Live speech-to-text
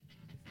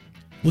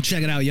Well,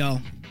 check it out,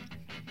 y'all.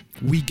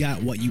 We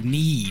got what you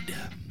need.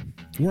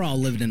 We're all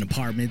living in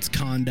apartments,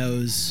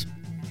 condos,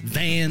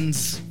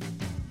 vans.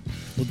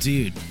 Well,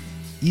 dude,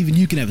 even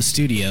you can have a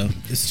studio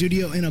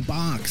in a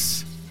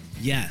box.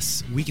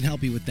 Yes, we can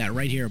help you with that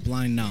right here at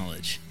Blind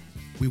Knowledge.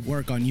 We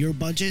work on your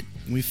budget,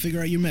 and we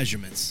figure out your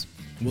measurements.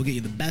 We'll get you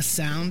the best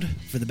sound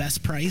for the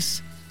best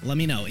price. Let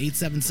me know,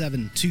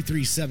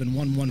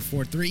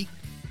 877-237-1143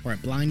 or at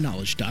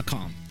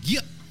blindknowledge.com.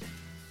 Yep.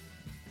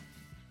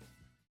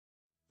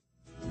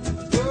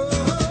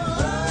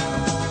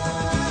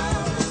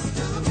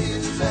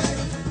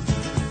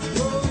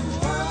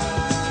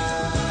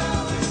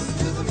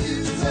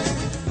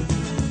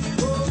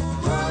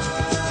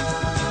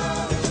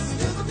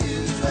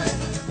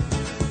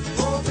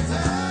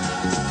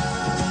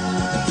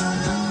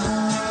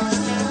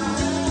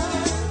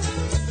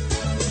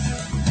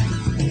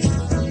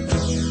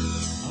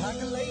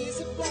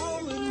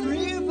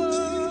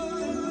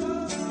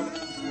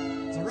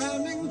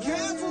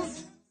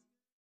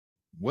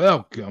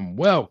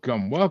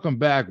 Welcome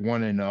back,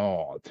 one and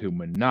all, to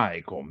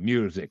Maniacal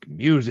Music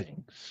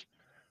Musings.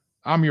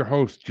 I'm your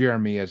host,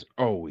 Jeremy, as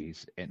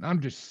always, and I'm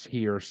just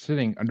here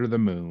sitting under the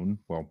moon,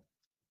 well,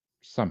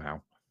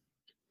 somehow,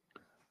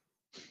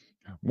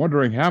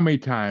 wondering how many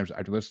times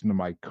I'd listen to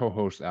my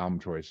co-host album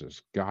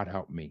choices. God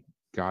help me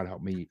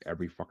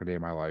every fucking day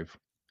of my life.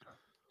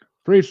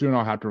 Pretty soon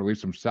I'll have to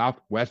release some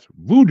Southwest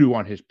voodoo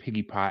on his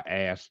piggy pie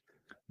ass.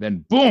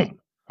 Then boom,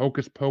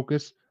 hocus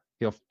pocus,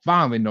 he'll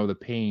finally know the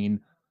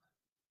pain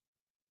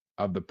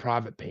of the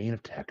private pain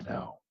of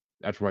techno.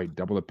 That's right,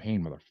 double the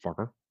pain,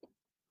 motherfucker.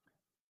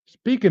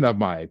 Speaking of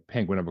my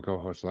penguin of a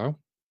co-host, though,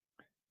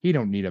 he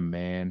don't need a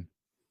man,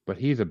 but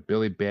he's a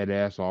Billy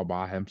Badass all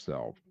by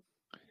himself.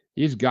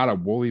 He's got a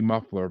woolly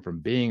muffler from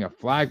being a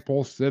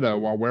flagpole sitter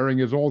while wearing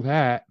his old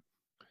hat.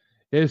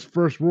 His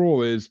first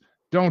rule is,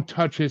 don't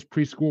touch his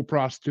preschool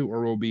prostitute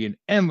or it will be an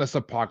endless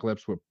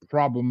apocalypse with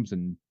problems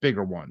and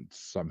bigger ones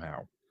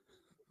somehow.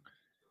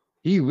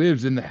 He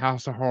lives in the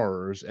House of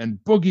Horrors, and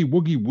Boogie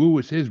Woogie Woo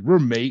is his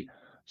roommate.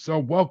 So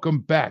welcome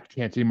back,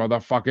 Chancy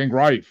motherfucking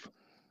Greif.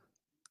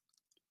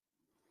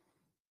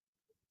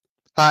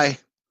 Hi.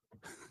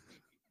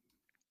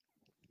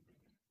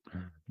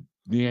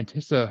 The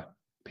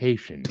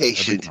anticipation.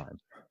 Patient.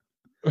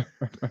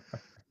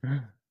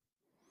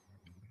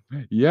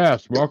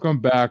 Yes, welcome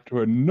back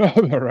to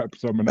another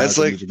episode.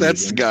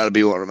 That's got to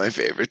be one of my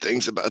favorite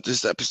things about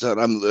this episode.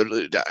 I'm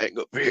literally dying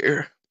over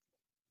here.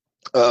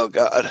 Oh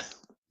God.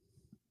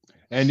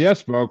 And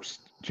yes, folks,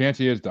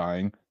 Chancey is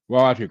dying.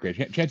 Well, actually,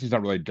 okay, Chancey's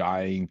not really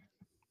dying.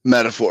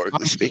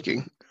 Metaphorically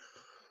speaking.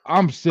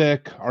 I'm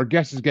sick. Our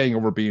guest is getting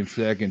over being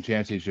sick, and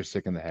Chancey's just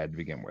sick in the head to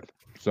begin with.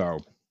 So,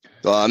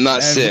 well, I'm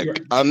not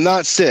sick. I'm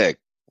not sick,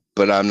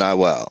 but I'm not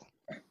well.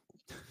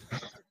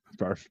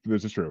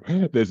 This is true.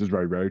 This is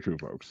very, very true,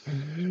 folks.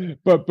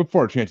 But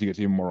before Chancey gets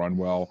even more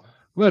unwell,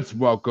 let's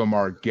welcome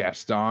our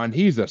guest on.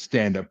 He's a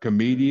stand-up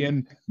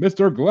comedian,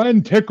 Mr.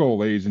 Glen Tickle,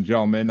 ladies and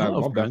gentlemen. Hello, I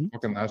love friend. that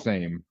fucking last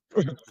name.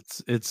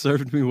 It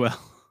served me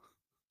well.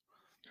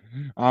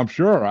 I'm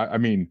sure. I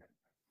mean,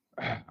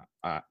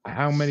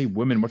 how many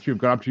women must you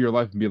have gone up to your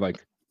life and be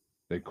like,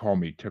 they call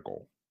me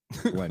Tickle,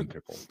 Glen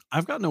Tickle?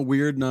 I've gotten a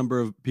weird number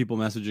of people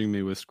messaging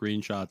me with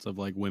screenshots of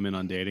like women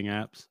on dating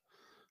apps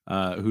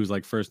whose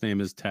like first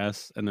name is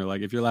Tess, and they're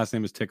like, if your last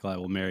name is Tickle, I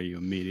will marry you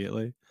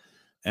immediately.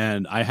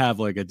 And I have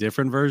like a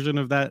different version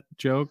of that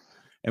joke.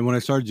 And when I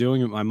started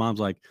doing it, my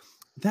mom's like,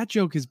 that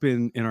joke has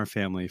been in our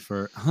family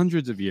for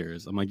hundreds of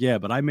years. I'm like, yeah,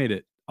 but I made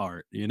it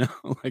art, you know?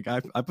 Like I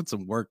put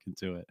some work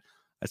into it.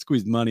 I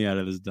squeezed money out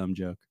of this dumb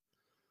joke.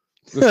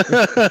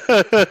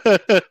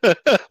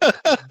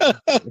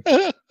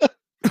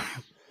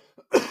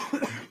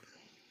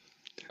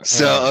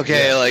 So,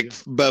 okay,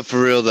 but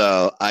for real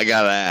though, I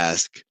gotta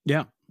ask.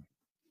 Yeah.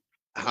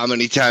 How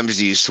many times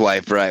do you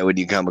swipe right when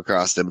you come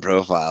across them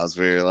profiles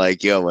where you're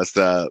like, yo, what's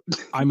up?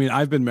 I mean,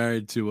 I've been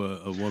married to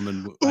a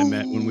woman I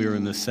met when we were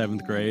in the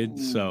 7th grade,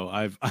 so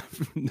I've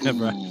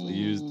never actually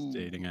used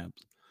dating apps.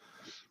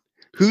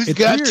 Who's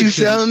got two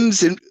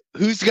thumbs and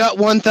who's got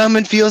one thumb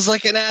and feels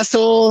like an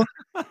asshole?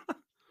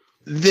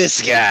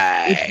 This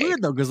guy. It's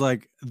weird though, because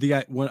like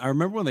when I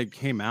remember when they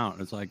came out,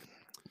 it's like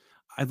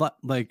I thought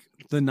like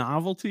the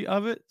novelty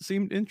of it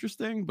seemed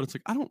interesting, but it's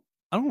like I don't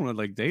want to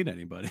like date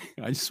anybody.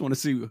 I just want to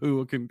see who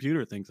a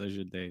computer thinks I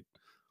should date.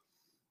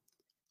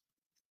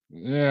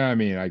 Yeah, I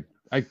mean,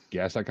 I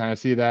guess I kind of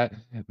see that.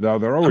 Though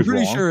they're always I'm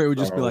pretty wrong, sure it would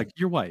just be like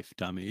your wife,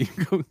 dummy.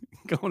 go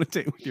on a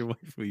date with your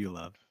wife who you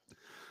love.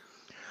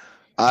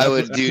 I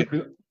would do.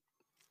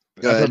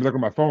 I look at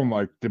my phone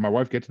like, did my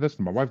wife get to this?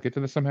 Did my wife get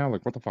to this somehow?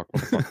 Like, what the fuck?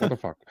 What the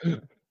fuck?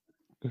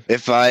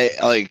 If I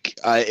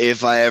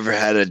ever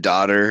had a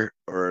daughter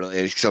or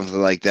like something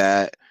like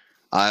that,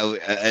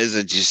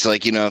 just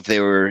like, you know, if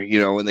they were, you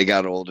know, when they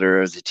got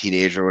older as a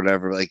teenager or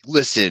whatever, like,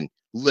 listen,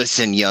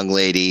 young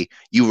lady,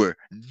 you were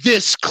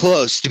this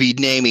close to be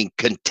naming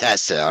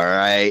Contessa, all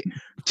right?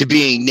 To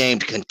being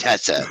named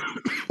Contessa.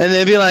 And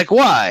they'd be like,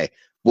 why?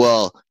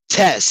 Well,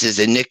 Tess is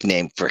a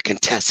nickname for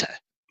Contessa.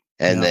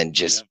 and then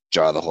just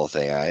draw the whole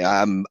thing.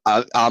 I'm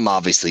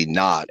obviously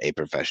not a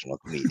professional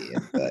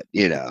comedian, but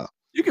you know,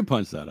 you can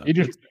punch that up.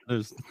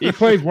 He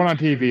plays one on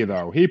TV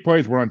though. He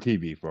plays one on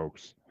TV,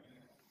 folks.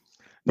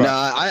 But,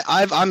 no,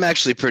 I'm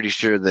actually pretty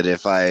sure that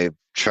if I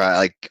try,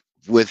 like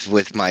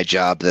with my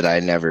job that I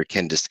never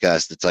can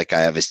discuss, it's like I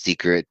have a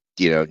secret,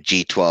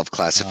 G12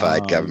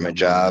 classified government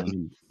job.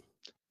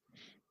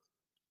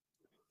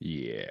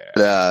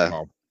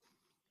 Yeah.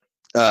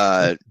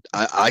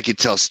 I could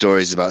tell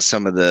stories about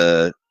some of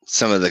the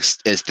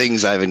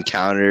things I've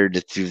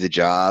encountered through the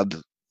job,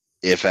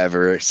 if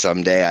ever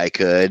someday I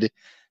could.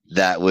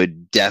 That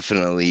would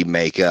definitely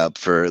make up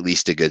for at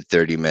least a good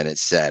 30-minute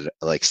set,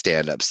 like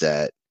stand-up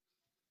set.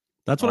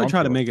 That's what I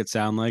try to make it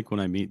sound like when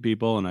I meet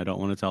people, and I don't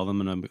want to tell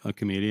them I'm a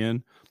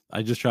comedian.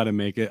 I just try to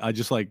make it. I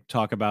just like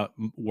talk about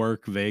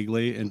work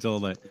vaguely until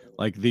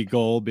the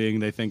goal being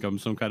they think I'm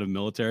some kind of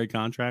military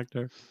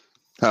contractor.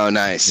 Oh,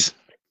 nice.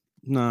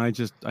 No, I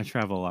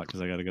travel a lot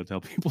because I got to go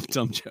tell people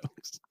dumb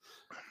jokes.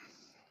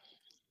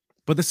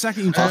 But the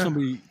second you tell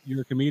somebody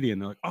you're a comedian,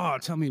 they're like, "Oh,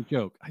 tell me a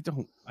joke." I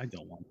don't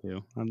want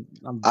to.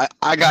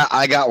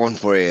 I got one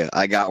for you.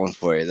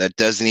 That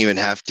doesn't even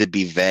have to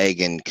be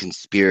vague and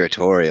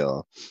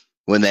conspiratorial.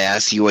 When they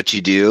ask you what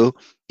you do,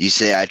 you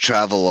say, "I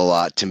travel a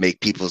lot to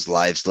make people's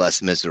lives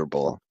less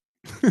miserable."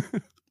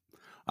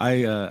 I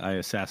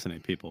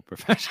assassinate people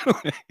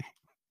professionally.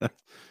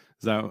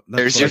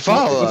 There's your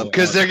follow up,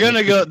 because they're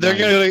gonna go.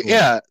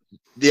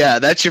 Yeah.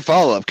 That's your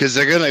follow up, because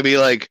they're gonna be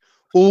like,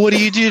 "Well, what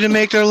do you do to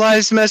make their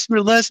lives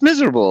less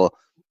miserable?"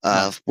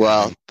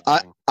 Well,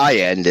 I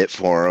end it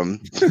for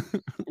them.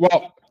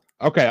 Well,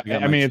 okay.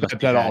 I mean, if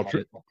that's at all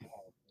true,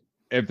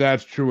 if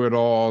that's true at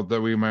all,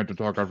 that we might have to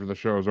talk after the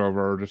show's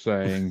over. Just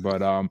saying,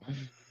 but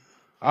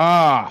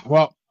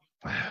well,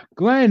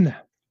 Glenn.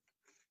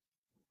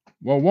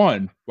 Well,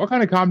 what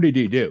kind of comedy do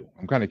you do?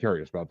 I'm kind of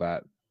curious about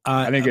that.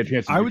 I didn't get a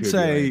chance to I would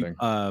say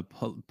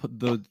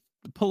the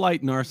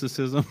polite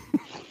narcissism.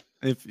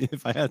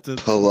 If I had to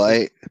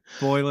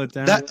boil it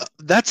down,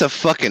 that's a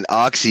fucking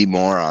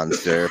oxymoron,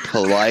 sir.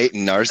 Polite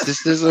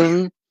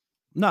narcissism.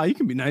 No, you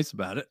can be nice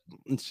about it.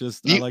 It's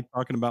just I like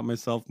talking about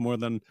myself more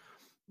than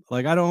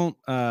like I don't.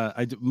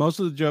 Most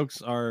of the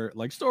jokes are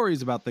like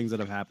stories about things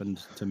that have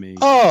happened to me.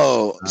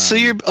 Oh, so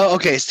you're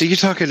okay. So you're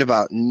talking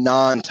about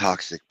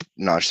non-toxic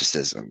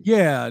narcissism.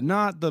 Yeah,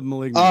 not the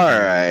malignant. All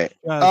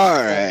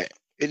right.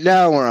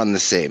 Now we're on the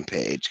same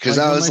page, because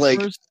I was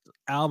like, first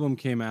album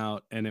came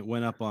out and it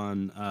went up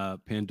on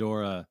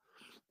Pandora.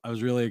 I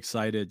was really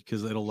excited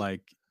because it'll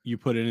like you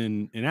put it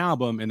in an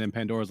album and then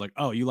Pandora's like,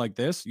 "Oh, you like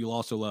this? You'll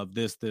also love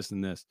this, this,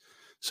 and this."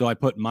 So I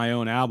put my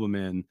own album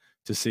in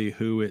to see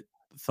who it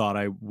thought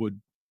I would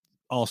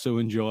also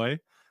enjoy.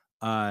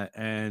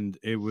 And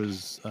it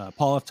was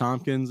Paul F.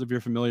 Tompkins, if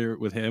you're familiar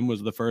with him,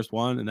 was the first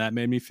one, and that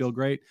made me feel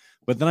great.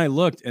 But then I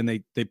looked and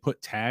they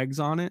put tags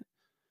on it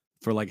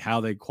for like how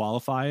they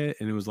qualify it,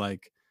 and it was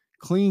like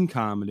clean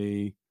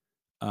comedy,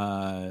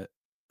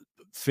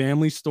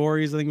 family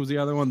stories, I think was the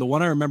other one. The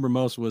one I remember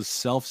most was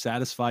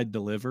self-satisfied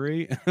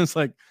delivery. And it's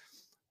like,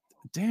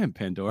 damn,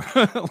 Pandora.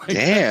 Like,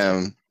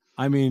 damn.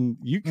 I mean,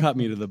 you cut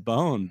me to the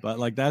bone, but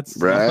like that's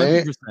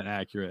 100%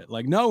 accurate.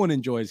 Like no one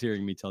enjoys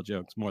hearing me tell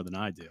jokes more than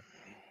I do.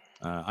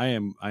 I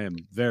am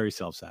very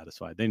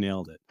self-satisfied. They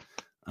nailed it.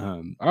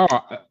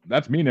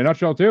 That's me in a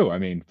nutshell too. I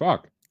mean,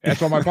 fuck. That's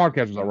all my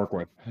podcasters I work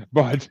with.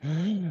 But,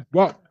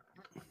 well,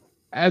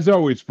 as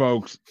always,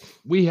 folks,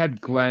 we had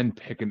Glenn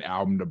pick an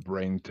album to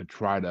bring to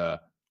try to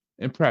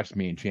impress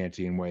me and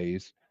Chancey in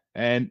ways.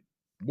 And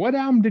what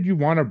album did you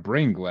want to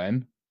bring,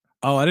 Glenn?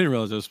 Oh, I didn't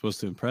realize I was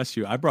supposed to impress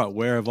you. I brought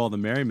Where Have All the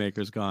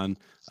Merrymakers Gone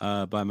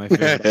by my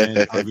favorite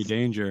band, Harvey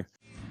Danger.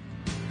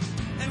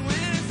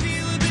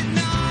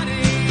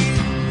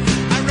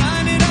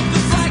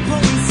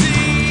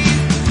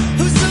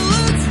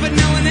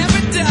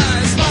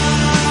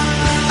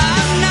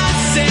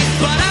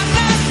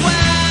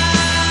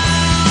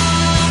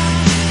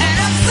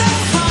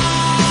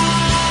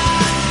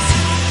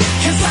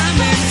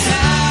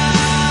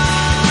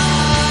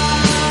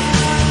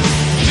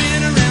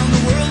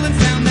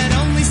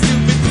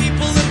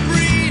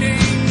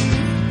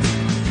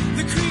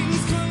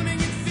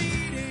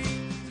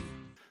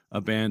 A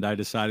band I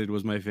decided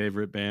was my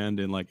favorite band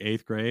in like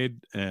 8th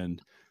grade,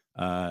 and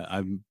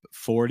I'm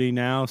 40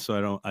 now,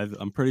 so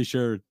I'm pretty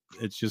sure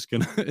it's just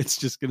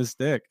gonna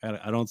stick.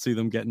 I don't see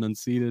them getting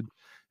unseated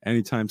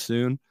anytime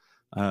soon.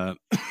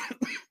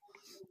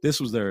 This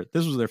was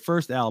their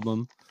first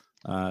album,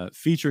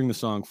 featuring the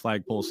song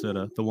Flagpole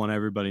Sitta, the one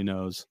everybody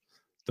knows,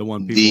 the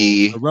one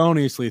people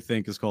erroneously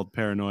think is called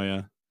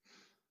Paranoia.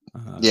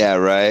 Yeah,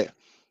 right.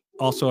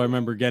 Also, I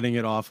remember getting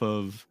it off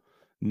of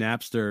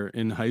Napster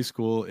in high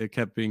school. It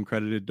kept being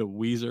credited to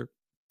Weezer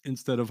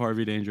instead of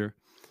Harvey Danger.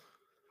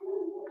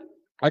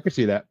 I could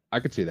see that.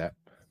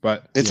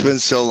 But it's been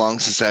so long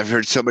since I've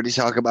heard somebody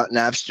talk about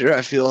Napster.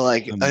 I feel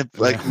like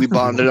we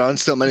bonded on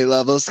so many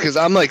levels, because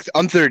I'm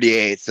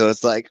 38, so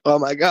it's like, oh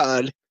my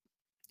god.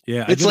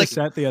 Yeah, I did a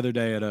set the other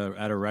day at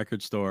a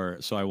record store,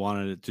 so I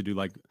wanted it to do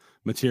like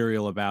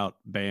material about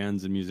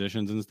bands and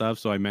musicians and stuff.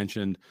 So I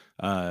mentioned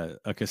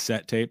a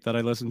cassette tape that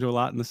I listened to a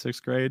lot in the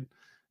 6th grade,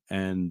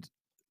 and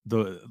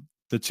the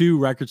 2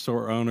 record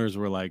store owners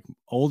were like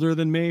older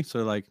than me,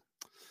 so like,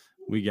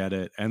 we get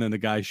it. And then the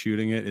guy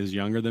shooting it is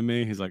younger than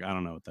me. He's like, I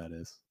don't know what that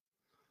is.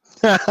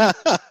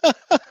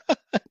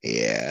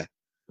 Yeah.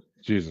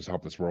 Jesus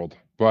help this world.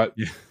 But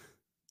Yeah.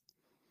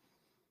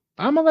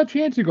 I'm gonna let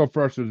Chancey go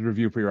first with a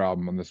review for your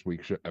album on this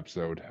week's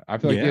episode. I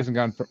feel like he hasn't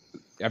gone.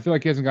 I feel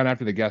like he hasn't gone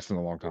after the guests in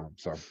a long time.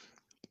 So,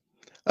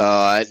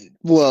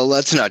 well,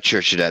 let's not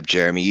church it up,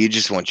 Jeremy. You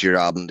just want your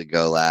album to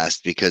go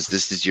last because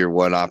this is your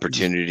one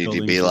opportunity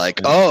to be like,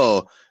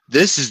 oh,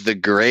 this is the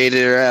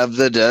greater of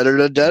the da da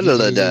da da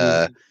da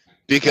da.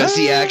 Because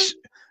he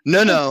actually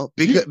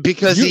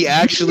because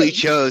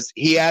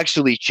he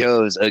actually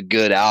chose a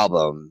good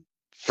album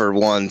for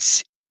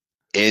once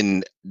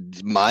in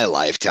my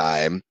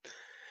lifetime.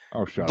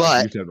 Oh, shut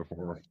up. You said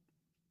before.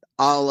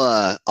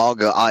 I'll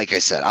go. Like I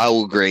said, I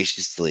will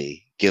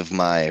graciously give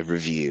my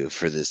review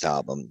for this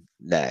album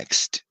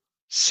next,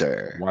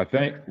 sir. Why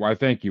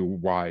thank you,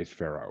 wise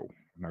Pharaoh.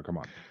 Now come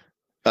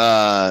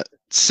on.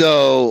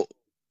 So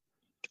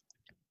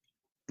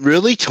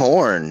really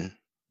torn,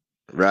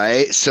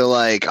 right? So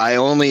like I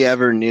only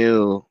ever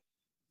knew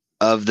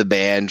of the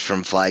band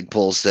from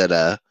Flagpole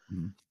Sitta.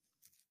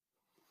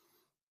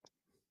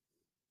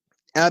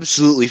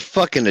 Absolutely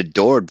fucking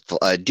adored.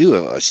 I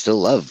still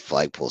love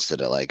Flagpole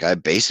Sitta. Like I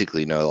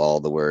basically know all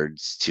the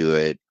words to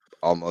it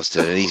almost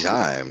at any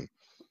time.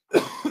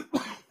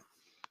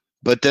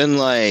 But then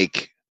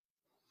like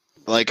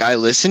I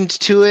listened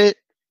to it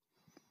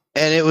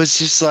and it was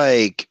just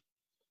like,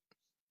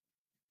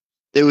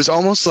 it was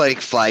almost like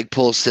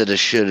Flagpole Sitta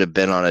should have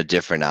been on a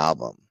different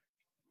album.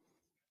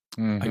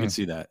 I can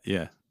see that.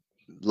 Yeah.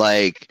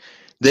 Like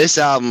this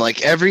album,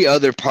 like every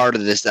other part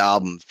of this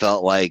album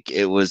felt like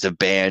it was a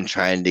band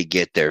trying to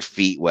get their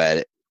feet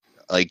wet,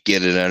 like get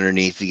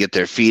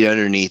their feet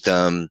underneath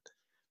them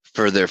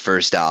for their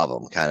first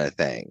album kind of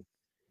thing.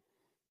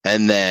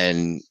 And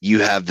then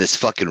you have this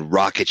fucking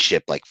rocket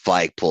ship like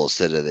Flagpole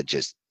Sitta that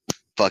just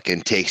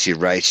fucking takes you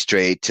right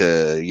straight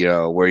to, you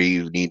know, where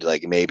you need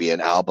like maybe an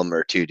album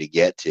or two to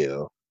get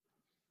to.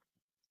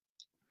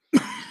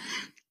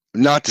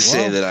 Not to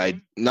say that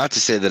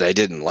I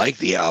didn't like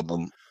the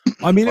album.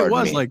 I mean, it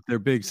was like their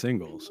big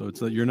single, so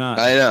it's like you're not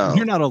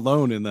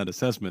alone in that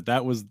assessment.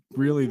 That was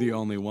really the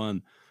only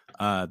one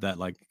that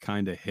like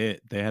kind of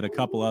hit. They had a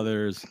couple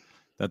others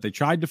that they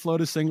tried to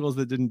float as singles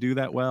that didn't do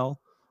that well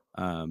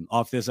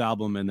off this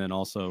album, and then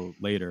also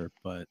later.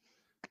 But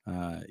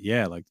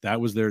yeah, like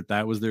that was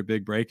their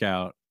big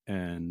breakout,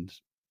 and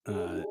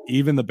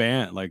even the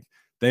band, like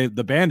the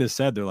band has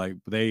said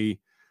they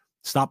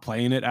stopped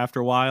playing it after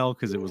a while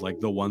because it was like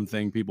the one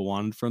thing people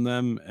wanted from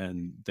them,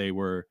 and they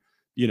were,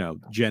 you know,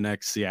 Gen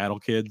X Seattle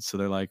kids, so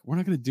they're like, we're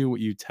not going to do what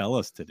you tell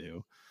us to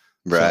do,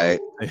 right?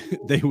 So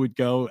they would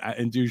go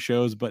and do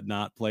shows but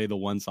not play the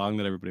one song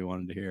that everybody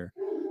wanted to hear,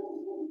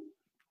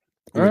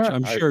 which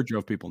I'm sure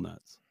drove people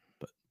nuts.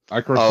 But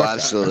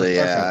absolutely,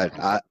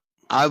 yeah.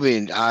 I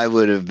mean, I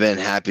would have been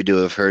happy to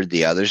have heard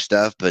the other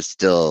stuff, but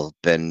still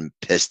been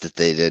pissed that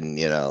they didn't,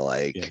 you know,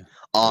 like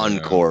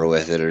encore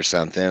with it or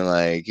something,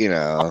 like, you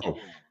know.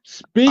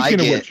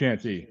 Speaking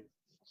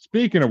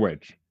of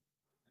which,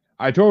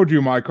 I told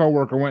you my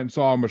coworker went and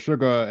saw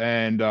Meshuggah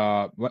and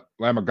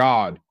Lamb of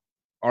God,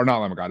 or not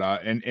Lamb of God,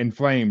 in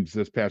Flames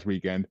this past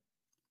weekend.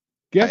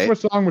 Guess what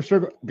song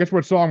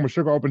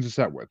Meshuggah opens the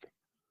set with?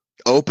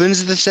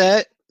 Opens the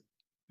set?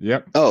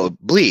 Yep. Oh,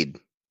 Bleed.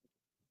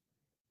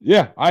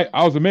 Yeah,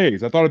 I was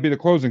amazed. I thought it'd be the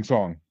closing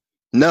song.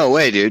 No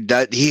way, dude.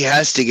 That he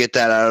has to get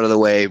that out of the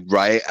way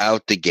right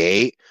out the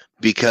gate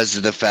because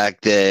of the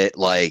fact that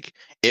like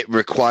it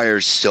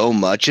requires so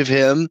much of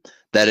him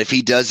that if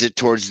he does it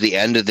towards the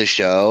end of the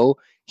show,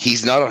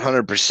 he's not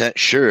 100%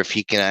 sure if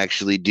he can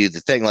actually do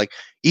the thing. Like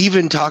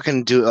even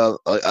talking to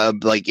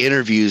like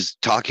interviews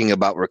talking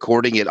about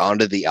recording it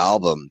onto the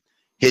album,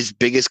 his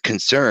biggest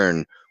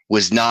concern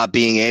was not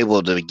being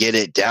able to get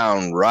it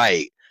down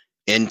right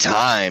in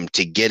time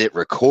to get it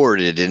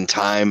recorded in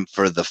time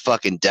for the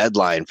fucking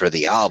deadline for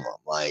the album.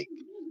 Like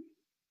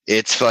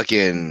it's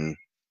fucking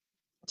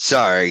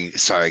sorry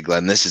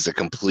Glenn, this is a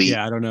complete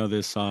I don't know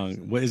this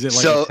song. What is it,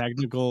 like a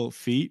technical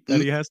feat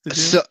that he has to do?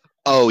 So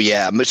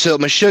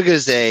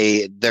Meshuggah's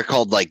they're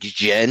called like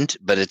Gent,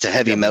 but it's a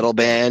heavy metal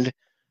band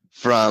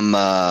from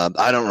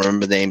I don't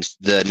remember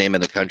the name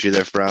of the country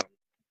they're from.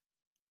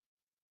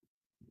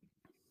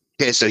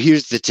 Okay, so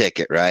here's the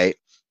ticket, right?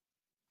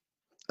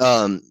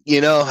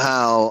 You know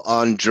how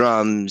on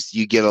drums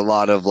you get a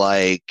lot of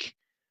like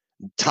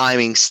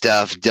timing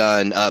stuff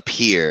done up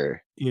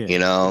here, you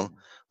know,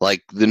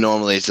 like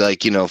normally it's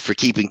like, you know, for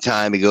keeping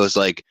time, it goes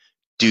like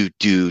do,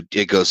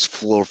 it goes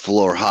floor,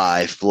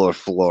 high,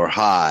 floor,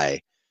 high.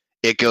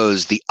 It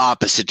goes the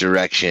opposite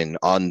direction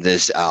on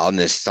this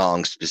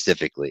song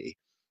specifically.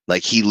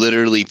 Like he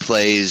literally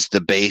plays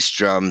the bass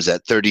drums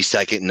at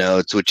 30-second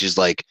notes, which is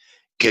like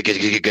just,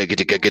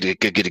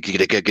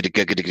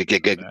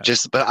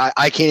 but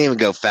I can't even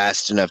go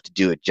fast enough to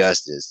do it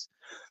justice.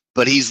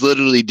 but he's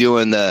literally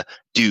doing the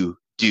do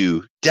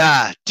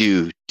da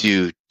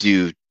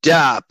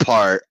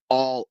part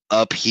all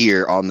up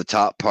here on the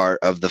top part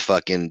of the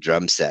fucking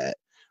drum set.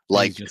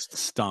 Like, he's just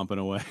stomping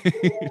away.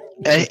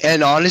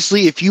 and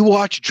honestly, if you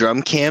watch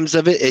drum cams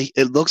of it,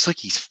 it looks like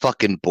he's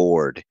fucking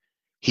bored.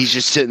 He's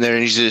just sitting there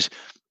and he's just.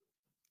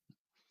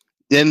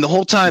 And the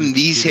whole time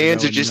these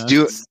hands are just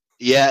doing.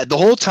 Yeah, the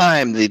whole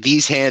time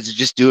these hands are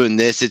just doing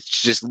this.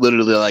 It's just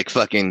literally like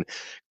fucking.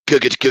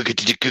 It's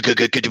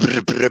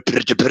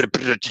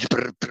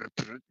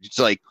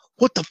like,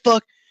 what the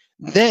fuck?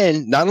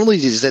 Then not only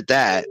is it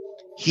that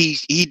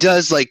he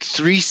does like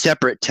 3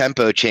 separate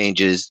tempo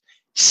changes,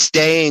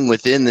 staying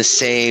within the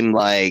same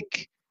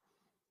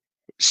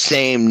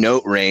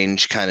note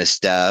range kind of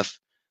stuff.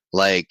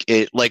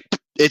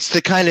 It's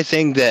the kind of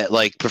thing that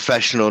like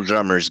professional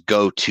drummers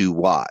go to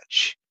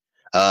watch.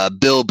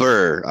 Bill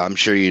Burr, I'm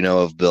sure you know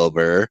of Bill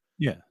Burr.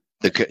 Yeah.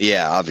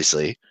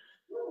 Obviously.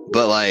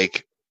 But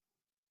like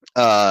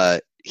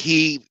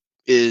he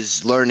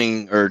is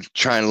learning or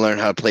trying to learn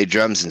how to play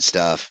drums and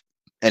stuff.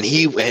 And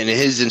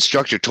his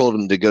instructor told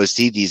him to go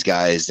see these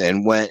guys,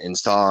 and went and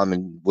saw him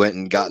and went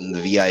and got in the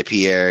VIP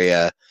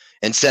area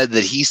and said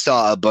that he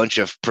saw a bunch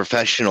of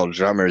professional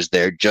drummers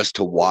there just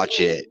to watch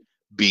it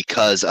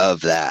because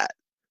of that.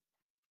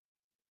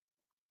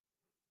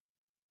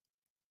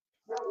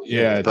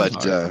 Yeah,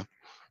 but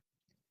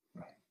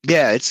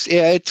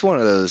it's one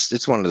of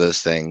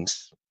those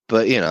things.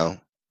 But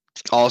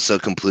also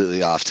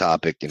completely off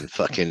topic and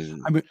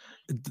fucking. I mean,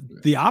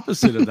 the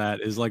opposite of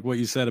that is like what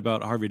you said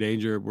about Harvey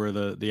Danger, where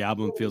the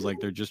album feels like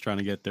they're just trying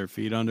to get their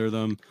feet under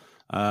them,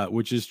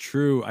 which is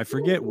true. I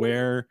forget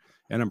where,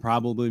 and I'm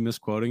probably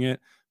misquoting it,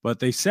 but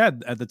they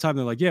said at the time,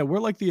 they're like, yeah, we're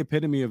like the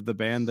epitome of the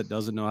band that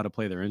doesn't know how to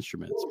play their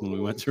instruments when we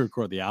went to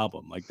record the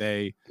album. Like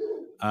they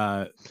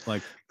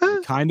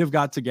kind of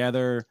got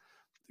together,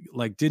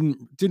 like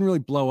didn't really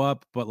blow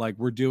up, but like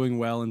we're doing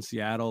well in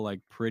Seattle like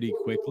pretty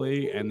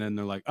quickly, and then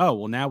they're like, oh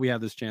well, now we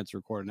have this chance to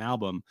record an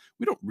album.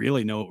 We don't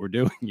really know what we're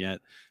doing yet,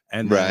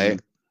 and then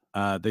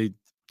they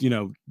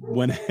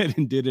went ahead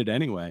and did it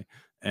anyway.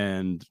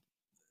 And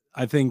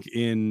I think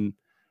in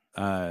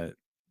not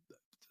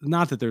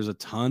that there's a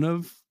ton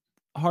of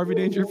Harvey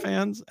Danger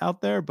fans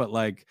out there, but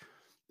like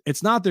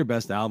it's not their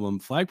best album.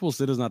 Flagpole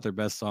Sitta's not their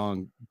best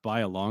song by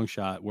a long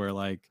shot, where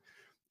like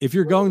if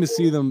you're going to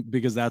see them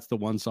because that's the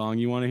one song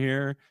you want to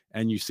hear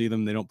and you see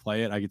them, they don't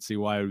play it, I could see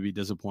why it would be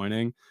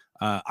disappointing.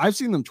 I've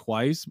seen them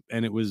twice,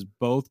 and it was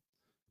both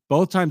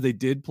times they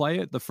did play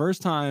it. The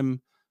first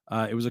time,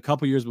 it was a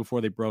couple years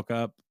before they broke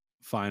up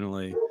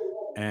finally,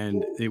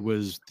 and it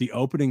was the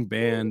opening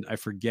band. I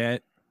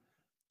forget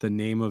the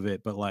name of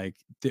it, but like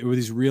there were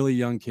these really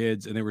young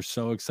kids, and they were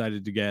so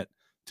excited to get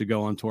to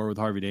go on tour with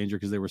Harvey Danger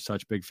because they were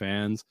such big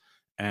fans,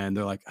 and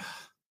they're like,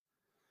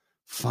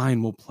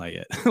 fine, we'll play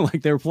it.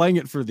 Like they were playing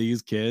it for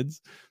these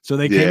kids, so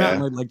they came out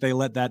and like they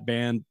let that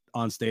band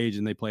on stage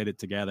and they played it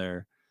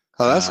together.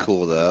 Oh, that's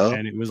cool though,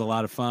 and it was a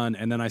lot of fun.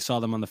 And then I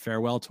saw them on the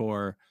farewell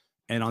tour,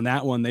 and on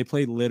that one they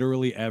played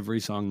literally every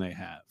song they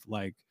have,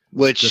 like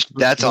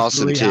that's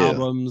awesome too.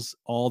 Albums,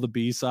 all the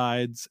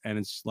B-sides, and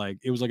it's like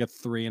it was like a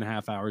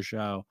 3.5 hour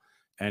show,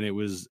 and it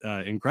was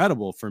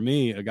incredible for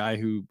me, a guy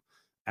who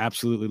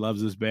absolutely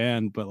loves this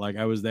band. But like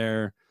I was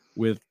there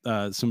with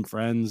some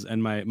friends,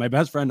 and my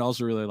best friend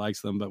also really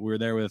likes them, but we were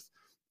there with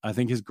I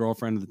think his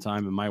girlfriend at the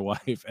time and my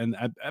wife, and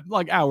at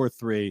like hour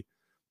 3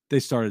 they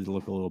started to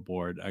look a little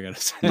bored, I gotta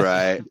say.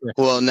 Right.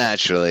 Well,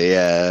 naturally,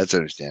 yeah, that's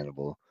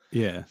understandable.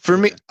 Yeah. For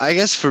me, I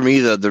guess for me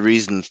though, the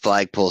reason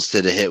Flagpole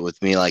Sitta hit with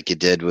me like it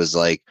did was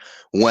like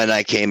when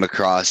I came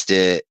across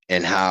it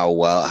and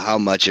how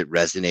much it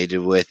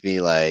resonated with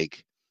me.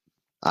 Like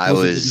I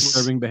was the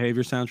Disturbing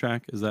Behavior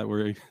soundtrack. Is that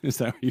where you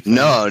found it?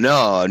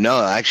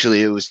 No.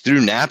 Actually, it was through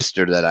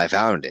Napster that I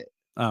found it.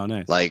 Oh,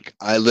 nice. Like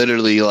I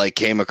literally like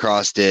came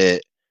across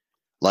it.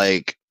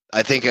 Like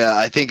I think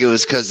it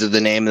was because of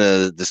the name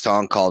of the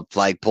song called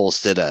Flagpole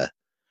Sitta,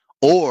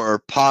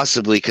 or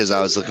possibly because I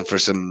was looking for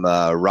some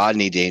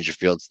Rodney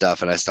Dangerfield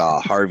stuff, and I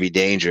saw Harvey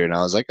Danger, and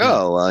I was like,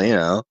 oh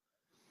well,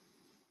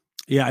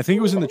 Yeah, I think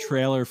it was in the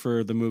trailer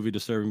for the movie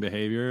Disturbing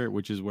Behavior,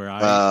 which is where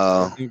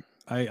I think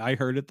I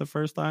heard it the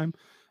first time.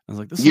 I was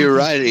like, "This." You're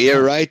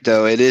right.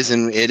 Though it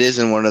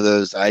isn't one of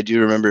those. I do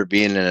remember it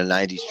being in a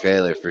 '90s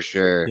trailer for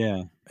sure.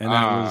 Yeah, and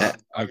that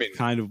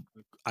was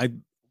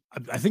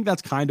I think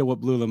that's kind of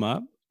what blew them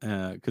up,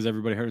 because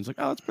everybody heard it. It's like,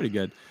 oh, it's pretty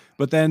good.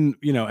 But then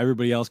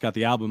everybody else got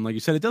the album. Like you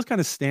said, it does kind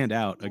of stand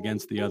out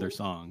against the other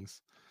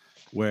songs,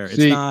 where it's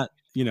not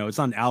it's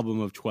not an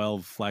album of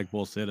 12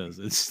 Flagpole Sittas.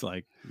 It's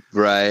like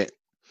right,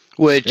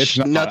 which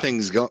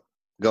nothing's go.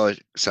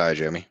 Sorry,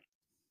 Jeremy.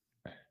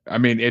 I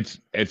mean,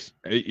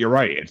 you're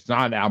right. It's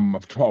not an album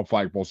of 12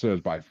 Flagpole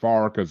Sittas by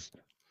far, because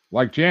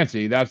like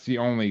Chancey, that's the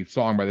only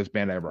song by this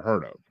band I ever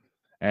heard of.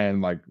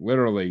 And like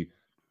literally,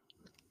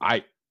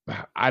 I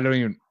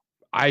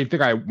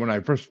think when I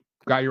first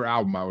got your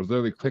album, I was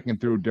literally clicking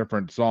through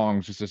different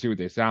songs just to see what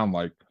they sound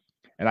like.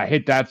 And I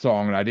hit that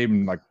song, and I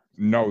didn't even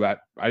know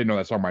that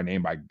song by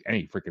name by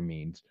any freaking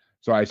means.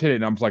 So I hit it,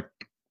 and I was like,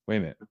 wait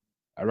a minute,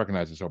 I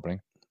recognize this opening.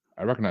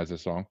 I recognize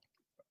this song.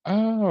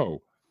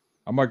 Oh,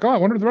 I'm like, oh, I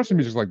wonder if the rest of the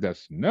music's like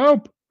this.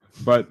 Nope.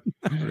 But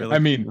Really? I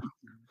mean,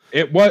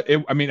 it was.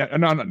 I mean,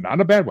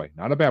 not a bad way,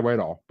 not a bad way at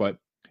all. But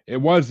it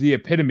was the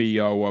epitome,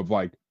 of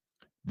like,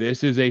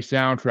 this is a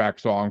soundtrack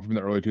song from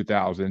the early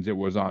 2000s. It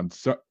was on.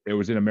 It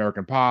was in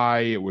American Pie.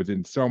 It was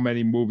in so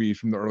many movies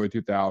from the early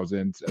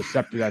 2000s.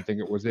 Accepted, I think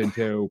it was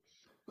into.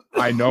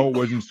 I know it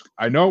wasn't.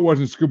 I know it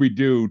wasn't Scooby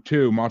Doo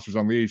 2 Monsters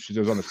Unleashed. It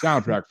was on the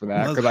soundtrack for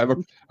that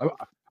because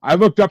I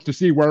looked up to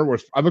see where it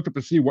was. I looked up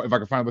to see what if I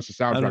could find a list of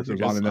soundtracks that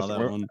was on in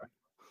this.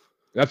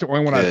 That's the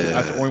only one.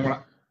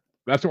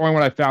 That's the only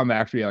one I found that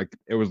actually like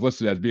it was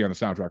listed as being on the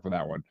soundtrack for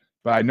that one.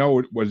 But I know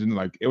it was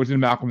in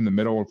Malcolm in the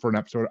Middle for an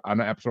episode.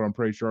 I'm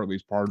pretty sure at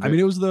least part of it. I mean,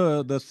 it was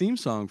the theme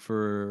song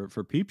for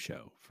Peep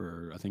Show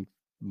for I think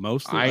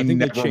mostly. I think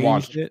never they changed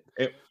watched it.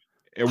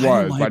 It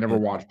was, but I never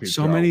watched Peep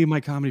Show. So many of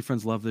my comedy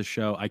friends love this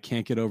show. I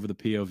can't get over the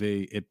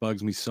POV. It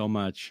bugs me so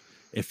much.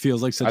 It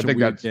feels like such a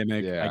weird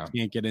gimmick. Yeah. I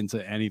can't get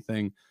into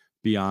anything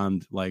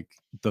beyond like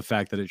the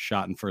fact that it's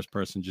shot in first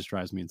person just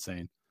drives me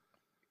insane.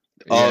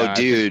 Oh,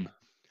 dude.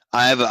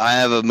 I have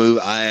a move.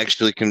 I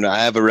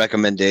have a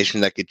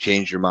recommendation that could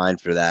change your mind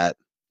for that.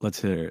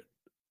 Let's hear it.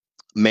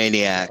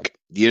 Maniac.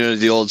 You know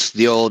the old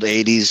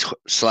 80s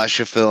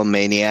slasher film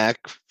Maniac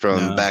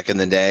from back in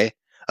the day?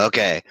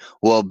 Okay.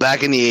 Well,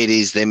 back in the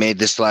 80s, they made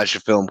this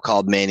slasher film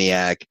called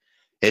Maniac.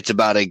 It's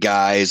about a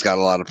guy who's got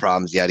a lot of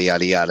problems, yada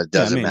yada yada.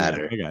 Doesn't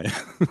matter. Okay.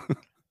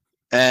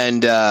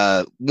 And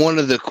one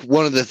of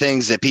the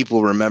things that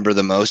people remember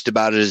the most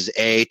about it is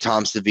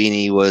Tom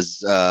Savini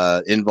was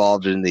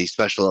involved in the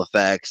special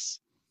effects,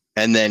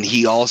 and then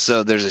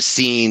there's a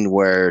scene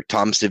where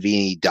Tom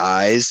Savini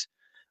dies,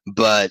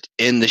 but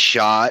in the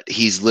shot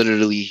he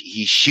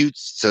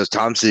shoots. So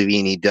Tom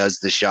Savini does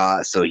the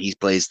shot, so he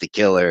plays the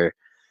killer,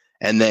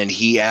 and then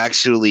he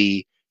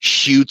actually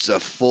shoots a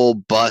full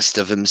bust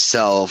of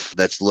himself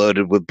that's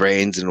loaded with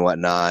brains and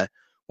whatnot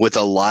with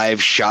a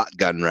live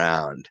shotgun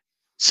round.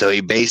 So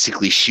he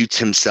basically shoots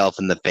himself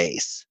in the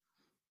face.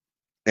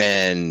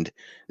 And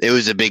it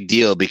was a big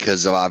deal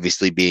because of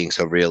obviously being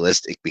so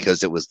realistic,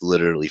 because it was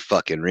literally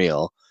fucking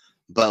real.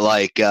 But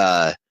like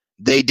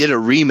they did a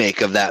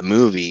remake of that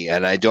movie,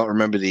 and I don't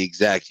remember the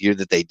exact year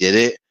that they did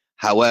it.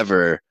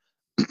 However,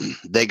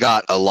 they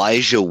got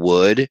Elijah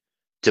Wood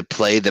to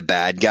play the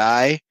bad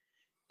guy.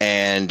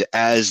 And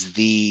as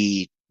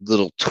the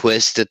little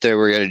twist that they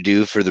were going to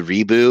do for the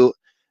reboot,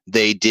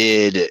 they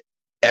did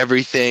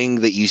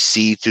everything that you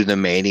see through the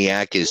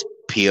Maniac is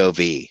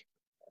POV.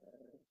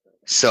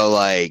 So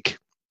like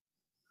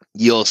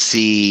you'll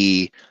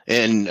see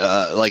and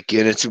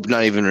it's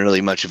not even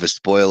really much of a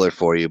spoiler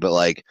for you, but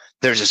like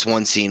there's this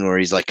one scene where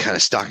he's like kind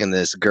of stalking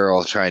this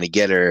girl trying to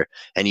get her,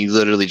 and you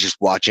literally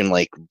just watch him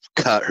like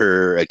cut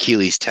her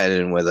Achilles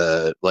tendon with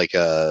a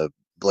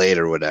blade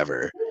or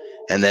whatever.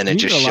 And then it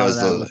just shows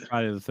the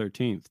Friday the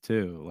 13th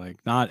too. Like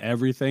not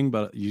everything,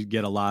 but you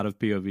get a lot of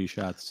POV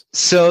shots.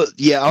 So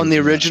yeah, on the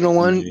original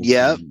one,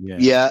 yeah.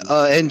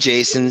 And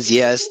Jason's,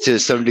 yes, to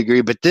some degree,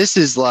 but this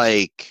is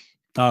like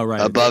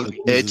above.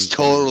 It's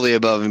totally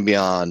above and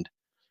beyond.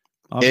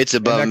 It's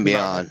above and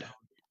beyond.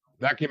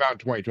 That came out in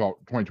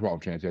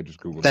 2012. Chance, I just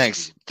googled.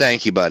 Thanks,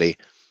 thank you, buddy.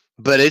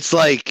 But it's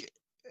like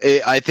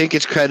I think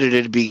it's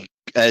credited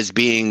as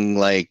being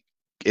like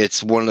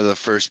it's one of the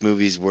first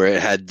movies where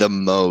it had the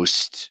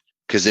most.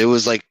 Because it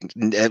was like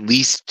at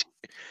least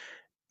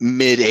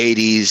mid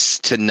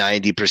 80s to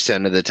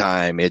 90% of the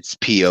time, it's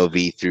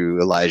POV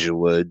through Elijah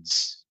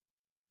Wood's,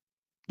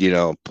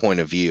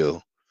 point of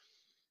view.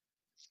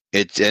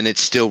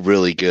 It's still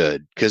really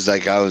good. Because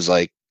I'm kind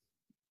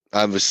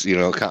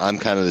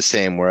of the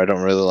same where I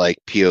don't really like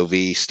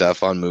POV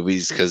stuff on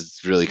movies because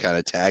it's really kind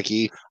of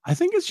tacky. I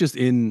think it's just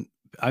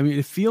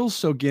it feels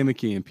so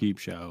gimmicky in Peep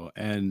Show,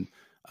 and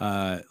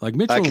like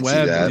Mitchell and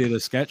Webb did a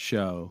sketch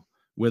show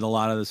with a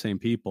lot of the same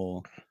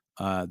people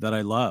that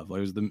I love. It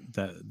was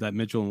that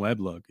Mitchell and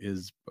Webb look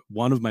is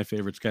one of my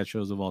favorite sketch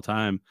shows of all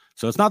time.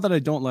 So it's not that I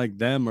don't like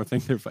them or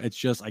think it's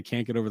just I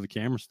can't get over the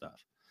camera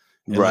stuff.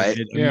 And right.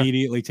 It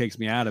immediately takes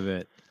me out of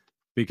it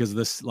because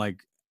this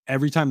like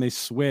every time they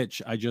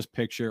switch, I just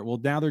picture, well,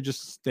 now they're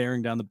just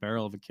staring down the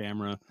barrel of a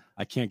camera.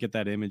 I can't get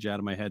that image out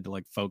of my head to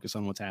like focus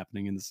on what's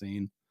happening in the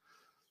scene.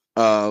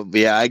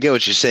 Yeah, I get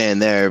what you're saying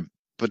there.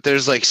 But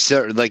there's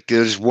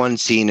there's one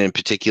scene in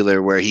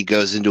particular where he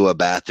goes into a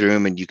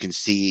bathroom and you can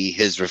see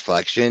his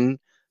reflection,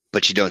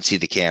 but you don't see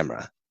the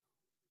camera.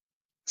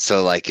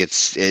 So like it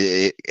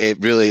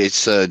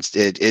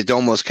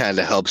almost kind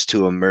of helps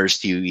to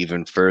immerse you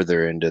even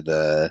further into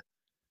the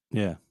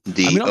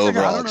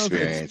overall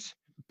experience.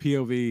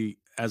 POV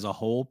as a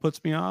whole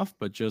puts me off,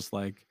 but just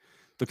like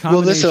the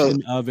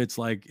combination of it's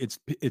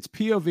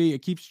POV,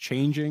 it keeps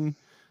changing.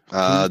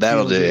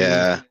 That'll do,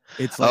 yeah.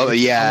 It's like a lot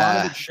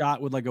of it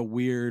shot with like a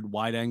weird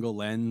wide angle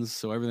lens,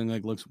 so everything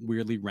like looks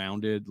weirdly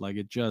rounded. Like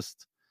it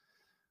just,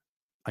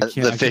 I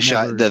can't.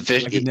 The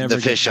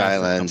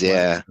fisheye lens,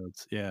 yeah.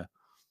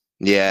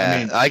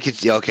 Yeah, I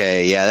could.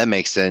 Okay, yeah, that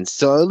makes sense.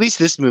 So at least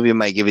this movie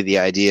might give you the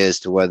idea as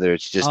to whether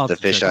it's just the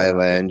fisheye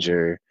lens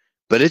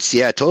But it's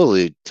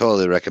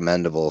totally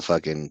recommendable.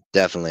 Fucking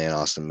definitely an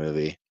awesome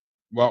movie.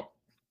 Well,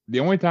 the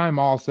only time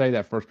I'll say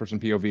that first person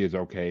POV is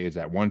okay is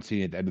that one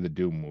scene at the end of the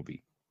Doom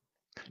movie.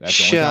 That's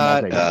the only time I'll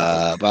Shut take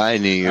that. up! I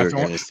knew you were That's the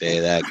going only- to say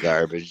that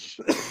garbage,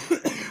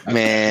 No,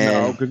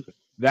 man. because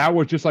that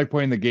was just like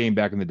playing the game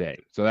back in the day.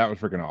 So that was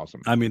freaking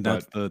awesome. I mean,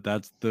 But-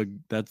 that's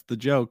the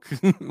joke.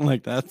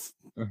 Like that's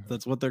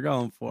what they're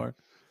going for.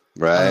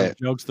 Right.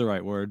 Joke's the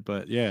right word,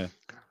 but yeah.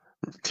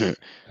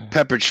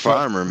 Pepperidge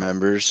Farm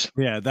remembers.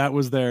 Yeah, that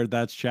was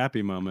that's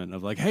Chappie moment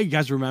of like, hey, you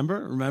guys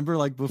remember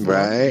like before?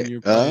 when Right. you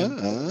were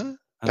playing-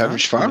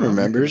 Pepperidge Farm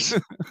remembers.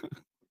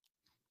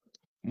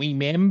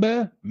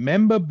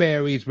 Remember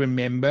berries,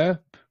 remember.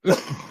 You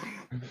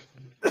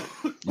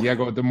gotta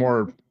go with the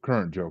more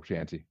current joke,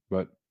 Chancy.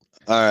 But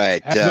All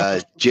right.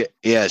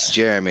 Yes,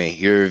 Jeremy,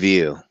 your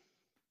review.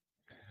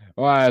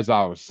 well, as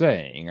I was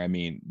saying, I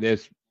mean,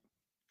 this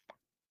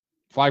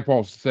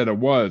Flagpole said it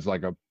was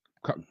like a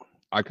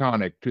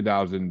iconic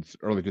 2000s,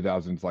 early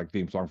 2000s like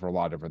theme song for a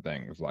lot of different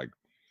things. Like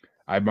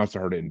I must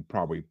have heard it in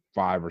probably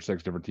 5 or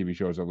 6 different TV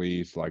shows at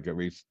least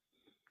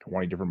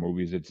 20 different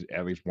movies. It's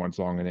at least one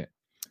song in it.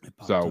 It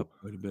popped So up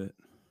quite a bit.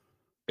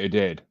 it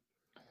did.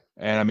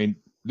 And I mean,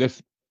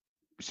 this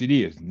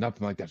CD is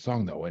nothing like that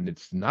song though, and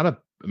it's not a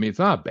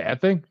bad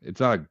thing.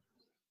 It's not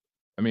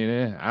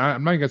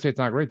I'm not gonna say it's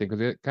not a great thing because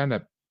it kind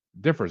of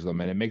differs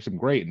them and it makes them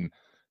great. And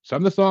some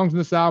of the songs in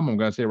this album, I'm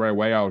gonna say right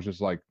away, I was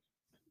just like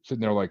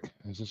sitting there like,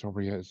 is this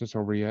over yet? Is this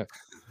over yet?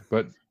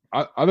 But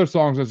other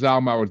songs in this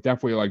album, I was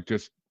definitely like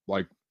just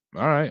like,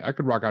 all right, I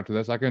could rock out to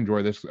this. I can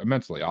enjoy this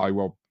immensely. I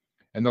will.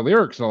 And the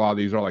lyrics in a lot of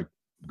these are like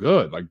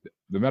good. Like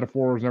the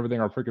metaphors and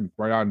everything are freaking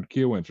right on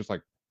cue. And it's just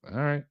like, all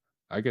right,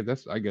 I get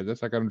this. I can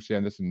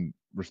understand this and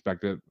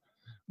respect it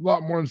a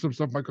lot more than some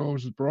stuff my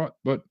co-host has brought.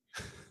 But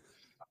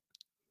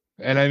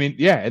and I mean,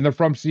 yeah, and they're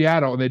from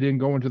Seattle and they didn't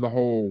go into the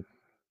whole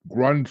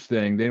grunge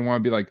thing. They didn't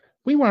want to be like,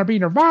 we want to be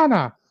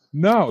Nirvana.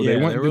 No, they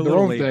went and did their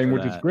own thing,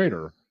 which is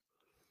greater.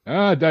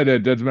 It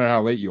doesn't matter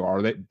how late you are.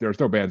 There are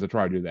still bands that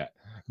try to do that.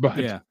 But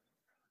yeah.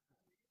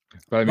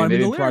 But I mean, they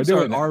didn't try to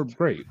do it. Are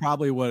great.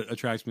 Probably what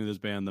attracts me to this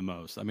band the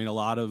most. I mean,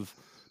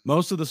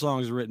 most of the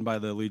songs are written by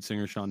the lead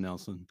singer Sean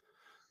Nelson,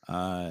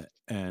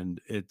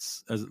 and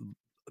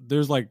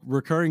there's like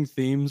recurring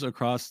themes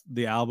across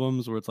the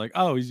albums where it's like,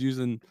 oh, he's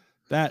using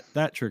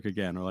that trick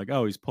again, or like,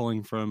 oh, he's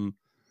pulling from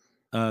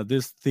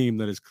this theme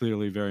that is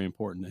clearly very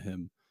important to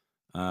him.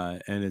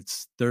 And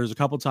there's a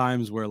couple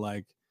times where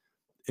like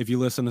if you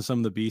listen to some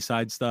of the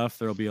B-side stuff,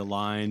 there'll be a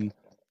line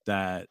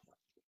that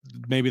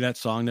maybe that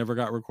song never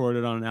got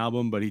recorded on an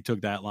album, but he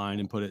took that line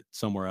and put it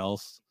somewhere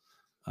else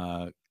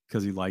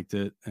because he liked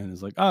it. And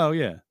it's like, oh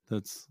yeah,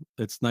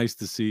 it's nice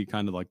to see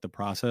kind of like the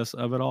process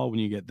of it all when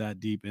you get that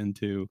deep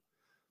into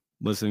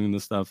listening to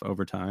stuff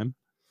over time.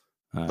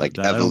 Like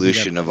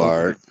evolution of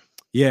art.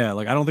 Yeah,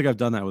 like I don't think I've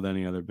done that with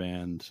any other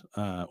band.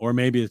 Or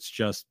maybe it's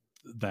just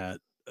that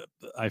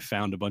I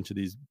found a bunch of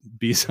these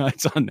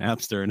B-sides on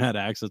Napster and had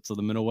access to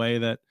them in a way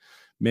that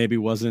maybe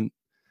wasn't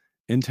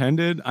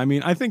intended. I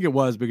mean, I think it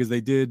was because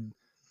they did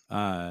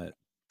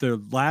their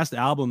last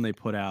album they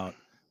put out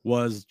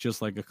was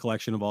just like a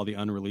collection of all the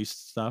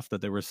unreleased stuff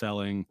that they were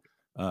selling.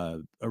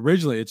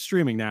 Originally it's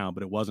streaming now,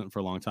 but it wasn't for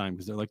a long time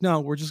because they're like, no,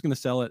 we're just going to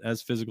sell it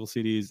as physical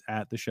CDs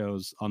at the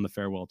shows on the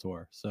farewell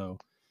tour. So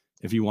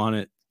if you want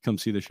it, come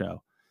see the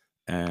show.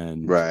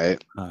 And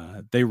right.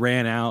 They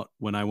ran out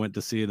when I went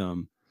to see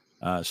them.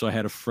 So I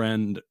had a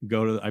friend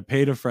I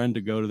paid a friend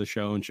to go to the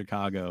show in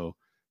Chicago,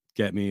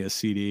 get me a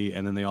CD.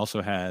 And then they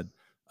also had,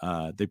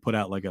 they put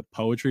out like a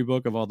poetry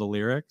book of all the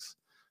lyrics.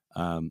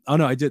 Oh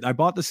no, I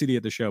bought the CD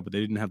at the show, but they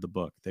didn't have the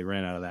book. They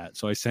ran out of that.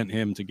 So I sent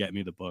him to get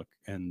me the book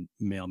and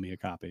mail me a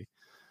copy.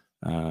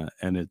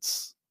 And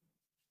it's,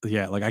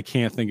 yeah, like I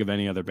can't think of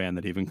any other band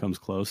that even comes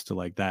close to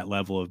like that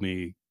level of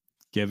me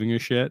giving a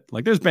shit.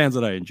 Like there's bands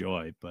that I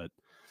enjoy, but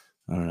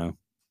I don't know.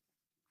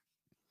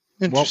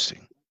 Interesting.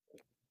 Well,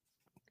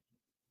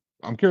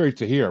 I'm curious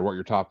to hear what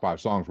your top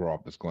 5 songs were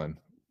off this, Glenn.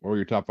 What were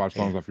your top 5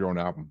 songs off your own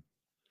album?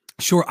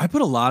 Sure. I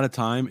put a lot of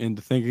time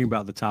into thinking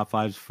about the top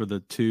 5s for the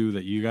 2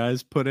 that you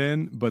guys put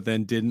in, but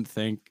then didn't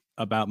think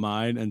about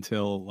mine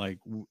until like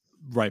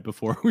right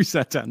before we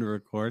sat down to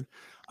record.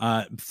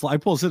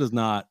 Flagpole Sit is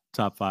not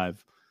top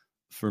 5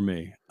 for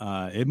me.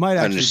 It might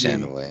actually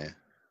be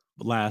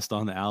last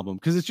on the album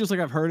because it's just like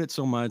I've heard it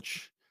so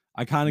much.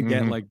 I kind of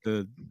get like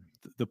the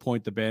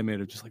point the band made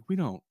of just like we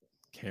don't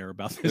care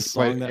about this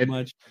song that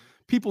much.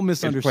 People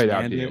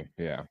misunderstand it.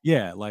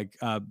 Yeah. Like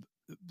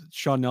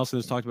Sean Nelson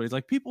has talked about. He's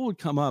like, people would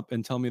come up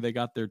and tell me they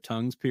got their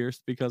tongues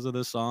pierced because of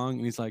this song,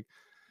 and he's like,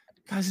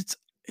 guys,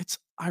 it's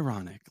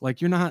ironic.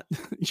 Like you're not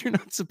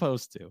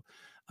supposed to.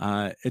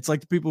 It's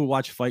like the people who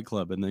watch Fight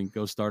Club and then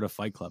go start a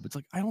fight club. It's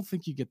like I don't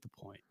think you get the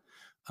point.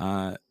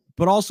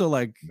 But also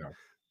like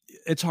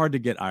it's hard to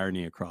get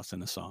irony across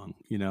in a song.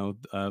 You know,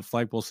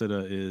 Flagpole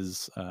Sitta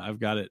is I've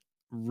got it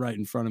right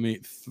in front of me,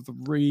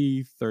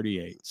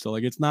 3:38. So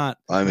like it's not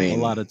a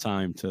lot of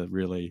time to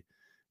really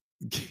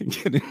get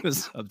into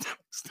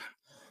subtext.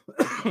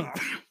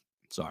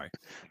 Sorry.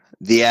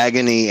 The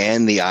agony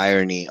and the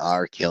irony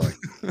are killing.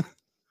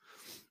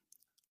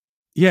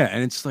 Yeah,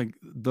 and it's like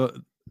the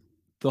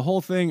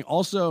whole thing.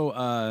 Also,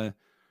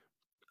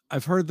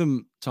 I've heard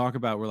them talk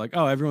about we're like,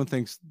 oh, everyone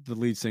thinks the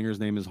lead singer's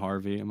name is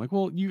Harvey. I'm like,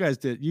 well, you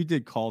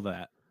did call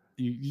that.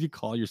 You did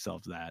call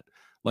yourselves that.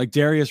 Like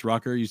Darius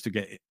Rucker used to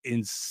get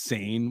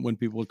insane when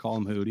people would call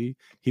him Hootie.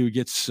 He would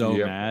get so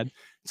mad.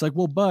 It's like,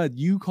 well, bud,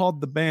 you called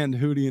the band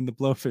Hootie and the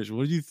Blowfish.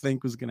 What did you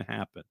think was going to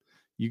happen?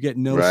 You get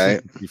no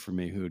sympathy from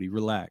me, Hootie.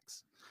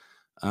 Relax.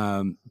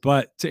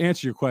 But to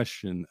answer your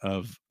question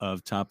of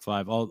top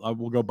 5,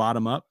 we'll go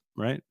bottom up,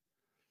 right?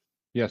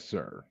 Yes,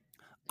 sir.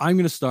 I'm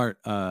going to start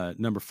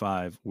number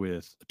 5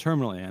 with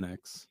Terminal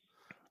Annex.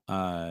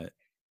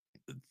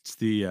 It's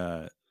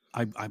the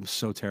I'm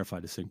so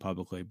terrified to sing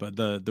publicly, but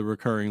the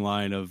recurring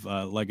line of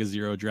like a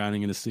zero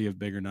drowning in a sea of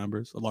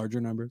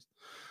larger numbers,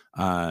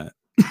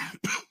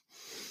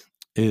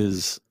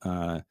 is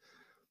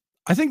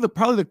I think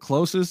probably the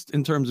closest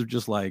in terms of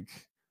just like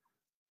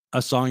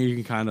a song you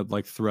can kind of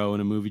like throw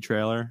in a movie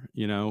trailer,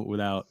 you know,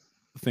 without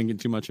thinking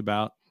too much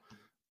about.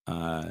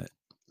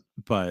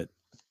 But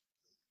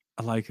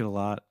I like it a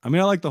lot. I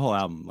mean, I like the whole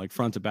album, like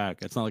front to back.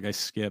 It's not like I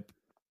skip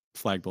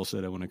Flag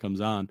Bullshit when it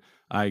comes on.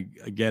 I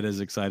get as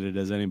excited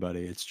as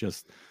anybody. It's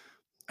just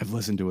I've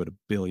listened to it a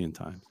billion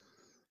times.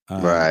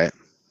 Right.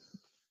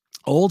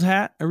 Old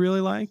Hat, I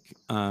really like.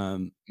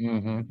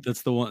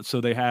 That's the one. So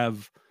they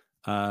have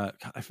I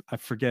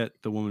forget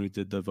the woman who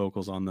did the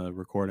vocals on the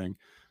recording.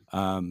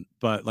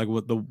 But like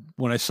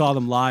when I saw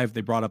them live,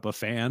 they brought up a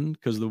fan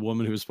because the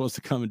woman who was supposed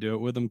to come and do it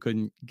with them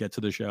couldn't get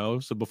to the show.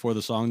 So before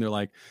the song, they're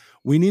like,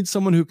 "We need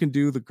someone who can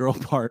do the girl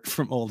part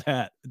from Old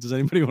Hat. Does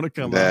anybody want to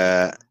come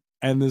up?"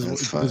 And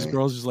this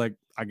girl's just like,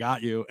 "I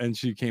got you," and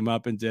she came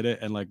up and did it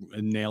and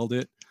nailed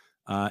it.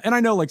 And I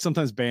know like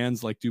sometimes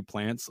bands like do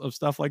plants of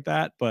stuff like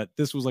that, but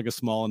this was like a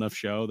small enough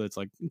show that's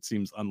like it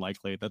seems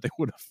unlikely that they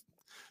would have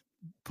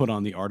put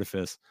on the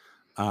artifice.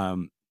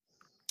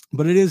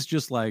 But it is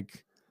just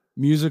like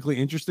musically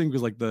interesting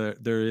because like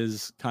there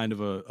is kind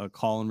of a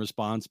call and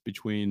response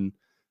between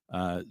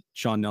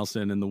Sean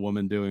Nelson and the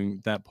woman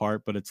doing that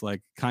part, but it's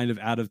like kind of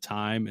out of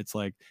time. It's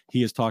like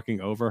he is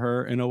talking over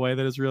her in a way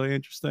that is really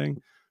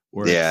interesting.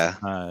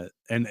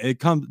 And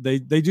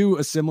they do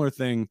a similar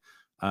thing.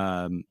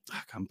 I'm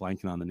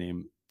blanking on the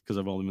name because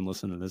I've only been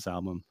listening to this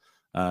album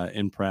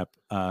in prep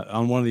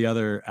on one of the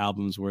other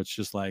albums where it's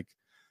just like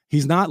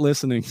he's not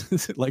listening.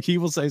 Like he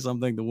will say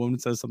something, the woman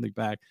says something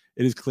back.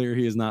 It is clear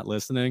he is not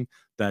listening.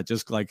 That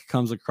just like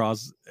comes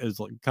across as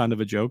like kind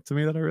of a joke to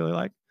me that I really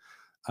like.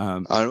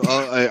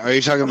 Are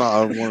you talking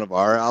about on one of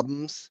our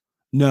albums?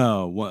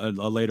 No,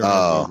 a later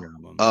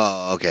album.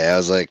 Oh, okay. I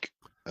was like,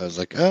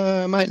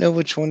 I might know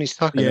which one he's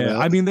talking about. Yeah,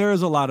 I mean, there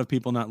is a lot of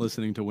people not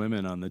listening to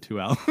women on the 2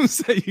 albums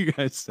that you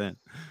guys sent.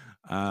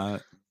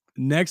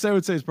 Next, I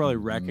would say is probably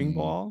Wrecking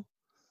Ball,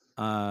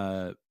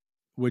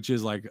 which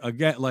is like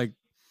again like.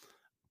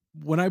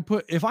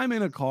 If I'm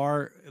in a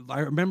car, I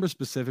remember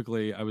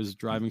specifically I was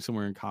driving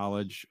somewhere in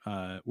college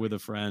with a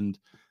friend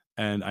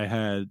and I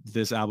had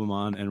this album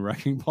on and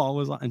Wrecking Ball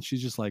was on and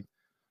she's just like,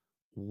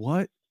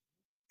 what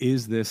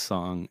is this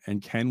song?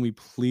 And can we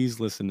please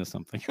listen to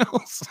something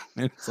else?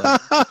 And it's like,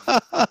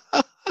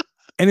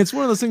 and it's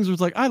one of those things where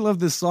it's like, I love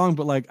this song,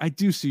 but like, I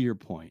do see your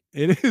point.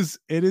 It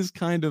is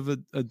kind of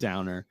a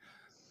downer,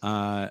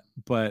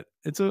 but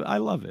I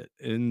love it.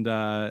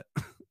 And,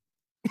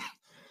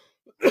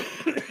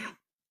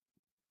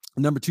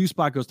 number 2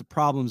 spot goes to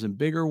Problems and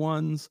Bigger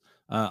Ones.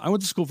 I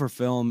went to school for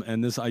film,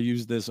 and I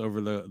used this over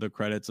the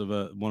credits of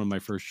one of my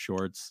first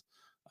shorts.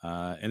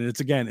 And it's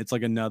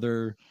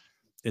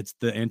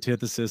the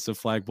antithesis of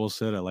Flag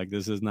Bullshit. Like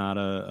this is not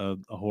a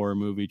horror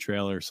movie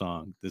trailer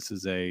song. This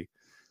is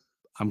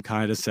I'm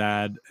kind of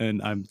sad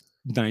and I'm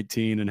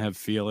 19 and have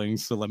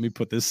feelings, so let me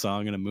put this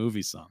song in a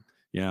movie song.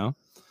 You know,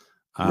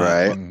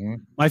 right?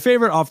 My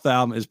favorite off the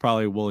album is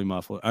probably Woolly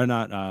Muffler, or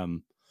not.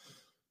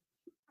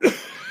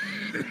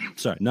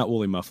 Sorry, not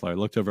Woolly Muffler. I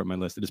looked over at my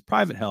list. It is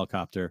Private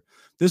Helicopter.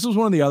 This was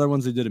one of the other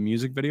ones they did a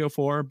music video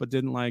for, but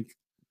didn't like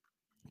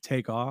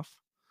take off.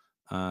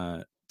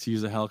 To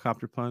use a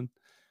helicopter pun,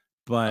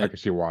 but I can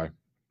see why.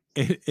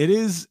 It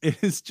is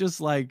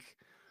just like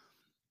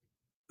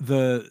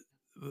the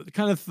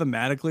kind of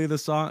thematically the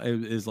song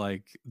is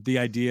like the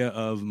idea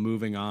of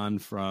moving on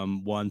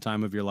from one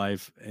time of your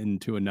life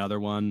into another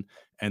one,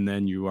 and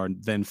then you are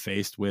then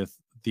faced with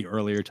the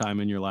earlier time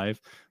in your life,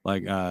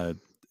 like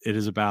it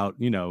is about,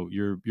 you know,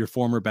 your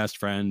former best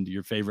friend,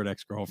 your favorite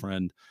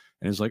ex-girlfriend.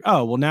 And it's like,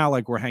 oh, well, now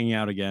like we're hanging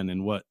out again.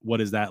 And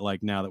what is that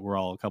like now that we're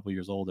all a couple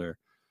years older?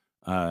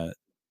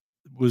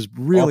 Was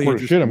really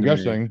awkward shit, I'm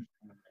guessing.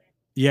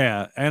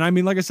 Yeah. And I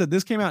mean, like I said,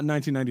 this came out in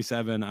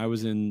 1997. I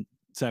was in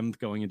 7th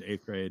going into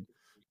 8th grade.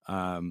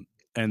 And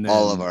then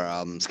all of our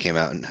albums came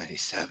out in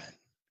 97.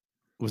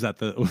 Was that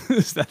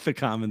the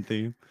common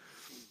theme?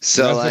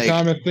 So that's like the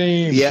common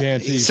theme. Yeah.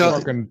 So,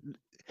 fucking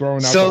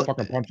throwing out the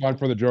fucking punchline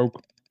for the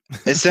joke.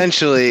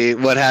 Essentially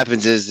what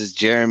happens is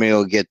Jeremy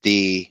will get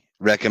the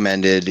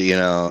recommended, you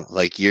know,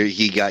 like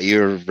he got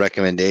your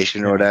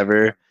recommendation or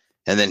whatever,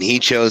 and then he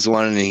chose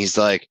one and he's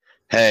like,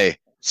 hey,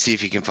 See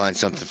if you can find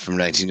something from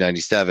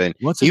 1997.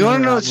 What's You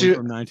another want to know?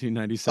 album from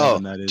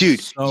 1997 that is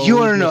dude, so you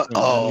want to know? different than the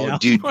Oh, album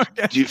dude, we're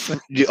guessing?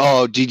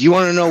 dude, you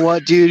want to know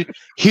what, dude?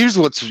 Here's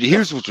what's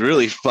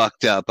really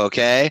fucked up.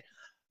 Okay,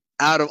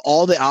 out of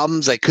all the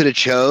albums I could have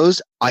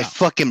chose, I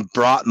fucking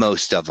brought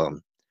most of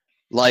them.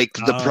 Like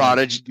the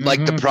Prodigy,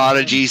 like the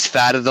Prodigy's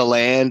 "Fat of the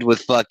Land"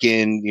 with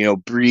fucking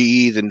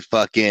 "Breathe" and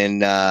fucking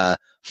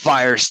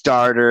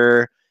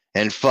 "Firestarter"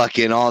 and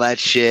fucking all that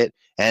shit.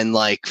 And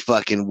like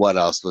fucking what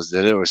else was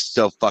there? There was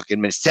so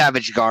fucking many.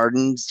 Savage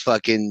Gardens,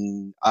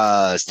 fucking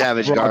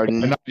Savage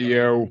Garden. Not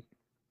you.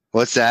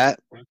 What's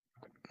that?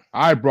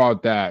 I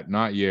brought that,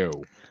 not you.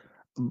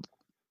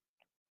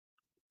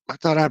 I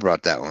thought I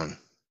brought that one.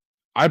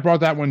 I brought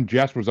that when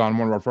Jess was on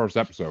one of our first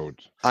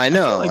episodes. I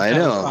know. That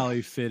would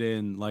probably fit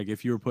in. Like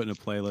if you were putting a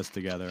playlist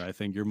together, I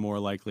think you're more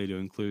likely to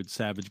include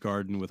Savage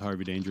Garden with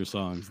Harvey Danger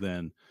songs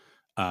than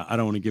I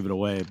don't want to give it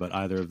away, but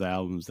either of the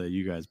albums that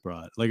you guys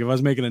brought. Like if I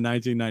was making a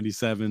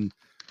 1997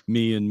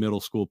 me in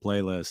middle school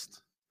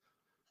playlist,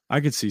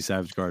 I could see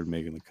Savage Garden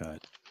making the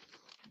cut.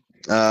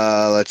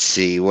 Let's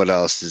see what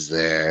else is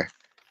there.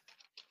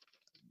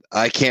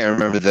 I can't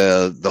remember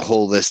the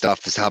whole list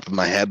off the top of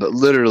my head, but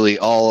literally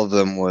all of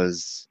them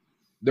was.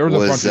 There was a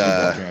bunch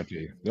of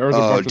them. There was a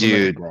bunch of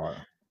them. Dude,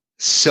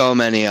 so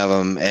many of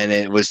them, and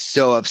it was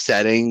so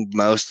upsetting,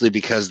 mostly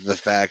because of the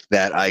fact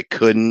that I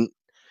couldn't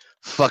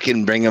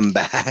fucking bring them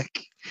back,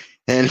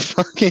 and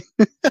fucking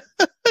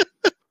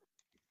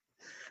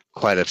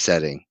quite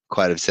upsetting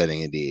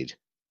indeed.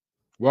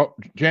 Well,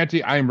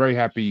 Chanty, I am very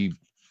happy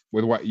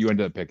with what you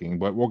ended up picking,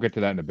 but we'll get to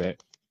that in a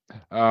bit.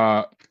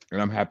 And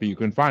I'm happy you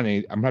couldn't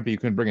I'm happy you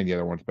couldn't bring any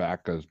other ones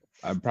back because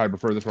I probably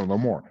prefer this one a little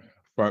more.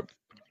 But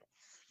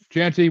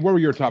Chanty, what were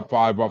your top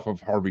 5 off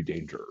of Harvey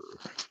Danger?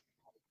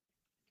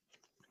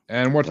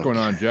 And what's going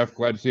on, Jeff?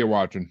 Glad to see you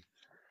watching.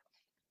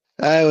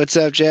 Hi, what's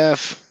up,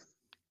 Jeff?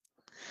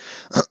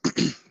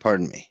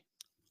 Pardon me.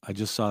 I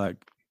just saw that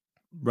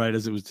right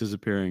as it was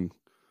disappearing.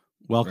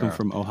 Welcome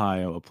from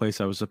Ohio, a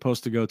place I was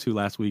supposed to go to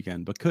last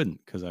weekend, but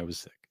couldn't because I was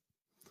sick.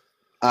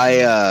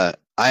 I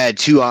had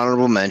 2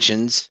 honorable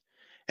mentions,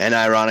 and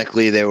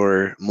ironically, they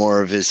were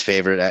more of his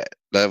favorite.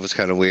 That was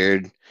kind of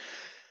weird.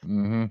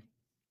 Mm-hmm.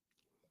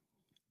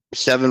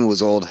 7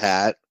 was Old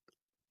Hat.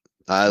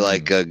 I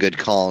like a good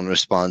call and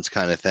response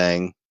kind of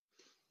thing.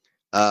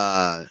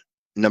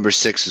 Number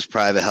 6 was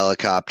Private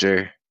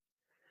Helicopter.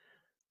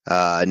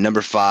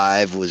 Number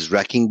 5 was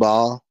Wrecking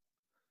Ball.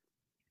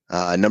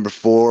 Number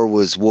 4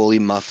 was Woolly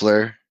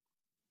Muffler.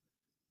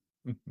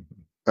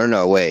 Or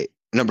no, wait.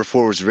 Number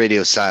 4 was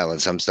Radio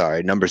Silence. I'm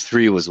sorry. Number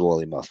 3 was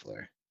Woolly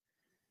Muffler.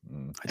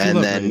 I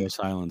love Radio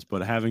Silence,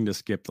 but having to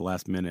skip the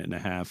last minute and a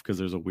half because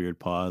there's a weird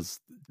pause.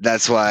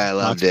 That's why I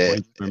loved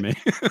it. For me.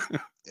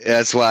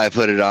 That's why I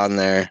put it on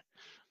there.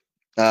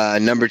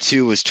 Number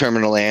 2 was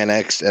Terminal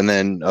Annex, and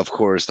then of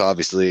course,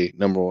 obviously,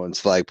 number 1's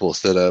Flagpole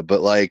Stood Up.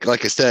 But like I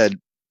said,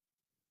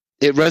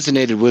 it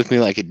resonated with me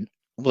like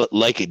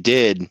it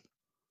did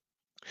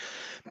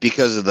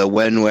because of the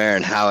when, where,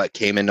 and how it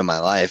came into my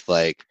life.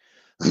 Like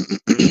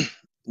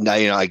now,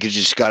 I could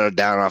just got it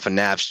down off a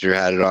Napster,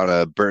 had it on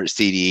a burnt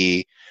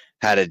CD,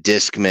 had a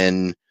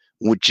Discman,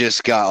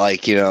 just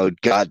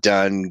got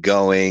done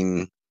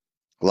going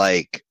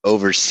like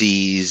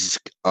overseas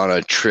on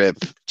a trip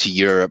to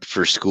Europe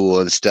for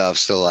school and stuff.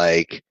 So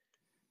like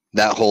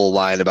that whole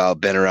line about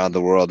been around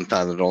the world and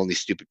found that only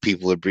stupid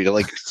people would breed,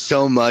 like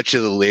so much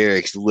of the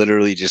lyrics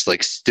literally just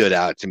like stood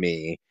out to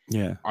me.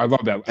 Yeah. I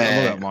love that.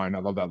 I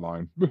love that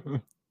line.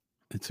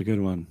 It's a good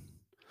one.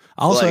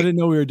 Also, I didn't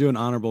know we were doing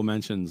honorable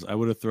mentions. I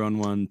would have thrown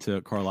one to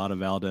Carlotta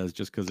Valdez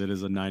just because it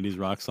is a 90s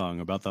rock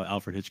song about the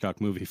Alfred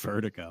Hitchcock movie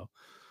Vertigo.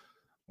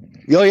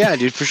 Oh yeah,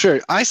 dude, for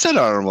sure. I said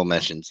honorable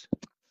mentions.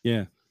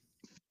 Yeah.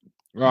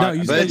 Right. No,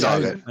 you said it's all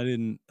good. I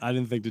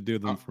didn't think to do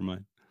them for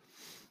mine.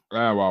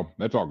 Well,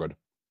 that's all good.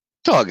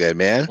 It's all good,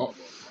 man.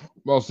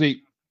 Well,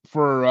 see,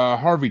 for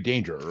Harvey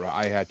Danger,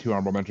 I had 2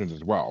 honorable mentions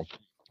as well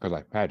because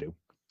I had to.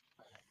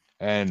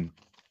 And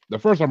the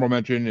first honorable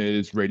mention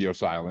is Radio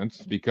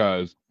Silence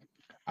because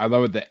I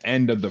love at the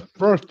end of the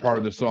first part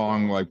of the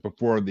song, like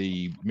before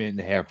the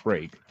 1.5-minute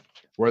break,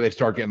 where they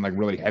start getting like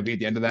really heavy at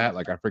the end of that.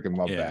 Like I freaking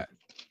love that.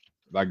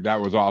 Like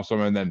that was awesome.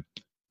 And then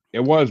it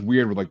was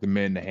weird with like the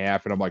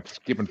 1.5-minute, and I'm like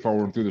skipping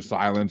forward through the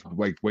silence.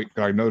 Like, wait,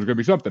 I know there's gonna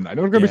be something. I'm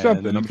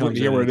trying to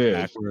hear what it is.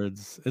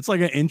 Backwards. It's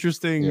like an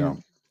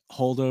interesting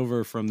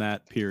holdover from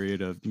that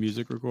period of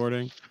music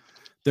recording.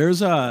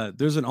 There's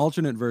an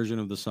alternate version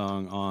of the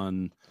song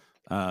on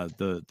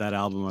that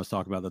album I was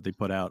talking about that they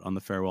put out on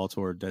the farewell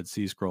tour, Dead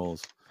Sea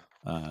Scrolls.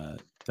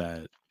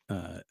 That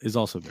is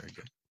also very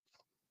good.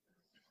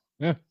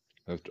 Yeah,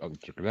 I'll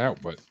check it out.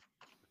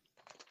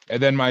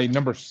 And then my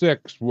number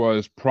 6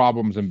 was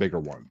Problems and Bigger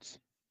Ones,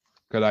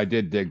 because I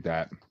did dig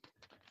that.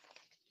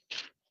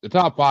 The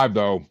top 5,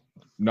 though,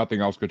 nothing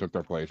else could took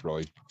their place,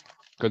 really.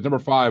 Because number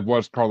 5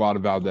 was Carlotta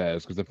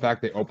Valdez, because the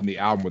fact they opened the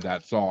album with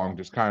that song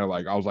just kind of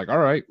like, I was like, all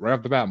right, right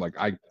off the bat, I'm like,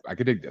 I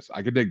could dig this.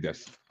 I could dig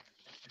this.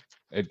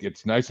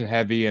 It's nice and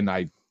heavy, and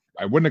I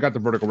wouldn't have got the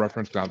Vertigo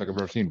reference because I don't think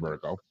I've ever seen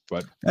Vertigo.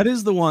 But that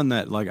is the one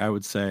that, like, I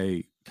would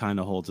say kind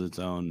of holds its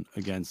own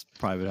against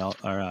Private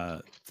Health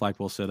or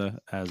Flagpole Sitta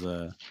as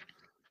a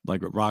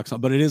like rock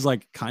song, but it is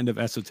like kind of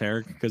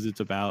esoteric because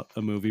it's about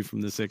a movie from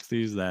the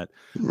 60s that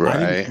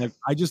Right.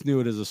 I just knew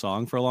it as a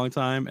song for a long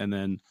time, and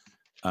then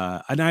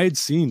and I had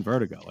seen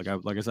Vertigo. Like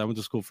I said, I went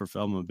to school for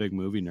film. I'm a big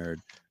movie nerd,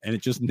 and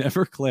it just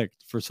never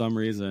clicked for some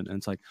reason. And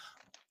it's like,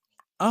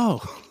 oh.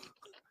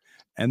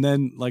 And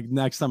then like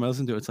next time I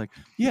listen to it, it's like,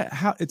 yeah,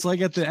 how it's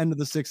like at the end of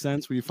The Sixth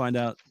Sense where you find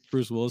out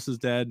Bruce Willis is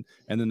dead,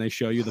 and then they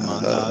show you the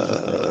montage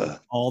of like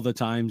all the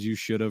times you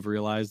should have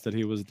realized that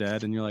he was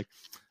dead, and you're like,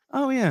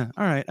 oh yeah,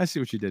 all right, I see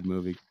what you did,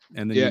 movie.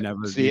 And then you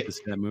never need to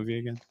see that movie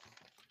again.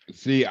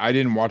 See, I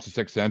didn't watch The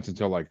Sixth Sense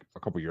until like a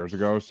couple years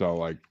ago, so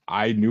like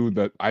I knew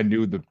the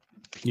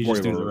you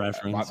just knew the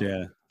reference,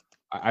 yeah.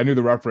 I knew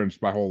the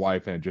reference my whole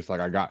life, and just like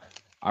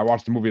I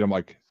watched the movie and I'm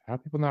like, how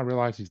do people not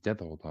realize he's dead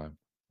the whole time?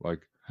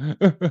 Like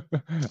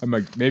I'm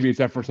like, maybe it's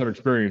that first time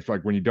experience,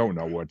 like when you don't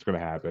know what's gonna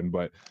happen,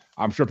 but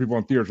I'm sure people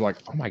in theaters are like,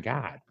 oh my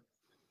god.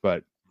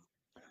 But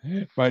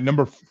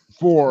number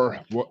 4,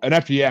 well, and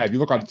actually, yeah, if you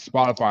look on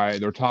Spotify,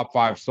 their top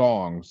 5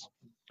 songs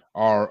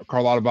are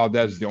Carlotta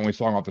Valdez is the only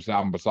song off this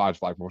album besides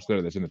Flagpole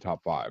Sitta that's in the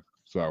top 5.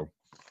 So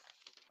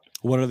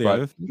what are the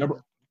other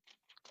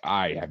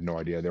I have no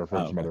idea. They were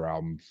from some okay. other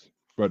albums.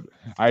 But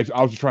I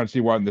was just trying to see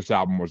what in this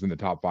album was in the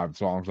top 5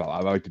 songs. I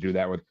like to do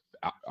that with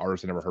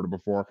artists I never heard of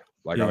before.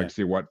 Like I like to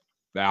see what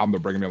the album they're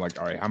bringing me. Like,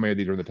 all right, how many of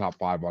these are in the top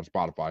 5 on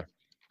Spotify?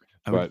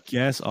 I would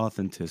guess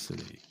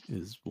Authenticity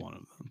is one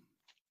of them.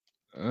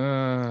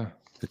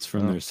 It's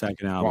from their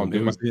second album.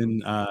 It was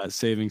in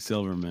Saving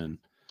Silverman.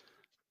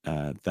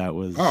 That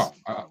was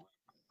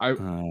I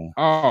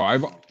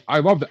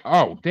love that.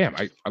 Oh damn,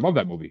 I love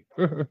that movie.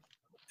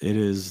 It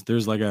is.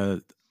 There's like I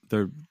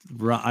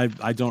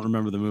don't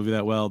remember the movie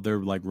that well. They're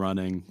like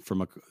running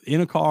from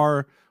in a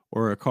car,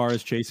 or a car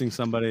is chasing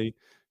somebody,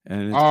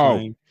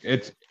 and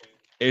it's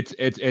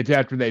it's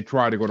after they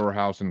try to go to her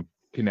house and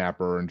kidnap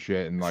her and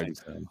shit, and like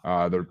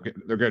they're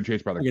getting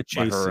chased by by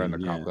her and the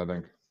cops. I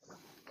think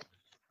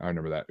I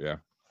remember that. Yeah,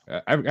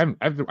 I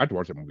have to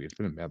watch that movie. It's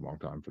been a mad long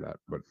time for that,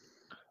 but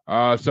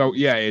so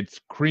yeah, it's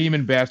Cream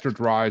and Bastard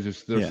Rise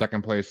is their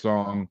second place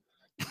song.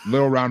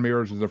 Little Round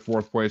Mirrors is their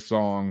 4th place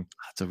song.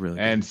 That's a really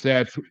and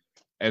Sad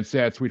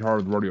Sweetheart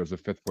of the Rodeo is the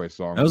 5th place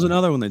song. That was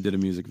another one they did a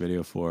music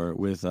video for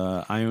with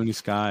Ione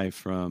Skye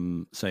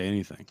from Say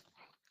Anything.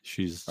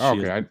 She's a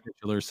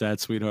particular Sad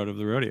Sweetheart of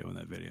the Rodeo in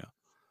that video.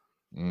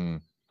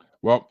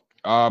 Well,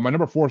 my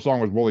number 4 song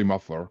was Woolly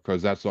Muffler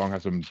because that song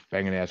has some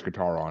banging ass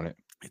guitar on it.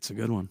 It's a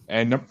good one.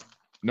 And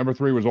number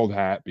 3 was Old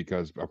Hat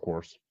because, of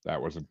course,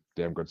 that was a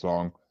damn good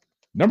song.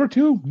 Number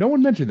 2, no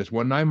one mentioned this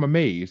one, and I'm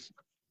amazed.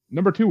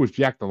 Number 2 was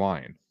Jack the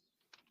Lion.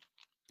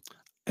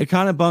 It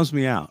kind of bums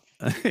me out.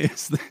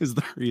 is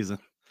the reason.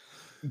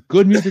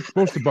 Good music's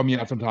supposed to bum you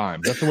out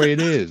sometimes. That's the way it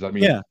is. I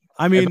mean,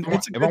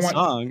 it's a good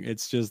song.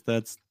 It's just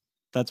that's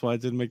why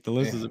it didn't make the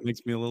list. Is it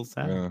makes me a little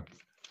sad.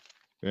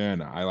 Yeah,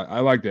 no, I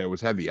liked it. It was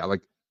heavy.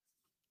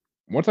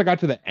 Once I got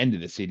to the end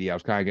of the CD, I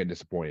was kind of getting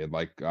disappointed.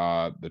 Like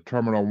the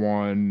Terminal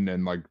one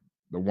and like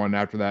the one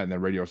after that, and then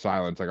Radio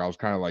Silence. Like I was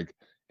kind of like,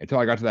 until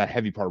I got to that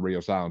heavy part of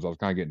Radio Silence, I was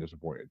kind of getting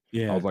disappointed.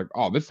 Yeah, I was like,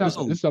 oh, this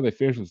is how they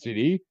finished the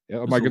CD.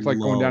 I'm like, it's like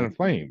going down in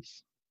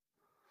flames.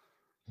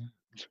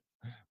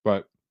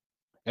 But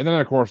and then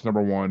of course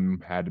number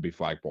 1 had to be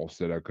Flagpole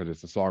Sitta because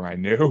it's the song I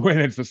knew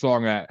and it's the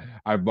song that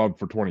I've loved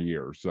for 20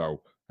 years.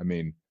 So I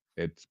mean,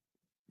 it's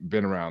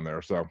been around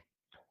there. So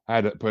I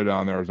had to put it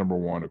on there as number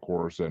 1, of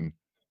course. And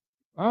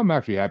I'm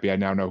actually happy I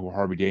now know who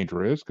Harvey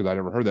Danger is because I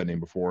never heard that name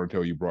before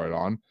until you brought it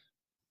on.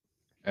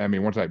 I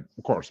mean, once I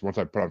put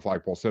on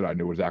Flagpole Sitta, I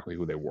knew exactly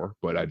who they were,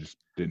 but I just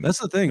didn't. That's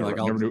the thing.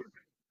 Never knew.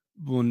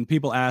 When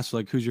people ask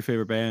like, who's your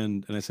favorite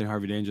band? And I say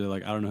Harvey Danger, they're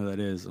like, I don't know who that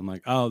is. I'm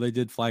like, oh, they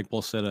did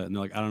Flagpole Sitta. And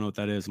they're like, I don't know what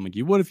that is. I'm like,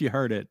 you would if you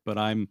heard it, but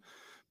I'm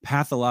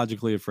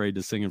pathologically afraid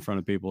to sing in front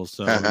of people.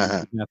 So you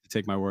have to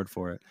take my word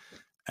for it.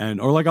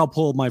 Or like, I'll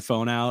pull my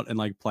phone out and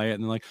like play it.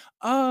 And they're like,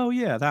 oh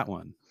yeah, that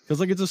one. Cause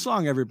like, it's a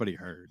song everybody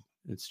heard.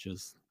 It's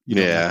just, you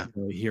don't have to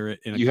really hear it.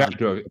 You have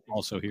to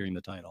also hearing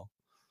the title.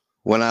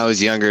 When I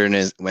was younger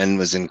and when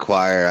was in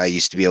choir, I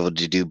used to be able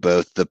to do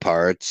both the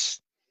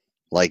parts,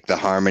 like the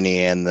harmony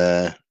and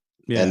the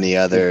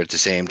other at the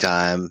same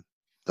time.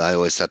 I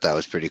always thought that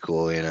was pretty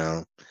cool,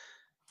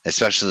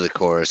 especially the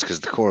chorus, because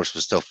the chorus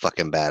was still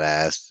fucking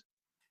badass.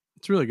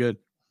 It's really good.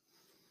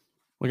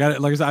 Like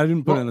I said, I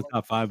didn't put it in the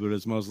top 5, but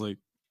it's mostly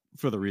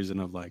for the reason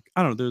of like,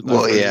 I don't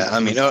know. I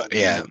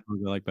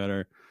like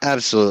better.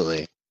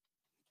 Absolutely.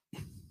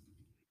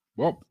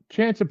 Well,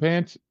 Chance of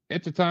Pants,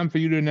 it's a time for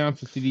you to announce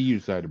the CD you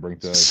decided to bring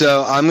to us.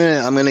 So I'm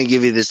gonna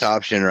give you this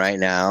option right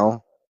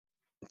now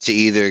to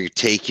either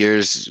take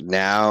yours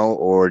now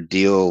or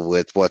deal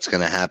with what's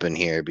gonna happen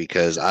here,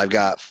 because I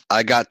got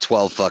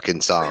 12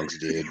 fucking songs,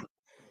 dude.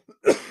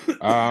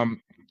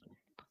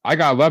 I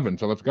got 11,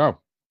 so let's go.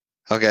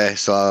 Okay,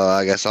 so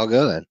I guess I'll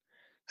go then.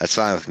 That's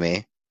fine with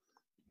me.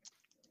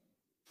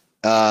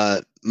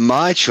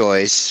 my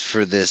choice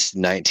for this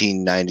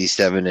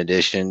 1997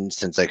 edition,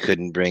 since I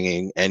couldn't bring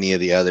in any of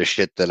the other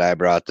shit that I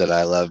brought that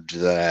I loved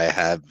that I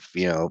have,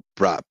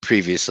 brought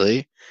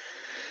previously,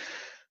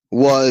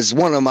 was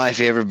one of my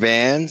favorite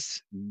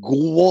bands,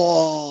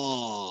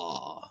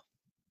 Gwa,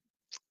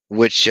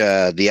 which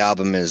the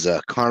album is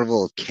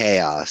Carnival of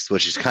Chaos,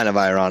 which is kind of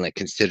ironic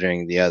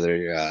considering the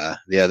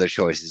other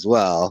choice as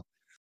well.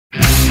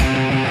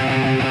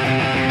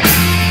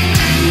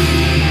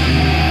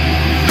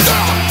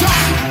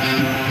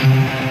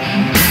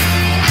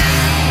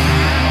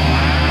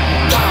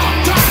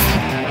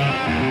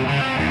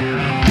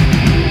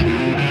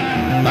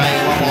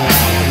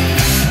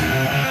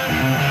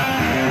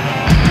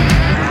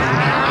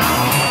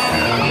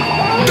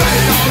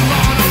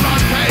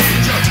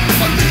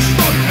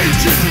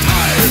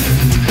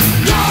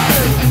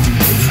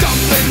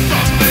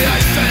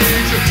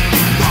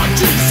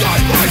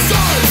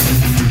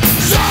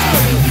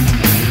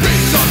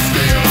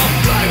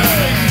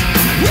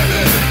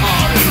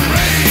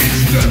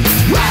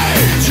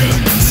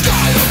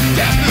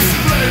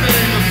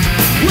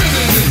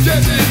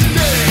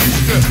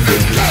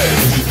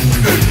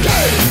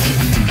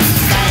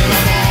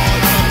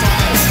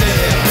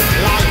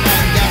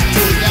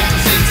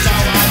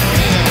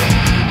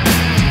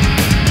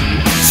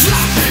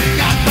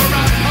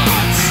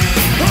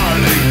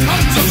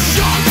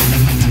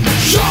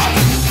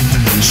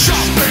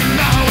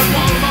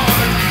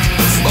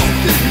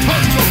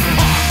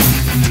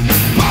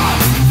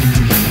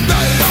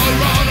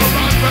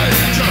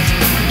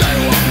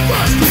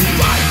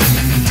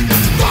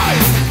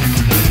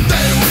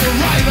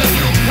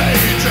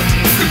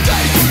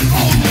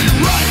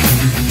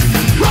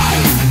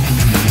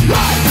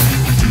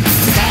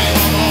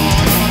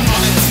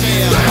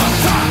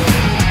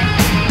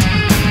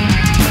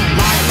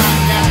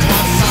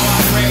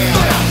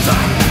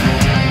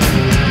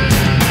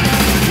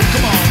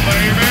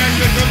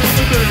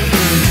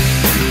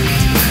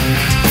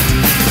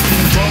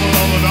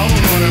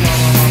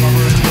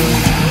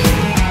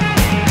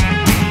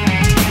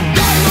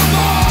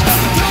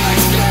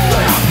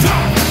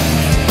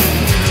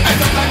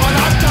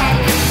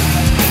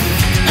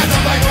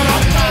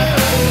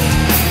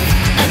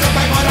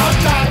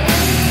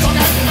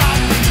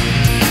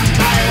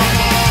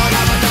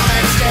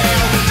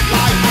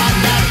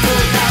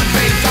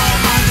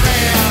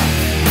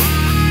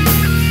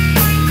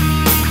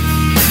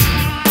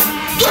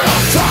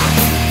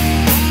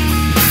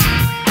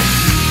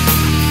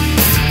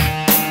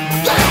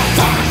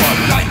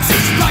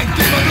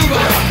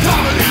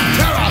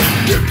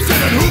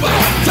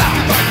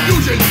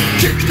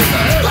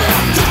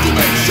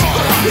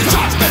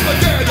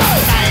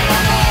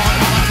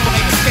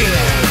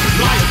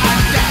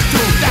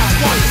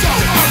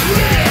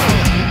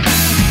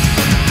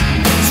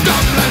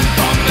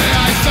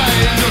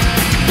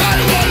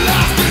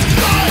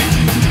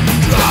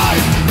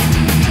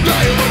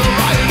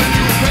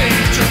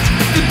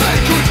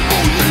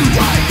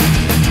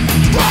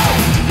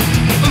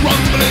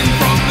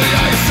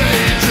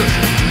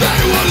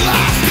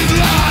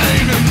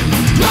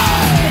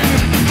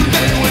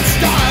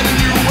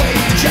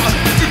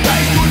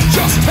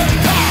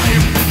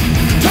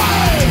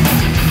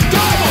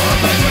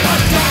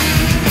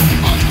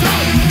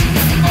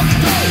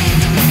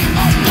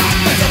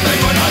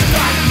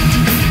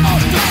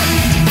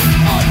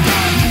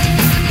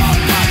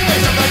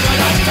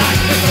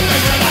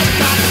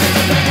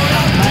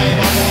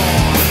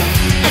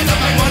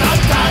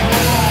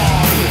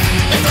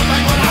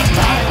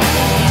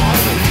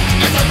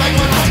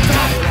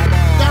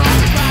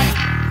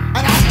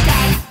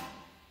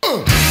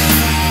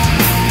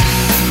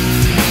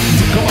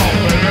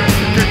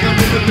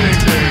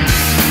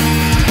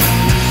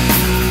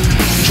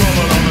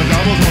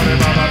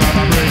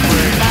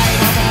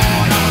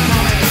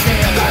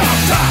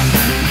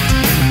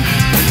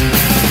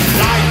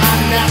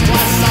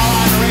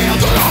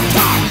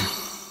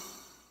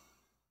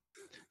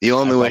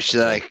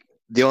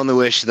 The only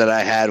wish that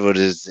I had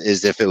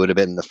is if it would have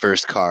been the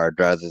first card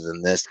rather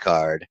than this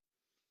card.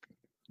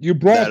 You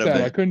brought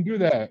that. I couldn't do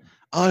that.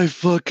 I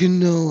fucking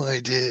know I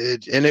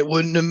did, and it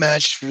wouldn't have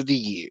matched for the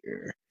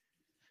year.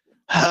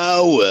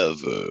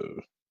 However,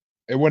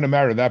 it wouldn't have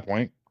mattered at that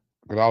point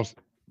because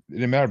it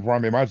didn't matter before I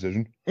made my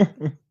decision.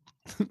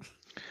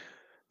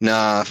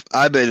 Nah,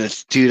 I've been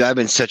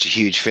such a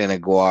huge fan of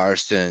Guar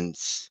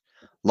since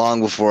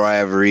long before I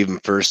ever even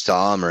first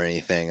saw him or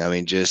anything. I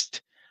mean,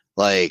 just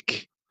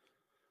like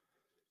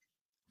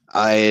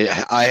I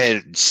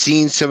had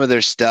seen some of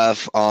their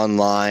stuff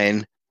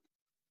online,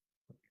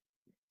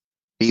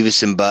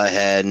 Beavis and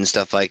Butthead and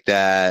stuff like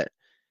that,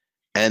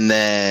 and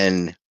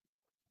then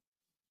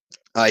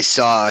I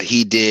saw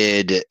he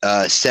did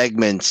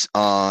segments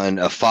on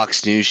a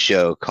Fox News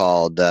show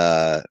called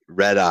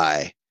Red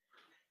Eye.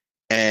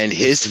 And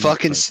his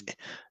fucking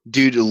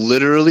dude,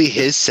 literally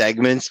his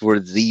segments were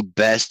the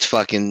best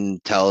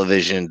fucking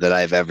television that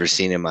I've ever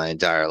seen in my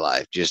entire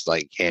life. Just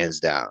like hands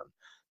down.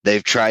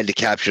 They've tried to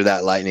capture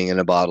that lightning in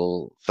a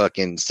bottle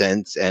fucking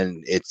sense,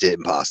 and it's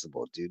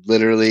impossible, dude.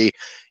 Literally,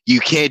 you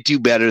can't do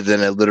better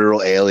than a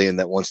literal alien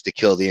that wants to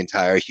kill the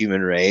entire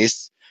human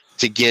race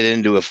to get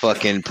into a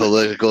fucking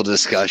political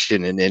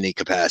discussion in any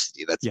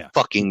capacity. That's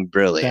fucking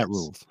brilliant. That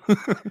rules.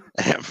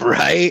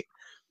 Right?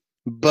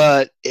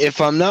 But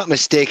if I'm not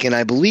mistaken,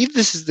 I believe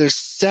this is their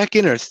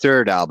second or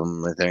third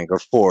album, I think, or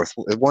fourth,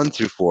 1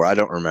 through 4. I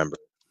don't remember.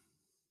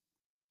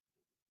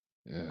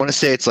 I want to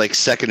say it's like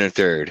second or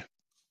third.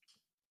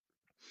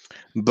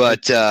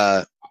 But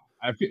I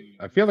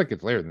feel like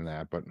it's later than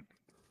that, but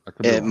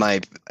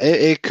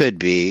it could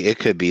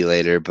be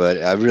later, but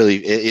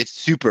it's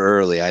super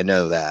early. I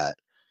know that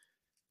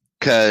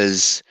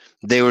because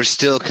they were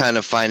still kind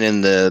of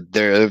finding they're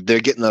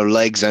getting their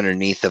legs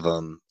underneath of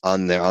them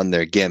on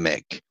their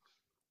gimmick.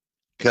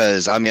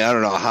 Because I mean, I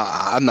don't know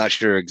I'm not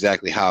sure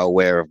exactly how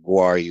aware of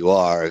Gwar you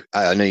are.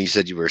 I know you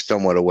said you were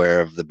somewhat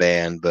aware of the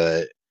band,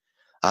 but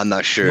I'm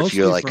not sure Mostly if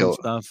you're like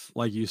stuff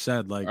like you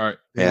said, like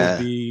they would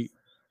be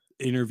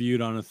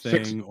interviewed on a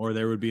thing, or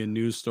there would be a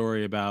news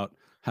story about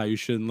how you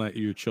shouldn't let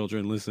your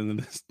children listen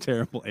to this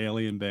terrible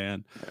alien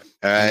band.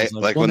 All right,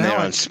 like when they're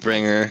on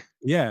Springer.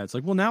 Yeah, it's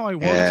like, well, now I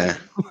want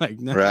like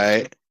now.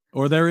 Right.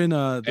 Or they're in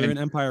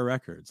Empire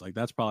Records. Like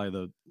that's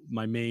probably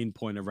my main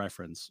point of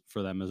reference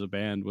for them as a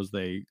band was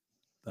they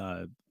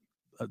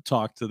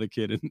talk to the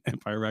kid in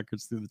Empire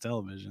Records through the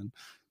television,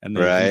 and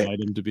they invite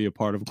him to be a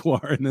part of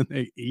Gwar, and then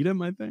they eat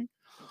him, I think.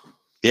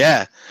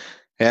 Yeah.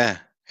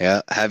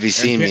 Have You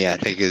Seen Me, I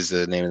think is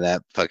the name of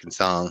that fucking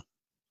song.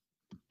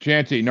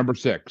 Chanty, number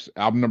 6,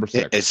 album number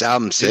 6. It's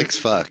album 6.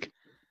 Fuck.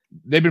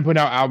 They've been putting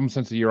out albums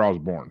since the year I was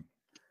born.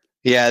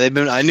 Yeah,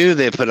 I knew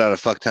they put out a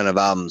fuck ton of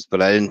albums,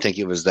 but I didn't think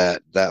it was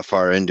that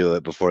far into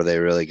it before they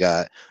really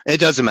got. It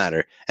doesn't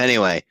matter.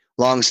 Anyway,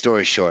 long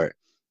story short.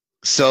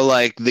 So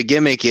like the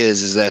gimmick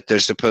is that they're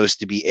supposed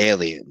to be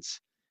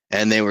aliens,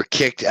 and they were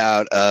kicked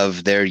out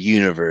of their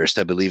universe.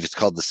 I believe it's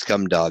called the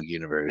Scumdog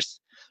universe,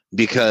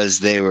 because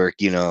they were,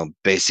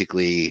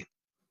 basically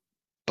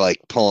like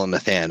pulling the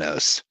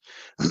Thanos.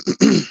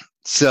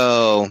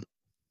 So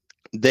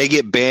they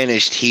get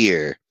banished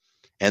here,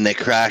 and they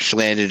crash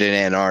landed in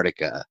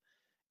Antarctica,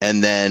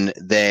 and then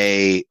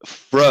they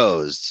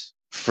froze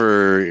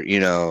for, I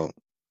don't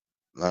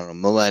know,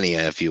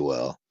 millennia, if you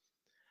will.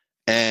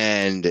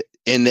 And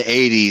in the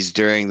 80s,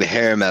 during the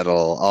hair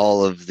metal,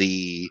 all of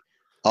the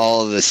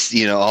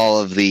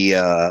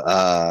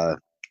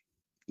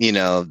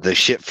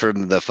shit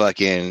from the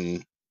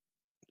fucking,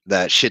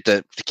 that shit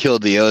that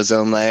killed the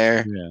ozone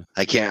layer. Yeah.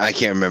 I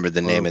can't remember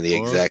the name of the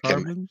exact.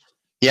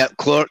 Yep,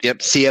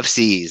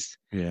 CFCs.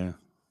 Yeah.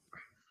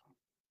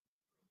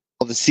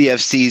 All the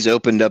CFCs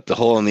opened up the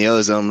hole in the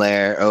ozone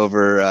layer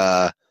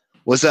over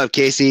what's up,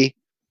 Casey?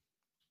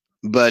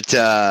 But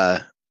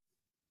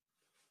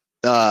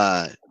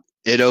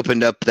it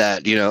opened up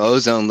that,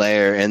 ozone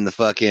layer in the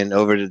fucking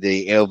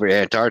over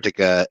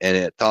Antarctica, and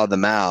it thawed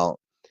them out.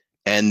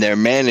 And their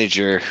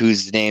manager,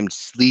 who's named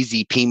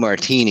Sleazy P.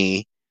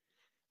 Martini,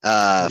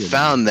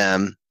 found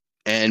them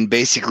and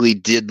basically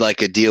did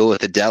like a deal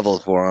with the devil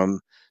for them.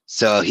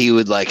 So he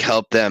would like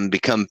help them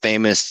become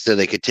famous so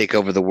they could take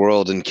over the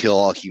world and kill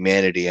all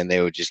humanity, and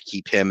they would just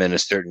keep him in a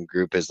certain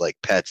group as like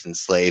pets and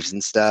slaves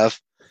and stuff.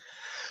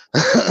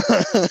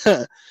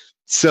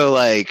 So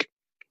like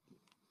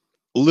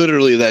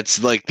literally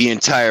that's like the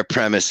entire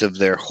premise of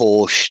their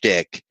whole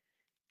shtick,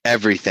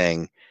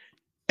 everything.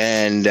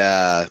 And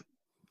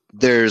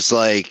there's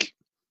like,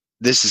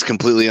 this is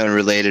completely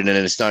unrelated and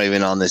it's not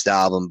even on this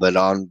album, but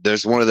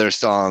there's one of their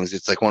songs,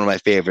 it's like one of my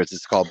favorites,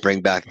 it's called Bring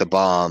Back the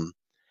Bomb.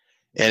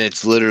 And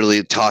it's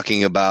literally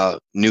talking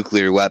about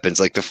nuclear weapons.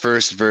 Like the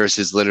first verse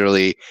is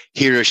literally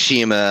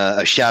Hiroshima,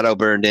 a shadow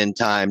burned in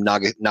time,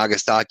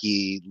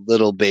 Nagasaki,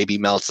 little baby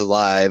melts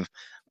alive,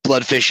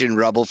 bloodfish and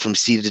rubble from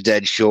sea to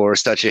dead shore,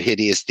 such a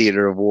hideous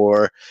theater of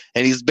war.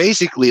 And he's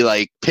basically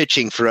like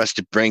pitching for us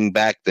to bring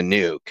back the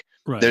nuke.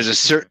 Right. There's a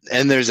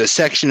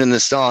section in the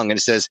song and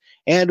it says,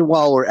 and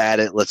while we're at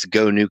it, let's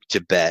go nuke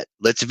Tibet.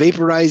 Let's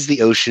vaporize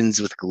the oceans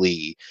with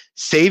glee.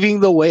 Saving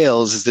the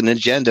whales is an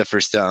agenda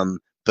for some,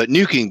 but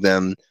nuking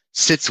them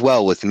sits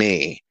well with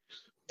me.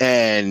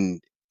 And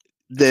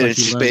then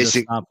it's just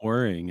basically stop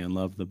worrying and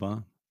love the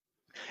bomb.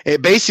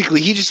 It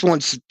basically, he just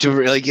wants to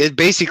like it.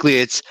 Basically,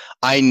 it's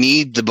I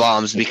need the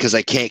bombs because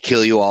I can't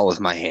kill you all with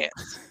my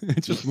hands.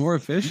 It's just more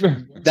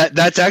efficient.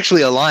 That's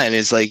actually a line.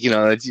 It's like,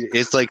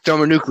 it's like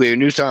thermonuclear,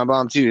 neutron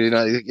bomb too.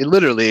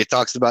 It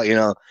talks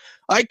about,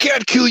 I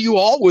can't kill you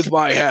all with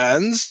my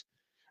hands.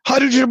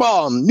 Hydrogen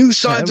bomb, new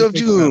signs of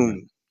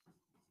doom.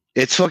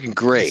 It's fucking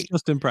great. It's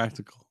just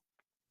impractical.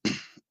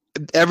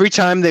 Every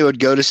time they would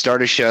go to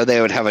start a show, they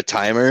would have a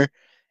timer,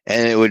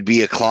 and it would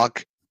be a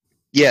clock.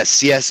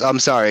 Yes. I'm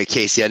sorry,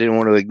 Casey. I didn't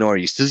want to ignore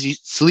you.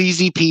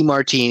 Sleazy P.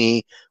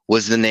 Martini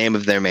was the name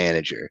of their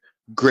manager.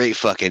 Great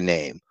fucking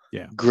name.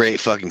 Yeah. Great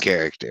fucking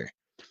character.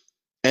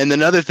 And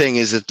another thing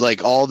is that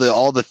like all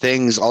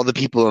the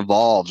people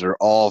involved are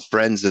all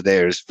friends of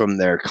theirs from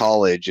their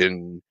college,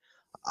 and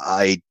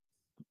I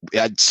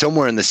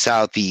somewhere in the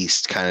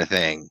Southeast kind of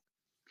thing.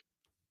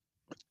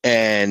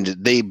 and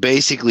they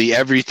basically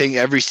every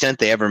cent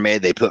they ever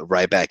made, they put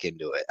right back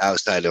into it,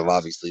 outside of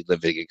obviously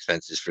living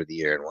expenses for the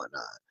year and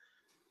whatnot.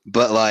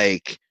 But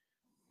like,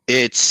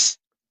 it's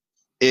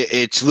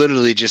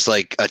literally just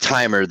like a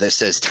timer that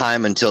says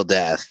time until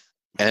death,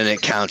 and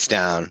it counts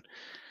down.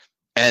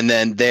 And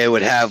then they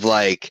would have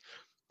prosthetics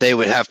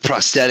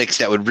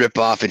that would rip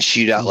off and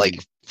shoot out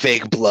like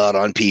fake blood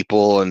on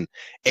people and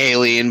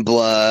alien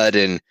blood,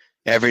 and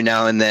every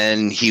now and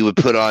then he would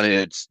put on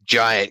a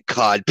giant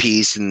cod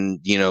piece and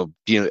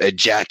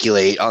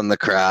ejaculate on the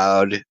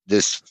crowd,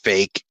 this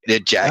fake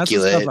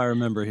ejaculate. That's the stuff I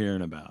remember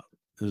hearing about.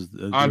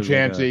 I'm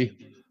Chancy. Like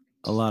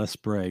a lot of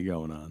spray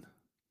going on.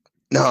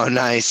 No,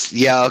 nice.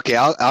 Yeah, okay.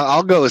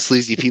 I'll go with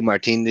Sleazy P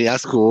Martini.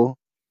 That's cool.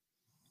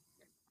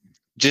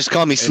 Just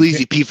call me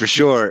Sleazy P for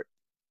short.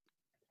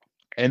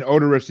 And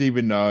Odorous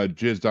even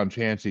jizzed on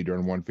Chancy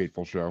during one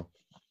fateful show.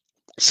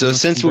 So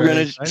since we're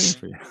gonna,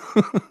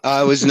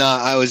 I was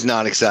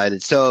not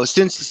excited. So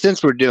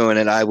since we're doing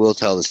it, I will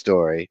tell the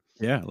story.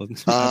 Yeah, you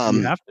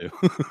have to.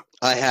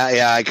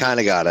 I kind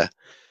of gotta.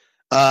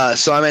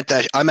 So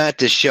I'm at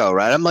this show,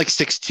 right? I'm like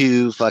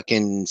 6'2",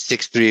 fucking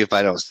 6'3" if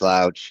I don't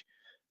slouch.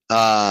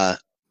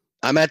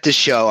 I'm at this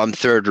show. I'm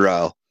third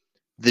row.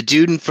 The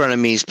dude in front of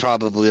me is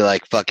probably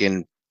like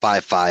fucking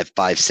 5'5",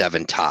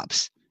 5'7"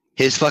 tops.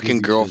 His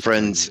fucking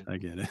girlfriend's. I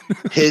get it.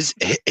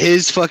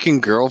 his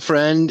fucking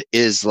girlfriend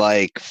is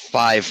like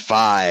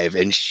 5'5",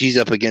 and she's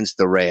up against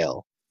the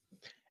rail.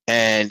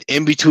 And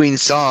in between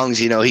songs,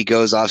 he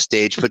goes off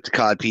stage, put the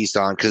cod piece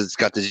on because it's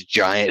got this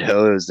giant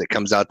hose that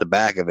comes out the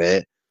back of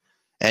it.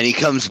 And he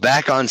comes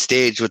back on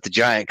stage with the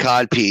giant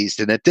cod piece.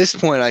 And at this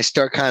point, I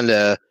start kind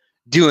of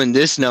doing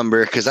this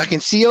number because I can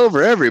see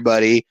over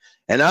everybody.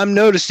 And I'm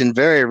noticing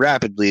very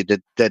rapidly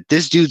that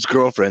this dude's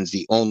girlfriend's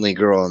the only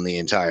girl in the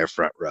entire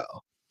front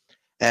row.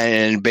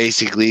 And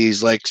basically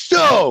he's like,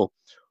 so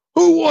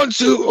who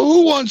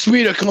wants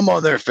me to come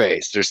on their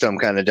face or some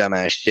kind of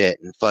dumbass shit.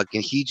 And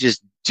fucking he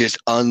just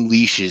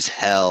unleashes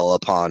hell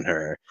upon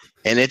her.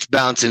 And it's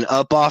bouncing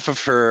up off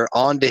of her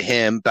onto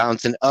him,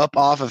 bouncing up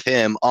off of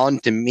him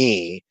onto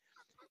me.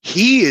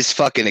 He is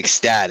fucking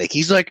ecstatic.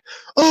 He's like,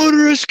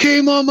 Odorous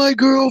came on my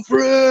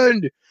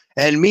girlfriend.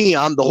 And me,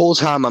 the whole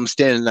time I'm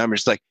standing there, I'm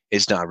just like,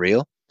 it's not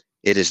real.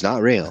 It is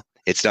not real.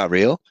 It's not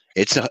real.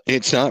 It's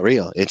not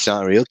real. It's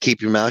not real. Keep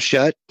your mouth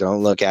shut.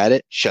 Don't look at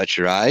it. Shut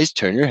your eyes.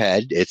 Turn your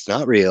head. It's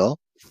not real.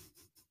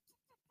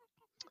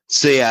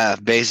 So yeah,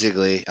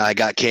 basically, I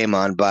got came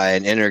on by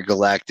an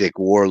intergalactic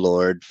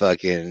warlord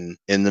fucking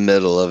in the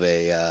middle of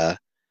a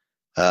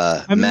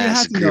I mean,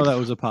 mass you had to know that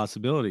was a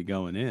possibility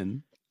going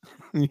in.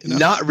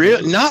 Not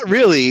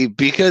really,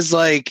 because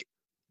like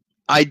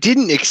I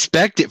didn't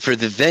expect it for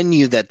the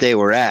venue that they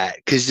were at,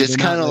 because it's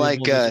kind of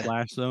like a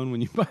splash zone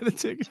when you buy the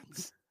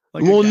tickets.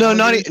 Like well, no,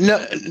 not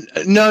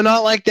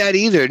like that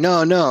either.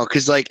 No,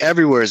 because like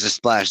everywhere is a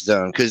splash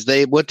zone. Because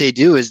what they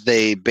do is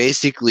they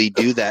basically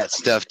do that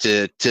stuff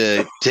to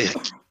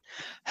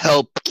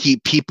help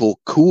keep people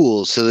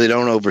cool so they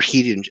don't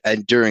overheat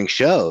during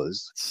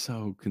shows.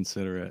 So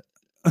considerate.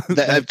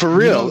 For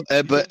real,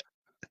 but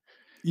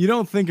you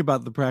don't think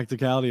about the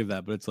practicality of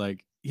that. But it's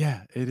like,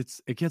 yeah,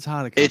 it gets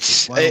hot.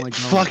 It's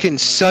fucking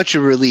such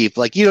a relief.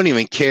 Like you don't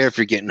even care if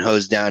you're getting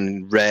hosed down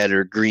in red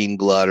or green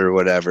blood or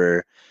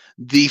whatever.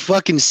 The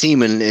fucking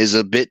semen is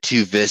a bit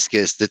too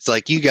viscous. It's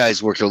like you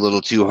guys worked a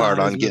little too hard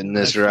on getting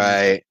this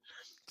right.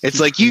 It's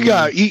like you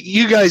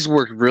guys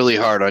worked really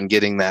hard on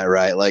getting that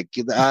right. Like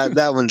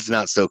that one's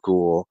not so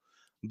cool.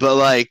 But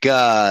like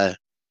yeah,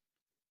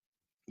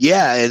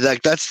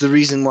 like that's the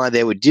reason why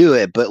they would do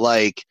it. But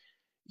like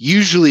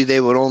usually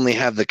they would only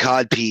have the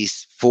cod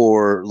piece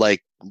for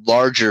like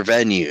larger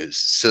venues,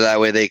 so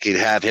that way they could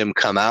have him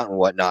come out and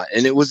whatnot.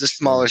 And it was a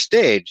smaller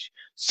stage,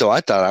 so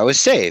I thought I was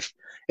safe.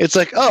 It's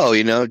like, oh,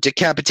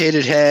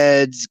 decapitated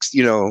heads,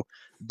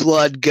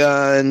 blood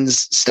guns,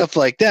 stuff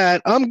like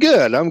that. I'm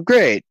good. I'm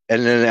great.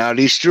 And then out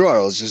East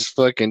Royals just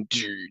fucking,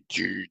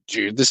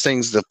 this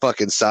thing's the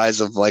fucking size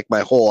of like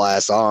my whole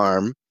ass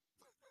arm.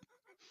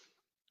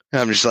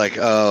 And I'm just like,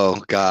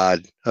 oh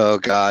God,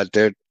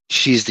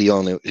 she's the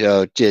only,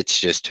 it's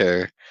just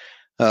her.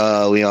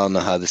 We all know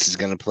how this is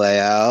going to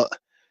play out.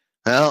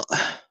 Well,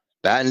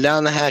 batten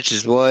down the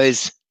hatches,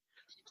 boys.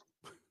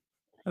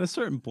 At a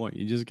certain point,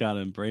 you just gotta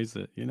embrace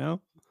it,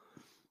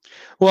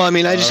 Well, I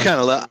mean, I just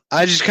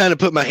kind of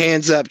put my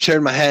hands up,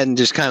 turned my head, and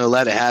just kind of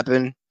let it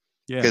happen.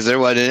 Yeah. Because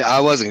I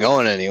wasn't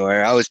going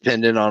anywhere. I was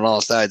pinned in on all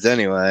sides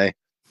anyway.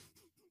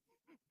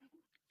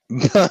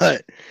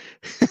 But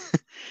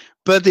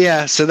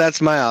yeah, so that's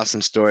my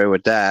awesome story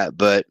with that.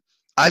 But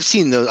I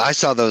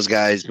saw those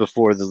guys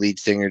before the lead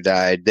singer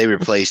died. They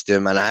replaced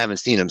him, and I haven't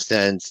seen him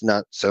since.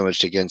 Not so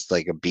much against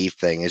like a beef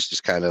thing. It's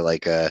just kind of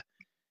like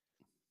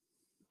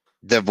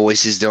their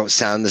voices don't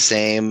sound the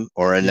same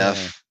or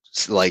enough.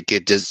 Yeah. Like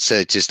it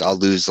just I'll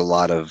lose a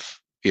lot of,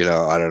 I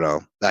don't know.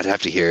 I'd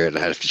have to hear it.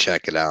 I'd have to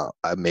check it out.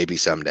 Maybe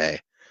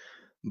someday.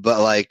 But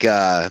like,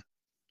 I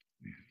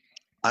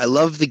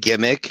love the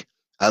gimmick.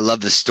 I love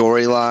the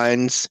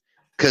storylines.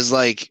 Cause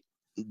like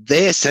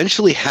they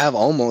essentially have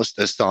almost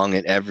a song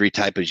in every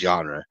type of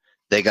genre.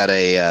 They got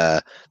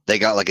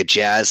like a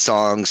jazz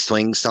song,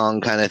 swing song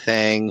kind of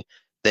thing.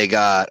 They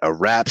got a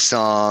rap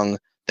song.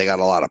 They got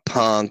a lot of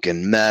punk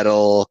and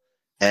metal,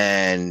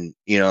 and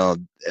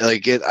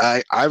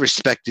I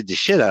respected the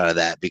shit out of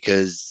that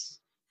because,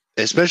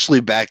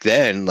 especially back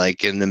then,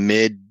 like in the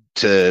mid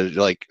to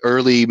like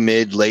early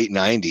mid late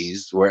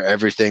 90s, where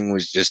everything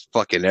was just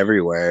fucking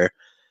everywhere.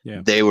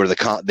 Yeah. They were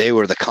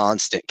the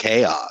constant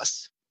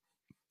chaos.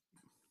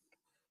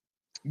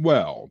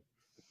 Well,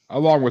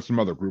 along with some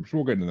other groups,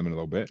 we'll get into them in a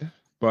little bit.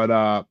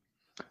 But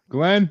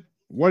Glenn,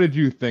 what did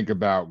you think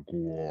about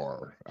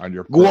Gwar on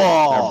your first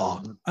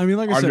ever, I mean,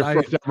 like I said,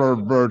 first ever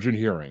Virgin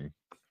hearing?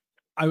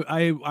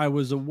 I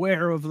was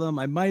aware of them.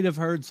 I might have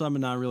heard some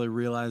and not really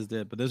realized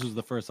it, but this was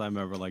the first time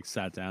I ever like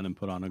sat down and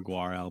put on a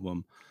Gwar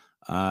album.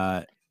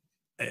 I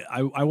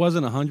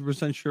wasn't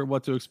 100% sure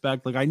what to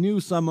expect. Like I knew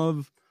some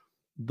of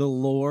the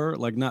lore,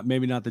 like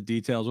maybe not the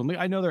details.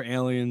 I know they're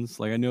aliens.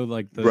 Like I know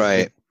like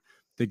the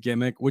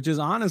gimmick, which is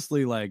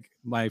honestly like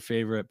my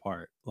favorite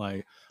part.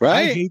 Like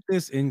I hate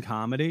this in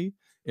comedy.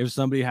 If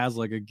somebody has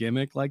like a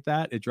gimmick like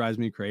that, it drives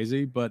me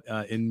crazy. But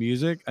in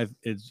music,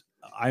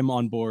 I'm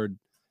on board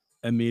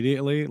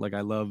immediately. Like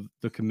I love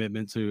the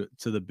commitment to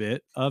the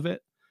bit of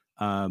it.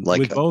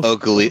 Like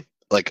Oakley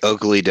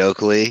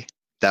Dokley.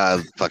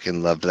 I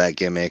fucking loved that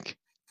gimmick.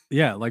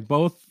 Yeah, like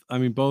both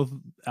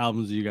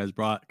albums that you guys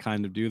brought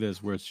kind of do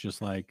this, where it's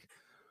just like,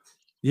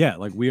 yeah,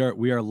 like we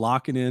are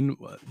locking in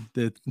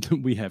that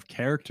we have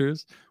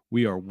characters,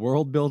 we are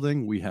world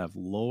building, we have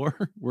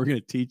lore. We're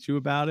gonna teach you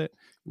about it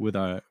with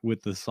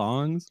the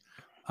songs.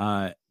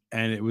 And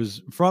it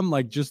was from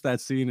like just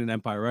that scene in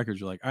Empire Records.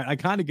 You're like, I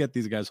kind of get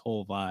these guys'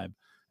 whole vibe,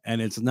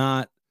 and it's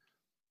not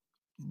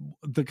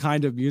the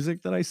kind of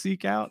music that I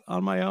seek out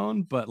on my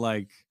own, but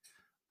like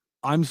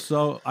I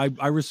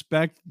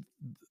respect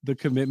the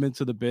commitment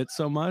to the bit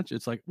so much.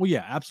 It's like, well,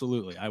 yeah,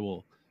 absolutely. I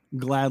will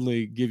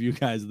gladly give you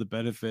guys the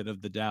benefit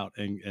of the doubt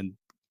and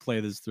play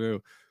this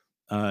through.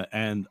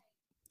 And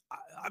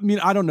I mean,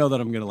 I don't know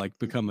that I'm going to like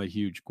become a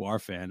huge Gwar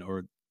fan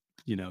or,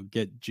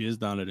 get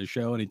jizzed on at a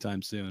show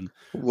anytime soon.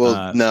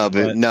 Well,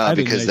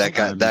 because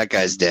that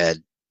guy's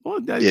dead.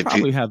 Well, they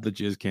probably have the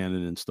jizz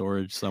cannon in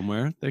storage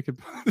somewhere. They could,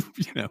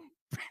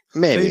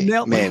 maybe.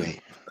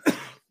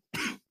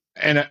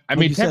 And I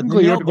mean,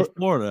 technically,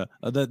 Florida,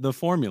 the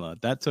formula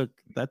that took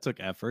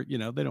effort. They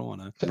don't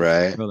want to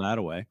throw that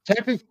away.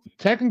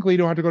 Technically, you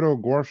don't have to go to a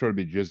Gwar show to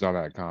be jizzed on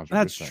at a concert.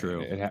 That's true.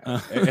 It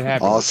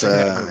happens.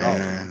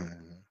 Also,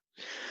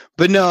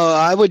 but no,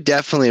 I would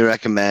definitely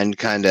recommend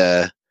kind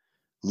of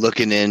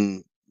looking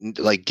into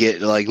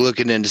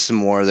some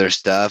more of their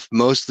stuff.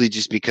 Mostly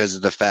just because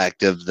of the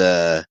fact of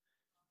the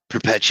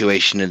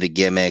perpetuation of the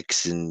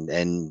gimmicks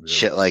and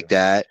shit like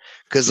that.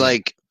 Because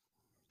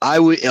I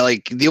would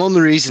like the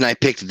only reason I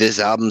picked this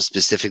album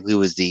specifically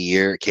was the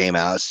year it came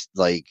out.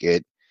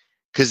 Because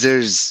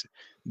there's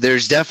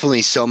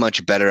definitely so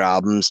much better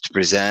albums to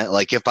present.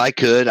 Like if I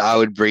could, I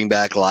would bring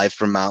back Live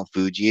from Mount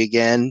Fuji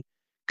again,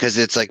 because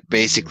it's like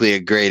basically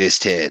a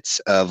greatest hits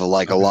of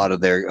like a lot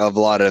of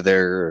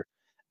their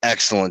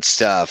excellent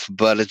stuff.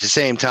 But at the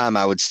same time,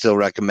 I would still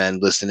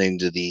recommend listening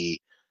to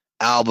the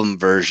album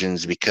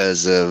versions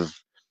because of.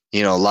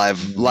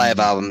 Live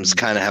albums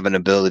kind of have an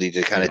ability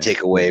to kind of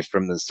take away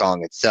from the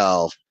song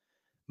itself.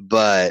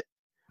 But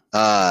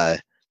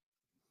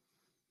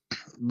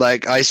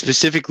like I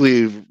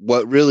specifically,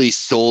 what really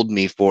sold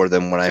me for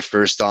them when I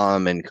first saw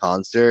them in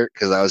concert,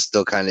 because I was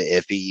still kind of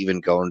iffy even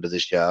going to the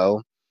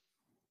show.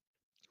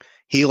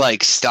 He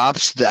like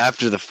stops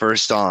after the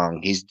first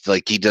song. He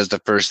does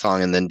the first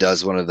song and then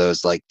does one of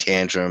those like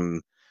tantrum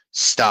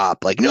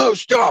stop. Like, no,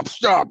 stop.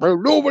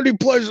 Nobody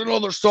plays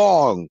another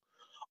song.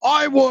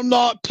 I will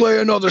not play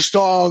another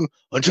song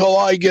until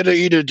I get to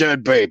eat a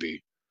dead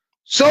baby.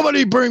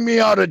 Somebody bring me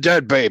out a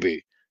dead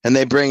baby. And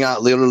they bring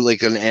out literally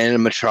like an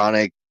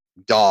animatronic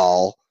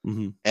doll.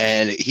 Mm-hmm.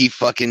 And he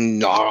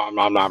fucking,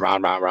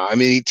 I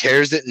mean, he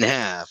tears it in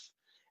half.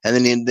 And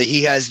then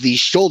he has these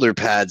shoulder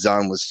pads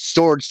on with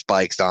sword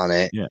spikes on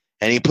it. Yeah.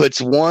 And he puts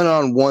one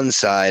on one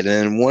side and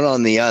then one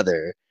on the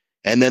other.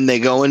 And then they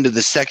go into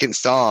the second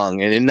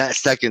song. And in that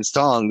second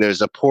song,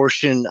 there's a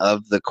portion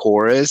of the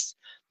chorus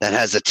that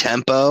has a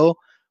tempo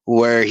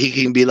where he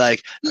can be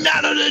like, no,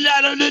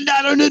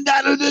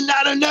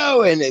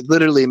 and it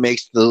literally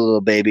makes the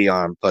little baby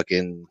arm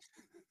fucking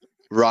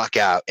rock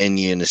out in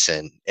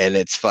unison. And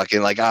it's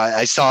fucking like,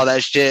 I saw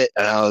that shit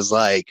and I was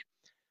like,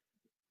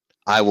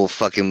 I will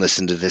fucking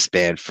listen to this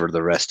band for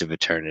the rest of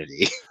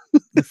eternity.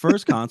 The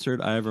first concert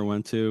I ever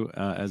went to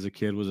as a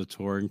kid was a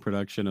touring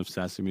production of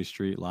Sesame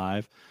Street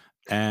Live.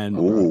 And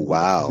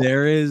wow,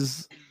 there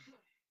is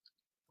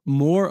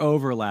more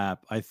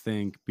overlap, I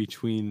think,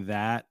 between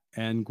that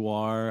and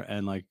Gwar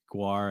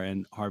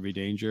and Harvey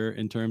Danger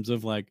in terms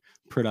of like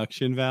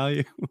production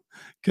value,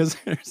 because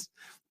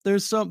there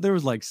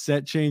was like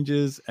set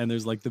changes and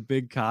there's like the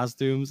big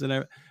costumes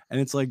and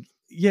it's like,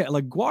 yeah,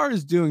 like Gwar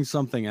is doing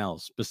something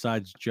else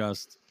besides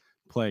just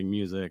playing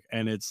music,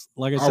 and it's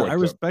like I said, I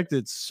respect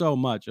it so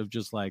much of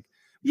just like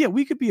yeah,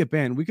 we could be a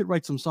band, we could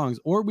write some songs,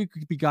 or we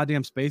could be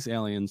goddamn space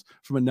aliens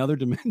from another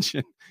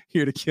dimension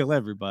here to kill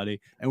everybody,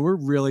 and we're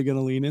really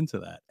gonna lean into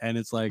that. And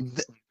it's like,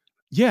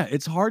 yeah,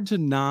 it's hard to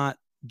not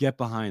get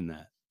behind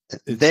that.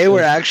 They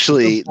were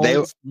actually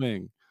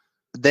swing.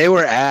 They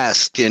were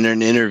asked in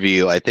an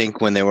interview, I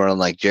think when they were on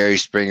like Jerry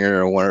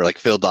Springer or one, or like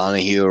Phil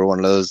Donahue or one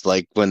of those,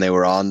 like when they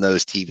were on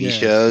those TV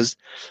shows,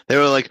 they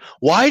were like,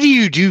 "Why do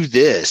you do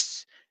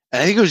this?"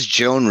 And I think it was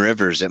Joan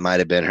Rivers. It might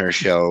have been her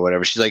show or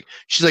whatever. She's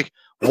like,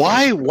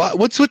 "Why?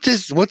 What's with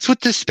this? What's with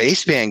this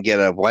spaceman get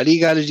up? Why do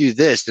you got to do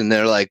this?" And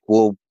they're like,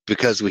 "Well,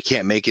 because we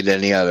can't make it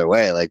any other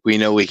way. Like we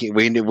know we can.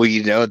 We know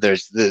we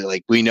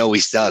know we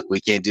suck. We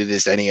can't do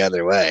this any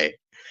other way."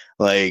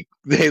 Like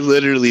they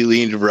literally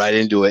leaned right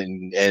into it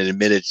and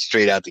admitted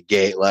straight out the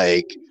gate,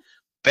 like,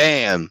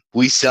 "Bam,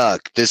 we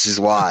suck. This is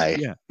why."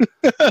 Yeah,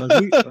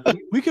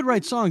 we could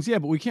write songs, yeah,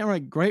 but we can't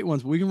write great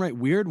ones. But we can write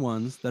weird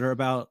ones that are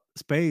about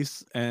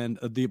space and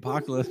the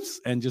apocalypse,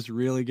 and just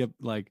really get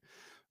like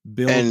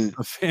build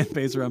a fan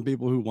base around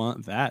people who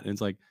want that. And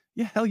it's like,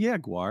 yeah, hell yeah,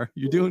 Gwar,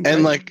 you're doing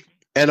great.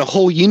 And a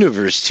whole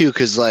universe too,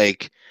 because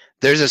like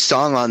there's a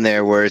song on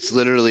there where it's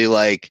literally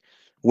like,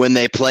 when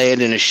they play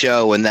it in a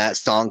show, when that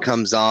song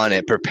comes on,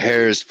 it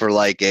prepares for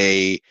like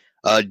a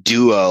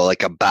duo,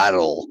 like a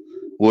battle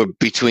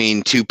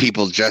between two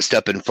people dressed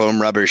up in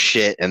foam rubber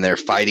shit, and they're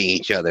fighting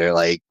each other.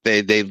 Like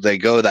they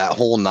go that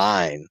whole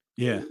nine.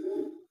 Yeah.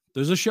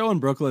 There's a show in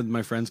Brooklyn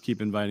my friends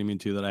keep inviting me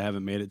to that I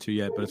haven't made it to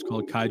yet, but it's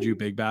called Kaiju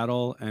Big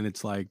Battle, and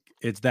it's like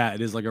it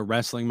is like a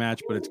wrestling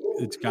match, but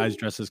it's guys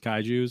dressed as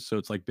kaijus, so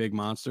it's like big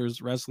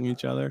monsters wrestling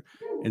each other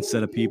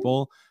instead of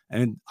people.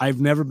 And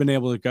I've never been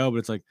able to go, but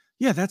it's like,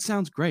 yeah, that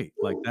sounds great.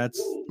 Like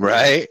that's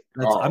right.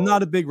 I'm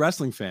not a big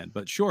wrestling fan,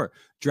 but sure,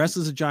 dress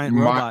as a giant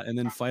robot and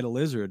then fight a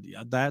lizard.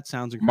 Yeah, that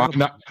sounds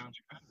incredible.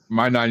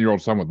 My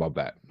 9-year-old son would love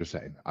that. Just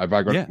saying. If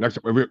I go next,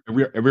 if we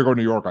go to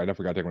New York, I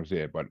definitely got to take him to see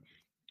it. But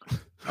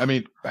I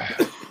mean,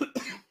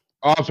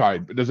 I'm sorry.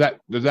 Does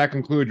that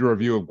conclude your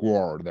review of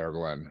Gwar there,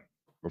 Glenn?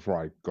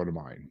 Before I go to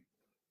mine.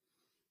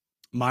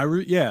 I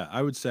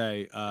would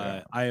say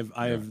I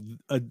have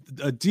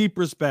a deep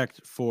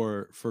respect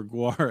for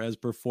Gwar as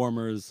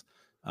performers,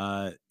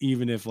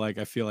 even if like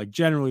I feel like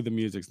generally the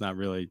music's not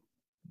really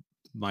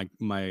my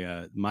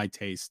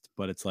taste,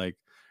 but it's like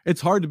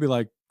it's hard to be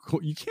like,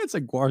 you can't say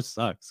Gwar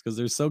sucks because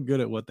they're so good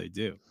at what they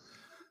do.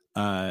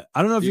 I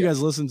don't know if you guys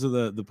listen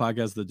to the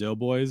podcast The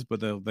Doughboys,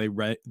 but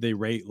they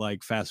rate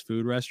like fast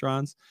food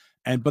restaurants,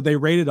 but they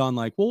rate it on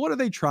like, well, what are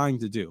they trying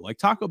to do? Like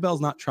Taco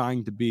Bell's not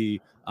trying to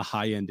be a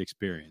high-end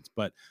experience,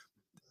 but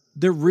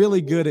they're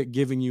really good at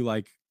giving you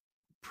like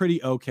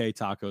pretty okay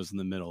tacos in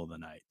the middle of the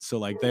night. So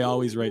like they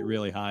always rate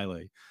really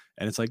highly.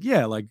 And it's like,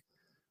 yeah, like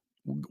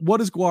what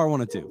does Gwar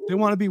want to do? They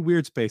want to be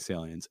weird space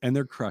aliens, and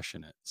they're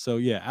crushing it. So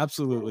yeah,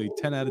 absolutely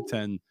 10 out of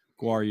 10.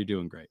 Gwar, you're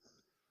doing great.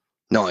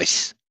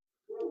 Nice.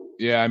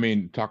 Yeah, I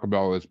mean, Taco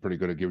Bell is pretty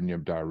good at giving you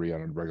diarrhea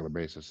on a regular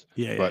basis.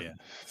 Yeah,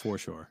 for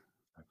sure.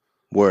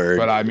 Word.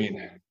 But I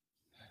mean,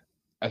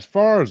 as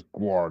far as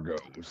Gwar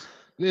goes,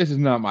 this is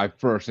not my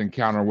first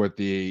encounter with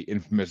the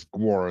infamous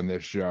Gwar in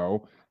this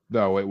show,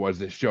 though it was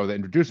this show that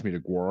introduced me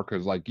to Gwar,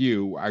 because like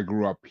you, I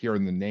grew up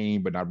hearing the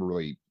name, but not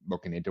really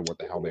looking into what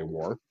the hell they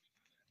were.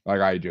 Like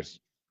I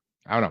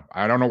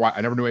don't know why.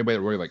 I never knew anybody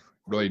that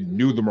really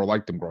knew them or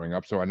liked them growing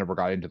up, so I never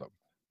got into them.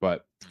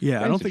 But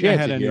yeah, I don't think I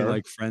had any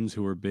like friends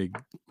who were big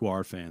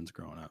Gwar fans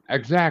growing up.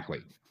 Exactly.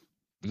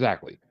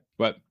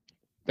 But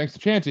thanks to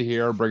Chancey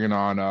here, bringing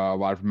on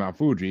Live from Mount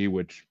Fuji,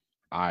 which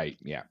that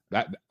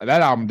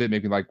album did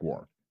make me like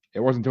Gwar. It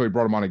wasn't until we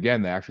brought him on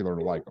again that I actually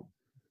learned to like him.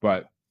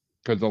 But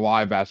because the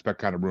live aspect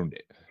kind of ruined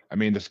it. I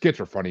mean, the skits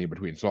are funny in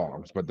between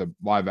songs, but the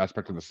live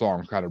aspect of the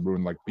songs kind of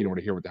ruined, like, you don't want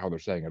to hear what the hell they're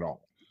saying at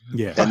all.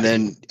 Yeah. And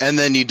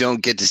then you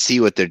don't get to see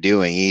what they're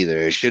doing either.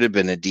 It should have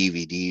been a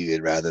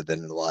DVD rather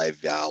than a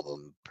live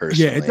album,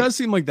 personally. Yeah, it does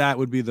seem like that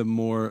would be the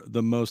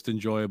most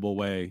enjoyable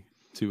way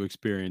to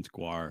experience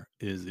Gwar,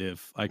 is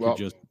if I could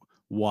just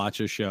watch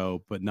a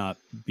show but not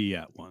be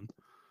at one.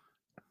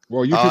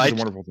 Well, YouTube is a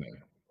wonderful thing.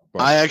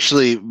 But I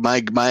actually,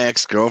 my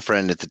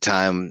ex-girlfriend at the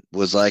time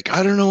was like,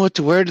 I don't know what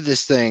to wear to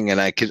this thing,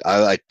 and I was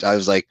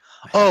like,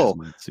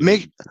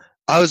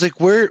 I was like,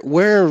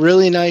 wear a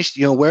really nice,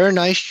 wear a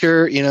nice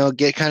shirt,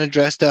 get kind of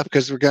dressed up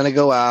because we're gonna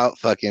go out.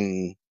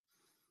 Fucking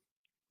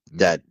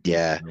that,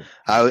 yeah.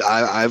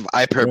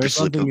 I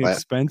purposely put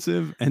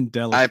expensive and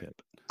delicate.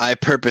 I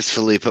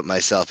purposefully put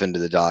myself into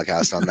the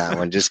doghouse on that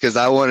one, just because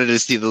I wanted to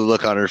see the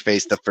look on her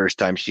face the first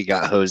time she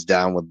got hosed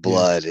down with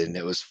blood, and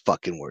it was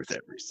fucking worth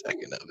every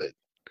second of it.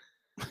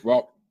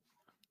 Well,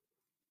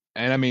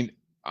 and I mean,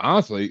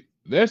 honestly,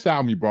 this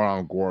album you brought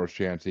on, Gwar,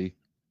 Chancey,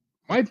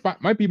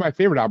 might be my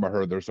favorite album I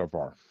heard there so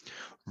far.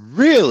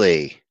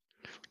 Really?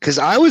 Because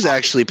I was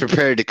actually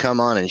prepared to come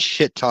on and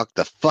shit talk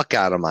the fuck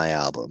out of my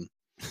album.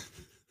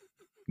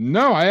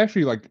 No, I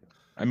actually like.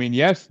 I mean,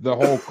 yes, the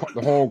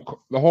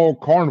whole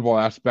Carnival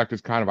aspect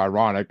is kind of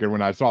ironic, and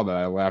when I saw that,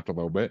 I laughed a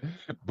little bit.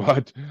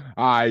 But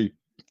I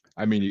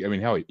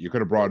mean, hell, you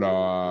could have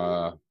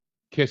brought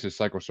Kiss's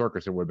Psycho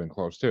Circus, it would have been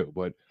close too.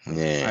 But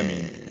Yeah. I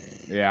mean,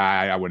 yeah,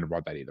 I wouldn't have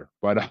brought that either.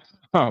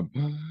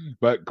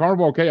 But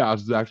Carnival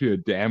Chaos is actually a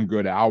damn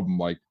good album.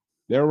 Like,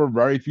 there were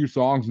very few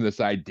songs in this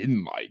I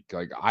didn't like.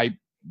 Like, I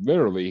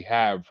literally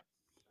have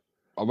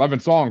 11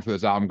 songs for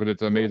this album because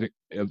it's amazing.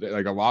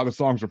 Like, a lot of the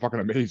songs are fucking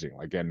amazing.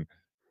 Like, and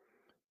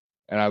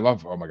I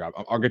love. Oh my god,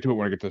 I'll get to it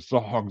when I get to the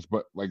songs.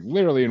 But like,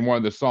 literally in one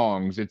of the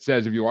songs, it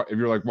says if you're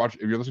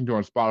listening to it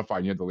on Spotify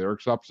and you have the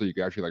lyrics up, so you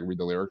can actually like read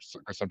the lyrics,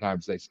 because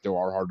sometimes they still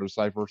are hard to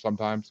decipher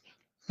sometimes.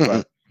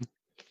 But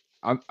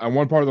on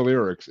one part of the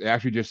lyrics, it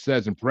actually just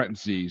says in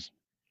parentheses,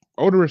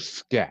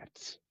 "odorous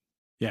scats."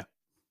 Yeah.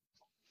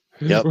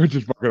 Yep. Which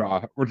is fucking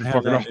awesome. Which is I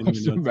have fucking that in your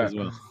awesome. notes as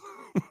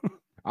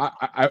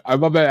well. I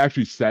love that it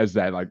actually says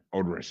that, like,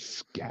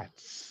 odorous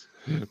scats.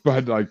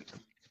 But like,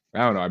 I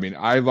don't know. I mean,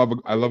 I love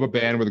a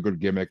band with a good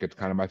gimmick. It's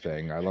kind of my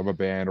thing. I love a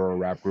band or a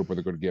rap group with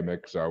a good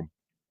gimmick. So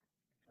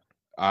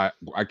I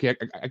can't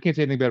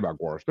say anything bad about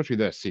Gore, especially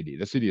this CD.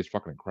 This CD is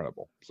fucking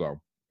incredible.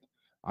 So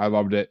I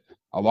loved it.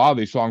 A lot of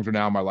these songs are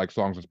now my like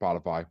songs on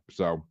Spotify.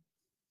 So,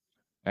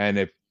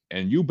 and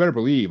you better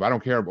believe, I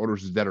don't care if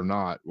Odorous is dead or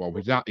not. Well,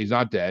 he's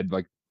not dead.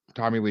 Like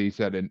Tommy Lee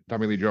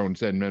Jones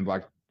said in Men in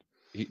Black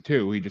he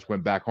just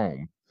went back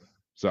home.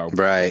 So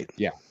Right.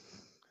 yeah.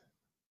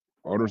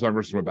 Odorous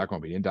just went back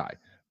home. He didn't die.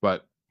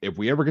 But if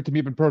we ever get to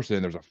meet in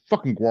person, there's a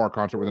fucking Guar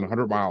concert within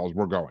 100 miles.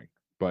 We're going.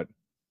 But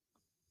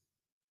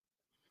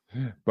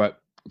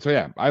so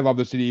yeah, I love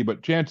the CD.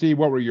 But Chancey,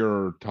 what were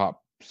your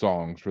top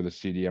songs for the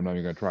CD? I'm not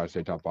even gonna try to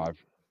say top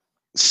 5.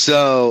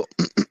 So,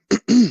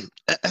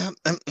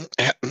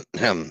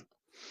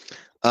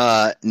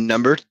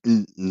 number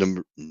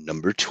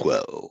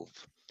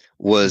 12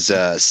 was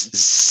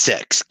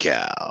Sex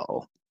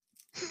Cow.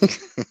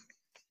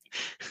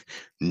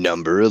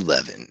 Number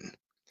 11,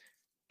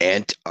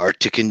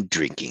 Antarctican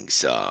Drinking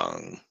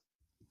Song.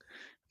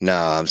 No,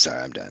 I'm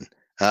sorry, I'm done.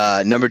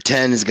 Number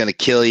 10 is Gonna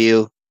Kill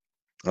You.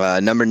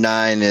 Number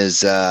 9 is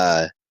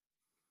The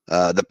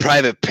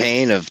Private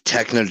Pain of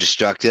Techno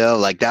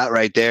Destructo. Like that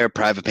right there,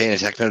 Private Pain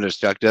of Techno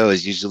Destructo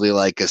is usually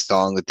like a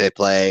song that they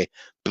play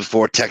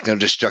before Techno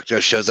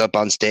Destructo shows up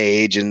on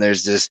stage, and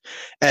there's this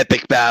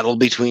epic battle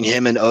between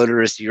him and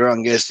Odorous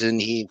Urungus,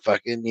 and he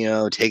fucking,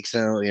 takes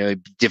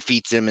him,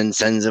 defeats him and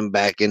sends him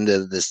back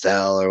into the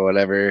cell or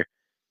whatever.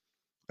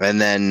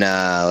 And then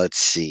let's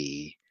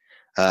see.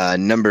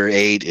 Number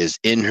 8 is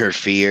In Her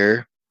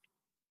Fear,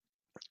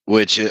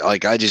 which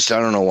like I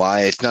don't know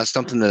why. It's not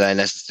something that I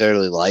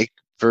necessarily like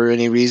for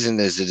any reason,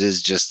 as it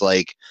is just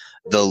like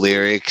the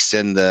lyrics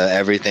and the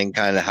everything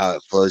kind of how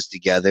it flows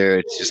together.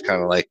 It's just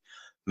kind of like,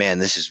 man,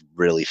 this is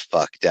really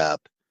fucked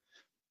up.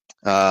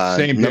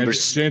 Same,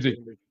 Chancey.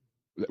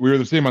 We were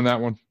the same on that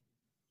one.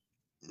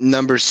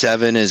 Number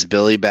 7 is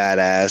Billy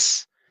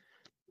Badass.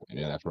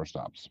 Yeah, that's where it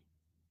stops.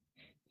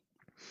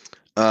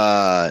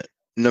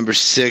 Number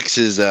 6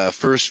 is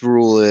First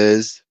Rule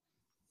Is.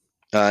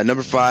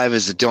 Number 5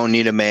 is Don't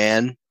Need a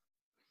Man.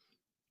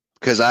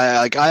 Because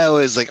I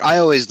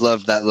always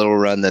loved that little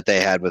run that they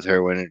had with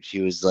her when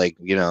she was like,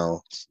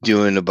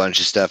 doing a bunch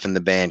of stuff in the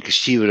band, because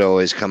she would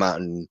always come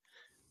out and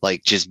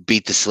like just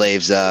beat the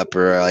slaves up,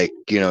 or like,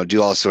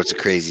 do all sorts of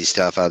crazy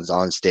stuff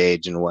on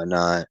stage and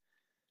whatnot.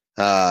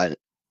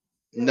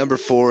 Number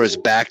 4 is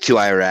Back to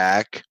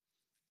Iraq.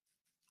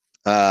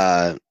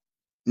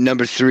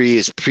 Number 3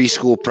 is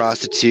Preschool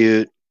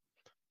Prostitute.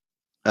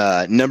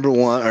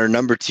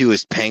 Number 2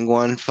 is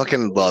Penguin.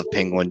 Fucking love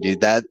Penguin,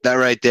 dude. That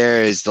right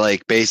there is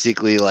like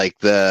basically like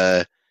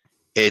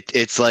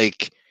it's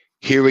like,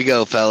 here we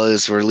go,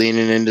 fellas. We're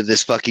leaning into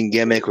this fucking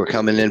gimmick. We're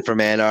coming in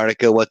from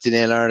Antarctica. What's in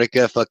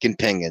Antarctica? Fucking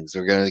penguins.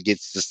 We're gonna get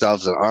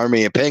ourselves an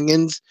army of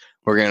penguins.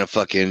 We're gonna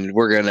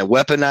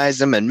weaponize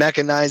them and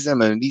mechanize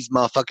them, and these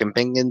motherfucking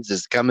penguins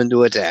is coming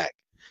to attack.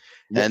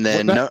 And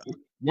then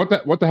what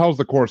the hell's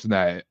the course in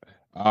that?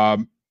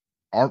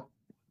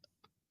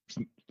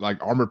 Like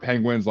armored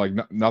penguins, like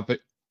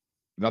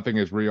nothing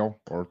is real,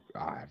 or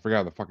I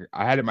forgot the fucking.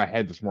 I had it in my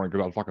head this morning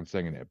because I was fucking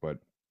singing it, but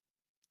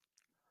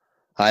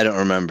I don't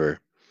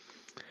remember.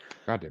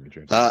 God damn it,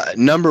 James.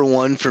 Number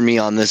 1 for me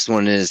on this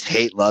one is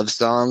Hate Love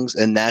Songs,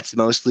 and that's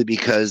mostly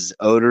because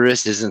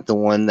Odorous isn't the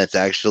one that's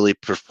actually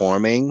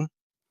performing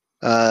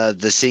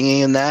the singing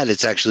in that.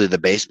 It's actually the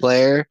bass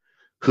player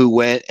who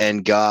went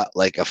and got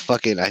like a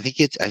fucking. I think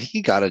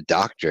he got a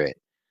doctorate.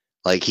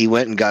 Like he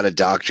went and got a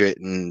doctorate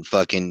in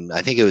fucking.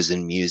 I think it was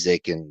in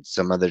music and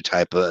some other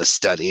type of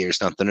study or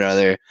something or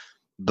other.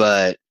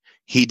 But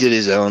he did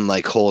his own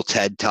like whole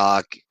TED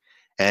Talk.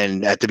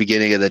 And at the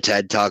beginning of the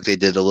TED Talk, they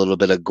did a little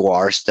bit of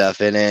Guar stuff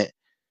in it.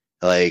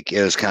 Like,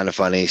 it was kind of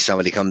funny.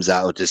 Somebody comes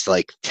out with this,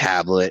 like,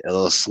 tablet. A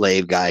little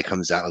slave guy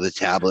comes out with a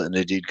tablet, and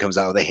the dude comes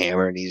out with a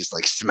hammer, and he just,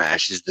 like,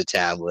 smashes the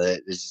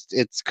tablet.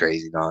 It's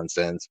crazy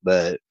nonsense.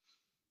 But,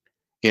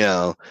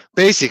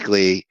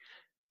 basically,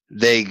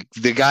 the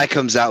guy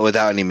comes out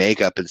without any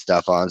makeup and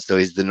stuff on, so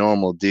he's the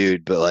normal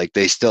dude. But, like,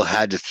 they still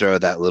had to throw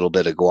that little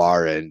bit of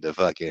Guar in to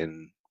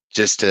fucking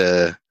just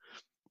to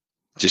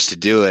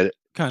do it.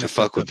 Kind to of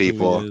fuck with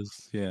people.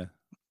 Yeah.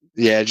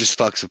 Yeah, it just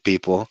fucks with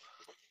people.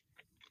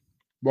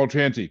 Well,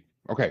 Chancey,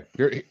 Okay,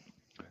 here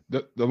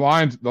the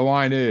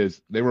line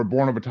is they were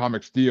born of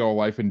atomic steel.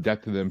 Life and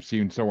death to them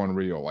seemed so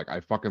unreal. Like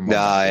I fucking love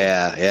Nah,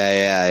 that.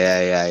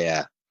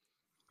 yeah.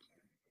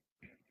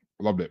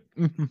 Loved it.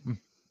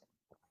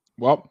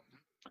 Well,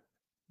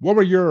 what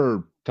were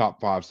your top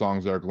 5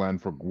 songs there, Glenn,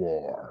 for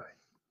Gwar?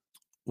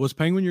 Was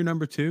Penguin your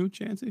number 2,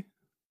 Chansey?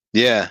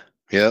 Yeah.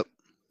 Yep.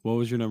 What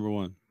was your number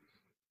 1?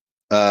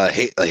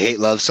 Hate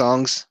love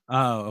songs.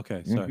 Oh,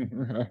 okay. Sorry.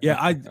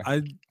 Yeah,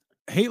 I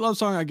hate love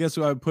song. I guess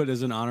I would put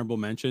as an honorable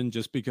mention,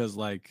 just because,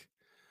 like,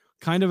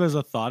 kind of as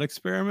a thought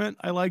experiment,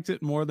 I liked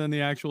it more than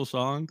the actual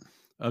song.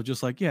 Of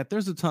just like, yeah,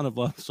 there's a ton of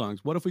love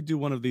songs. What if we do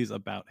one of these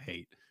about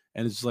hate?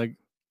 And it's like,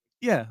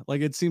 yeah, like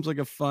it seems like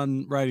a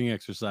fun writing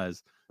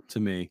exercise to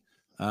me.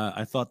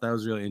 I thought that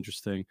was really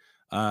interesting.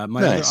 My other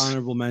Nice.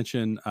 honorable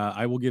mention,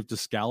 I will give to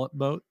Scallop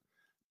Boat,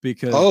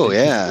 because Oh, it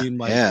just yeah, seemed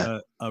like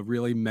yeah. a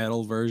really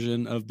metal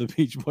version of the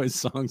Beach Boys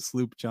song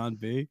Sloop John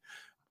B.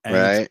 And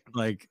Right. it's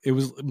like it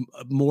was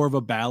more of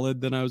a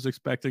ballad than I was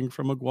expecting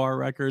from a Gwar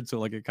record, so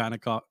like it kind of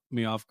caught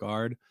me off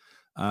guard.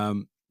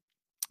 For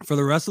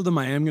the rest of them,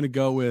 I am going to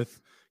go with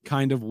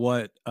kind of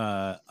what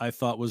I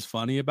thought was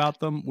funny about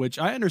them, which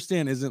I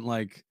understand isn't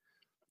like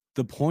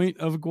the point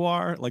of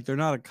Gwar. Like they're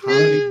not a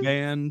comedy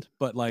band,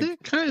 but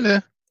like Kind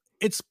of.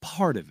 it's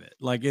part of it.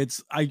 Like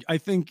it's I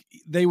think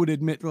they would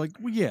admit, like,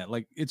 well, yeah,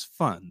 like it's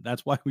fun.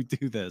 That's why we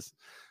do this.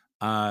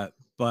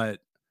 But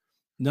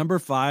number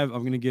 5,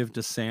 I'm gonna give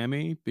to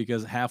Sammy,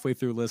 because halfway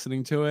through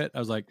listening to it, I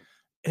was like,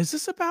 is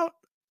this about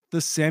the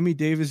Sammy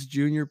Davis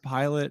Jr.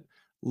 pilot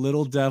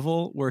Little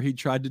Devil, where he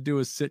tried to do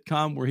a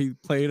sitcom where he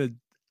played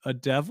a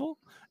devil?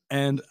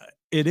 And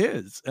it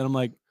is. And I'm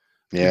like,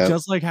 Yeah.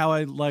 just like how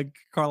I like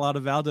Carlotta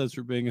Valdez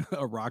for being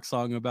a rock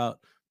song about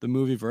the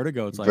movie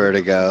Vertigo. It's like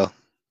Vertigo.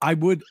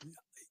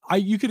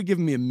 You could have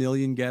given me a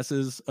million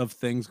guesses of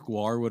things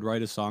Gwar would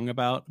write a song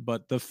about,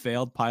 but the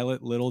failed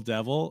pilot Little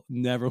Devil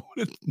never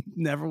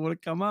would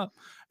have come up.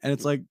 And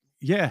it's like,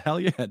 yeah, hell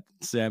yeah,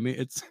 Sammy,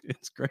 it's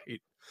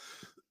great.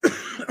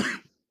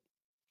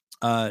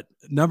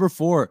 Number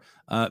 4,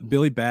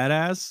 Billy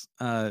Badass.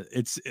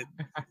 It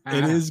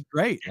is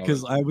great,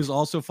 because I was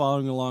also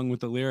following along with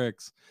the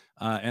lyrics,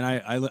 and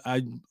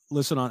I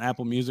listen on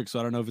Apple Music, so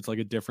I don't know if it's like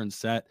a different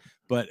set,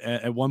 but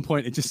at one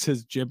point it just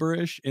says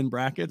gibberish in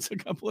brackets a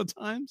couple of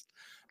times,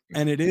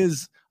 and it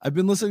is. I've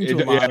been listening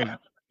to a lot of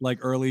like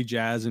early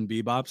jazz and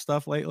bebop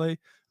stuff lately,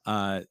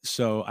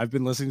 so I've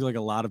been listening to like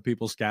a lot of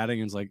people scatting,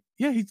 and it's like,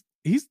 yeah,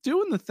 he's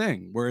doing the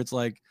thing where it's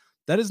like,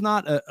 that is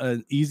not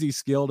an easy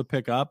skill to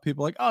pick up.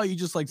 People are like, oh, you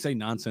just like say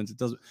nonsense. It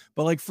doesn't,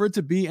 but like for it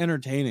to be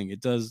entertaining,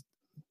 it does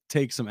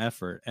take some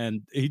effort,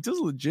 and he does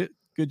a legit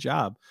good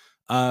job.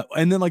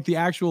 And then like the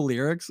actual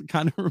lyrics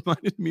kind of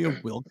reminded me of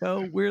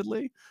Wilco,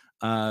 weirdly,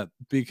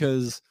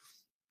 because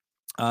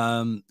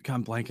I'm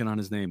blanking on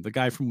his name, the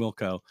guy from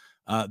Wilco.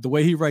 The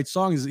way he writes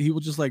songs is he will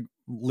just like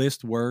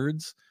list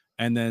words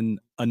and then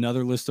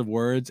another list of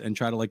words and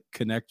try to like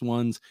connect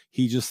ones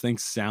he just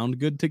thinks sound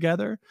good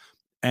together.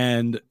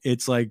 And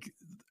it's like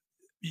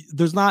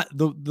there's not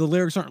the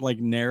lyrics aren't like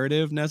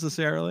narrative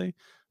necessarily.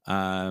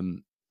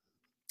 I'm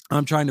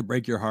Trying to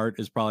Break Your Heart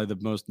is probably the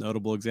most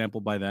notable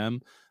example by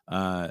them.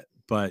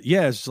 But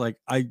yeah, it's just like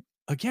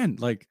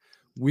like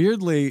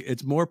weirdly,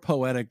 it's more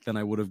poetic than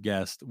I would have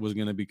guessed was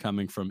going to be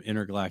coming from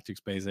intergalactic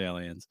space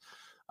aliens.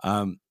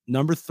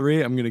 Number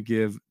 3, I'm going to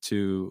give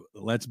to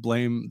Let's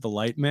Blame the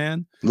Light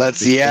Man.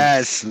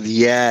 Yes.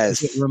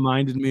 It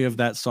reminded me of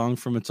that song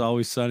from It's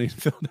Always Sunny in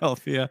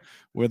Philadelphia,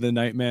 where the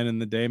night man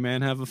and the day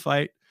man have a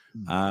fight.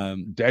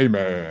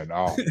 Dayman.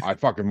 Oh, I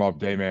fucking love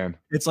Dayman.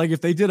 It's like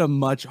if they did a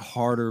much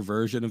harder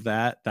version of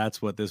that,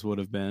 that's what this would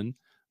have been.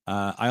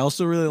 I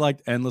also really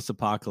liked Endless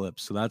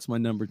Apocalypse, so that's my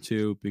number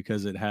 2,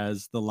 because it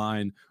has the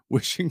line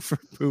 "Wishing for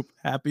poop,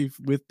 happy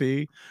with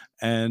pee,"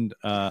 and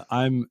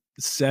I'm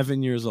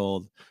 7 years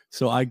old,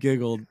 so I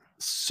giggled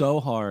so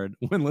hard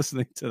when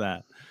listening to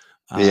that.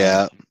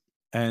 Yeah.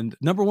 And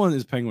number 1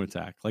 is Penguin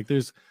Attack. Like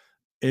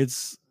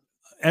it's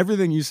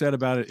everything you said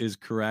about it is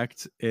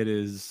correct. It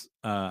is.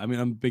 I mean,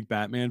 I'm a big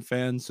Batman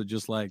fan, so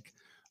just like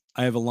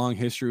I have a long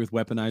history with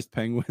weaponized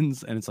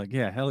penguins, and it's like,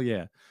 yeah, hell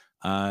yeah.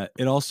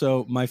 It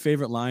also, my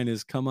favorite line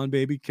is "Come on,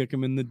 baby, kick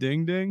him in the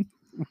ding ding,"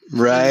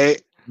 Right.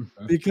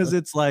 because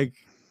it's like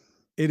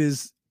it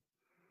is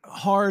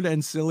hard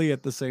and silly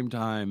at the same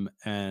time,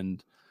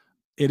 and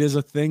it is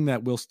a thing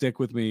that will stick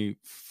with me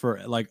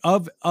for like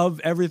of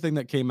everything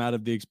that came out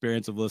of the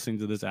experience of listening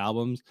to this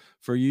albums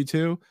for you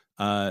two.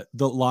 The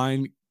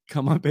line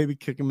 "Come on, baby,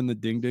 kick him in the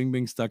ding ding"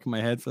 being stuck in my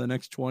head for the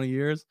next 20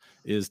 years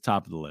is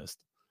top of the list.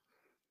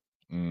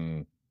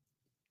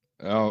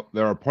 Well,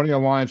 there are plenty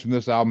of lines from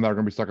this album that are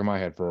going to be stuck in my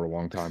head for a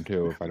long time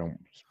too if I don't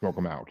smoke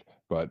them out.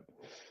 But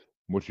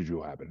which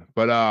usually happen.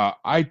 But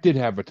I did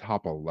have a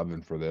top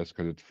 11 for this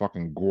because it's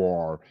fucking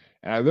Gwar.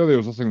 And I literally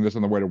was listening to this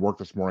on the way to work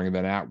this morning and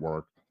then at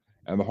work.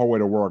 And the whole way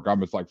to work, I'm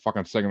just like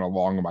fucking singing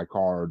along in my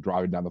car,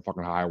 driving down the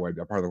fucking highway.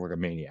 I probably look like a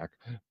maniac.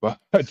 But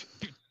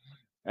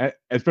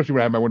especially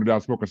when I have my window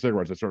down smoking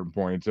cigarettes at certain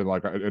points and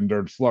like and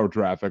there's slow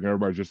traffic and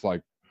everybody's just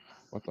like,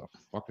 what the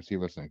fuck is he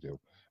listening to?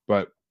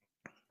 But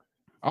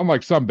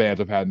Unlike some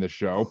bands I've had in this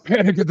show,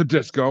 Panic at the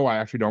Disco, I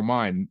actually don't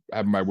mind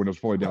having my windows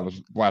fully down,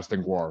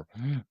 blasting War.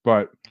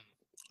 But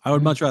I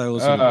would much rather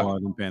listen to War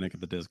than Panic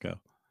at the Disco.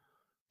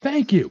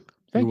 Thank you.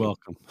 You're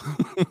welcome.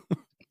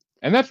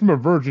 And that's from a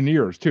virgin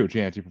ears too,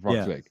 Chancey, for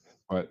fuck's sake.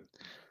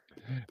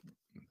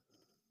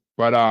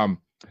 But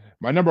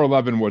my number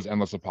 11 was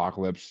Endless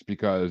Apocalypse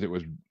because it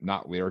was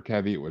not lyric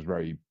heavy. It was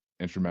very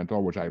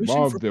instrumental, which I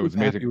loved. It was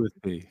amazing.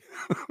 With me.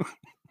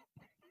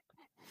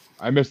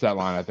 I missed that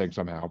line, I think,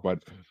 somehow.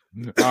 But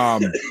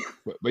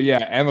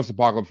yeah, Endless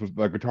Apocalypse was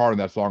the guitar in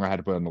that song I had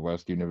to put on the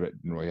list, even if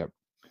it didn't really have.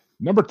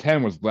 Number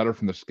 10 was Letter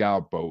from the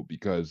Scout Boat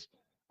because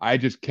I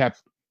just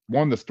kept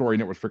the story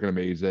and it was freaking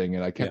amazing,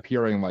 and I kept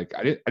hearing like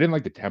I didn't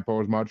like the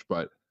tempo as much,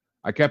 but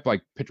I kept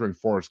like picturing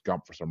Forrest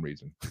Gump for some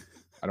reason.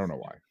 I don't know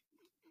why.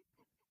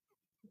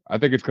 I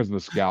think it's because of the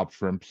scalp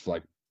shrimps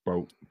like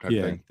boat type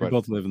thing. But they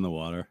both live in the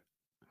water.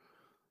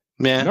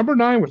 Yeah. Number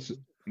 9 was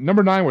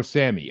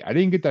Sammy. I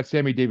didn't get that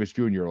Sammy Davis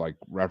Jr. like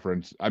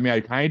reference. I mean, I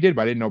kind of did,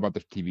 but I didn't know about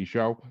this TV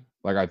show.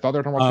 Like I thought they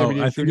were talking about Sammy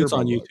Davis Jr. I think it's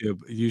on YouTube.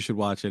 You should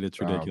watch it. It's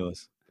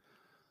ridiculous.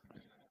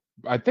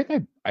 I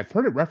think I've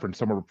heard it referenced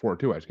somewhere before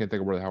too. I just can't think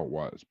of where the hell it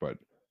was. But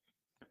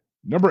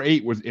number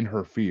 8 was In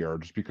Her Fear,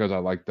 just because I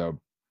like the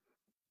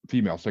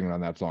female singing on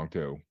that song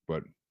too.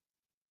 But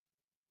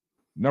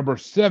number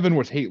 7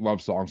 was Hate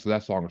Love Song, so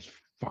that song is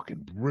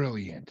fucking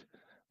brilliant.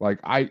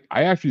 Like I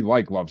actually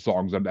like love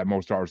songs that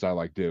most artists I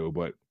like do,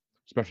 but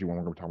especially when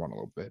we're gonna talk about it a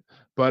little bit.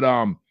 But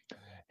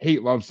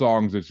Hate Love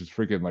Songs is just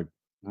freaking like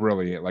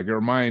brilliant. Like it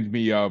reminds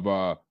me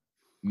of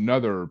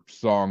another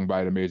song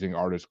by an amazing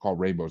artist called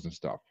Rainbows and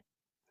Stuff.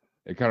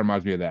 It kind of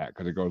reminds me of that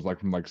because it goes like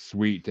from like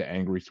sweet to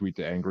angry.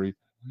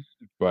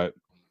 But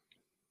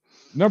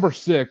number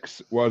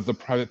 6 was The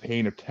Private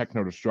Pain of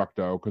Techno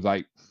Destructo because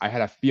I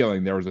had a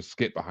feeling there was a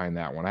skit behind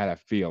that one. I had a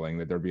feeling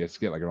that there'd be a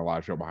skit like in a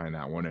live show behind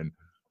that one, and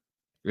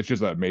it's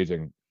just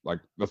amazing. Like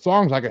the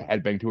songs I could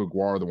headbang to at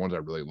Guar are the ones I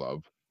really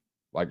love.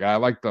 Like I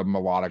like the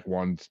melodic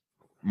ones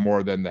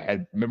more than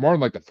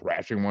like the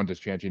thrashing ones,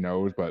 as Chancey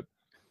knows, but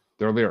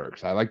their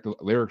lyrics. I like the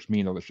lyrics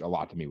mean a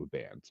lot to me with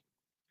bands.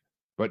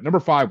 But number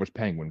 5 was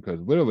Penguin because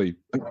literally,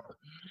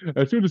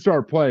 as soon as it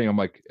started playing, I'm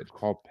like, it's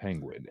called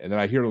Penguin. And then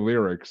I hear the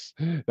lyrics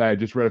that I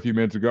just read a few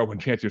minutes ago when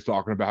Chancey was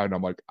talking about it, and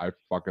I'm like, I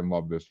fucking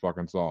love this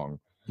fucking song.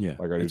 Yeah.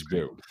 Like I just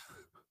do.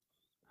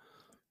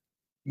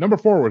 Number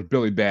 4 was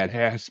Billy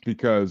Badass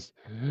because,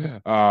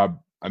 I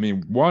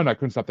mean, one, I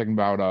couldn't stop thinking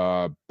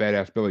about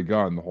Badass Billy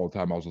Gunn the whole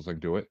time I was listening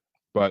to it.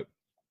 But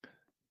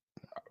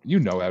you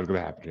know that was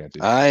going to happen,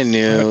 Chancey. I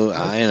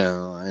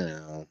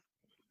know.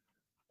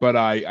 But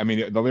I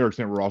mean, the lyrics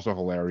in it were also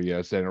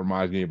hilarious, and it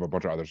reminds me of a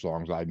bunch of other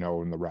songs I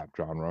know in the rap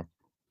genre.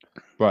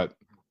 But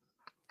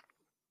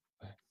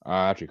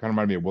actually, kind of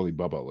reminded me of Willie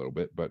Bubba a little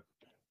bit. But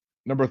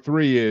number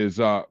 3 is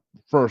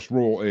First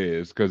Rule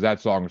Is because that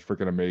song is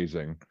freaking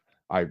amazing.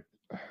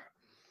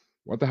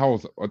 What the hell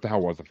was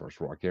the First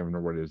Rule? I can't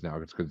remember what it is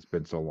now. It's because it's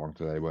been so long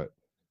today. But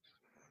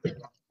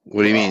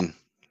what do you mean?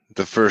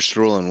 The first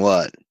rule in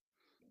what?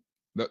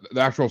 The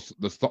actual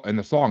in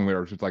the song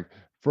lyrics, it's like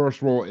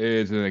first rule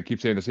is, and they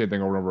keep saying the same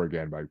thing over and over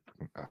again. But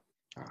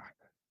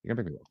you can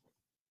pick me up.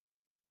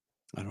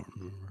 I don't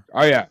remember.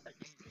 Oh yeah,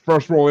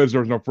 first rule is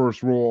there's no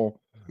first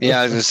rule. Yeah,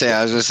 I was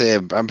gonna say.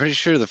 I'm pretty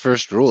sure the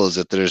first rule is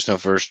that there's no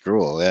first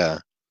rule. Yeah.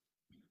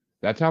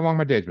 That's how long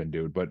my day's been,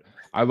 dude. But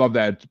I love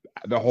that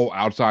the whole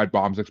outside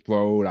bombs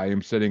explode. I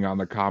am sitting on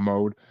the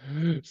commode.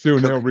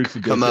 Soon they'll reach the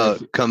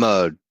commode.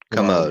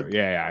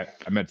 Yeah,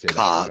 I meant to say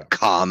that.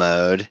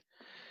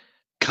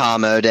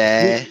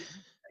 Commode.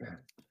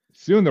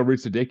 Soon they'll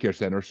reach the daycare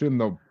center. Soon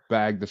they'll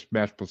bag the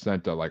smashed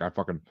placenta. Like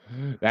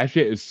that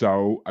shit is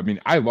so. I mean,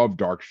 I love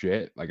dark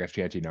shit, like as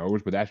Chancey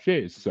knows, but that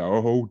shit is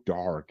so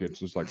dark. It's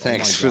just like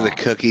thanks for the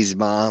cookies,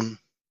 Mom.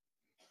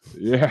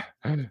 Yeah.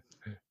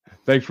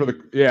 Thanks for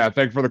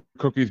the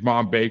cookies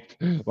Mom baked.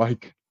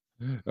 Like,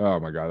 oh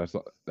my god,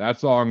 that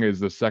song is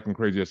the second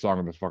craziest song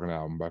on this fucking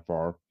album by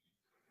far.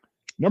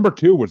 Number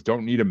 2 was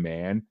Don't Need a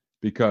Man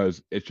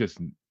because it's just,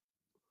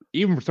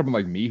 even for someone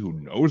like me who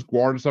knows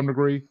Guar to some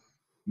degree,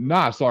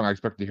 not a song I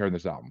expect to hear in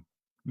this album.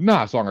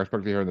 Not a song I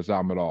expect to hear in this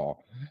album at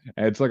all.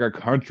 And it's like a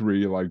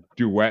country like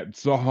duet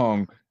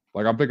song.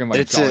 Like I'm thinking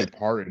like Dolly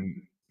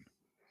Parton.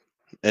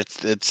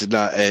 It's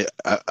not.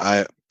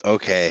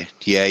 Okay,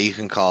 yeah, you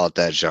can call it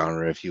that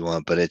genre if you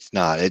want, but it's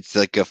not. It's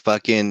like a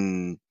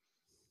fucking.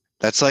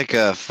 That's like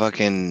a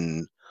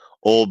fucking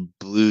old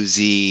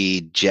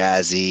bluesy,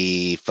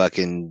 jazzy,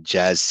 fucking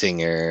jazz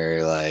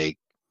singer. Like,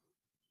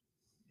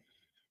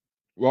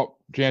 well,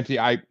 Chancey,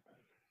 I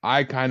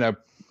kind of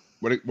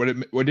what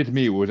it did to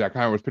me was I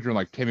kind of was picturing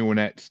like Tammy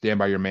Wynette "Stand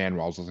by Your Man"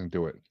 while I was listening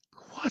to it.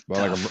 What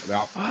but the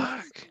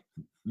fuck?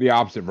 The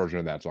opposite version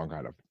of that song,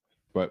 kind of.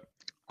 But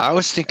I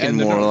was thinking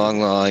more along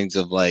the lines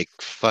of like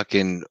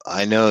fucking.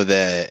 I know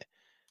that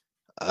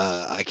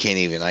I can't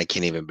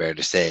even bear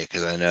to say it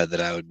because I know that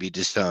I would be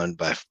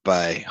disowned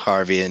by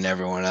Harvey and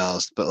everyone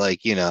else. But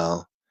like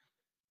the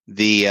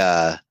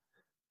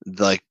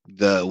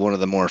one of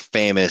the more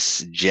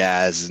famous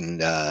jazz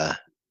and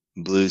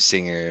blues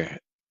singer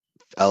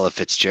Ella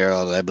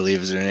Fitzgerald, I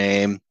believe is her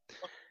name.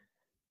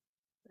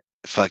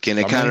 Fucking,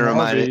 it kind of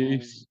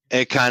reminded.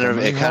 It kind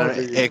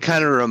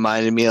of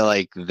reminded me of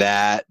like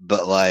that,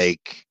 but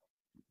like,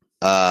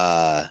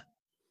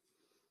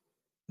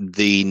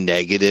 the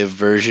negative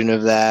version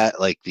of that,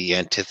 like the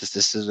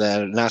antithesis of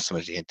that. Not so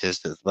much the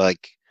antithesis, but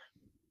like,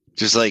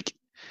 just like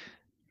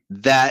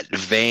that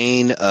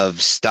vein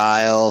of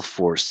style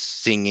for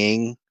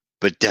singing,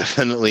 but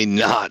definitely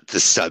not the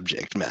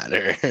subject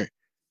matter.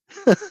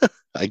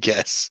 I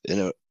guess,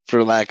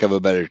 for lack of a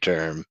better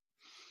term.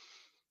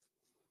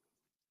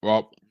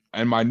 Well,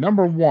 and my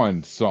number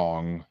one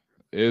song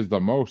is the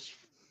most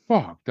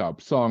fucked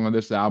up song on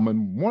this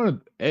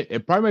album.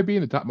 It probably might be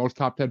in the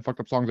top 10 fucked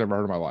up songs I've ever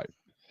heard in my life.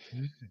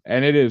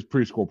 And it is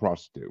Preschool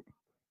Prostitute.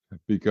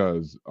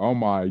 Because, oh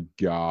my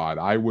God,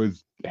 I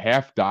was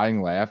half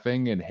dying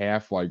laughing and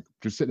half like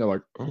just sitting there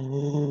like,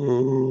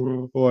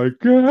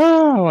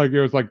 like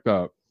it was like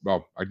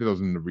well, I did those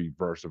in the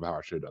reverse of how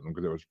I should have done them,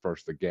 because it was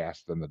first the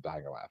gas, then the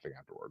dying and laughing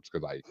afterwards,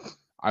 because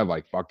I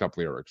like fucked up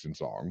lyrics in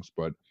songs,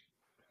 but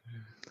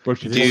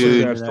she told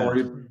a sad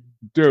story.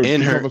 Dude,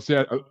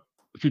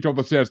 she told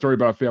a sad story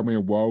about a family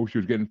in woe. She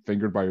was getting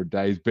fingered by her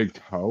daddy's big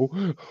toe.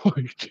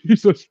 Like,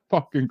 Jesus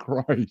fucking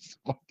Christ.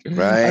 Like,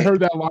 right. I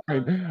heard that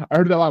line. I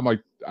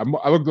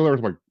looked at the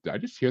lyrics, like, did I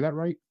just hear that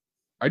right?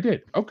 I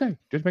did. Okay.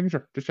 Just making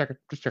sure. Just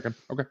checking.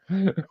 Okay.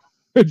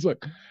 It's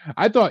like,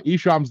 I thought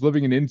Esham's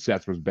living in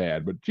incest was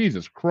bad, but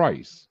Jesus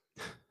Christ.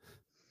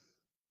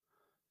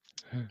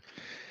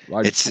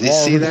 Like,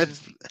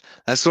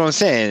 that's what I'm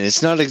saying.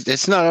 It's not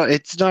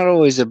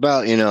always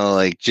about,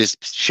 like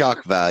just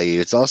shock value.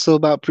 It's also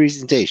about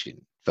presentation.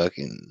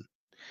 Fucking.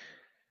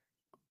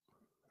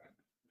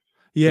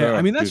 Yeah,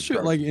 I mean that's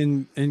true. Like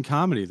in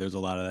comedy, there's a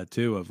lot of that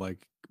too, of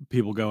like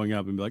people going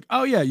up and be like,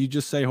 "Oh yeah, you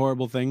just say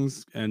horrible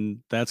things,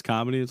 and that's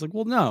comedy." It's like,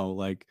 well, no.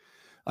 Like,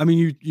 I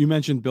mean, you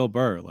mentioned Bill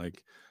Burr,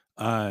 like,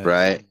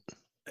 right?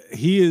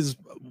 He is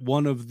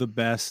one of the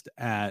best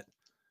at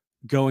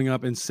going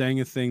up and saying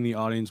a thing the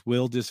audience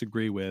will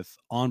disagree with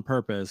on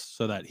purpose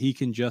so that he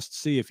can just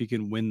see if he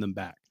can win them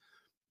back.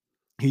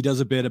 He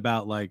does a bit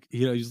about like,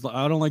 he's like,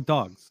 I don't like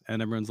dogs.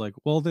 And everyone's like,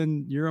 well,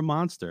 then you're a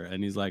monster.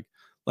 And he's like,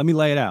 let me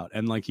lay it out.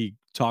 And like, he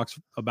talks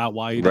about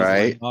why he doesn't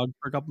like dogs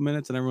for a couple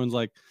minutes. And everyone's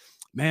like,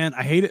 man,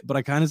 I hate it, but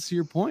I kind of see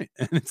your point.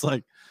 And it's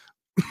like,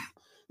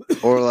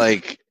 or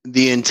like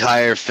the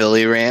entire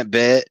Philly rant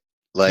bit.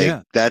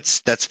 Like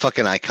that's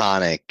fucking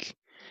iconic.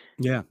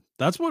 Yeah.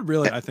 That's what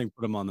really, I think,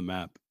 put him on the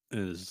map.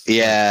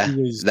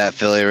 That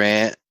Philly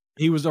rant.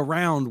 He was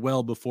around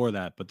well before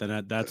that, but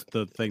then that's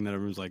the thing that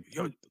everyone's like,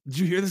 yo, did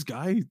you hear this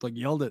guy? He like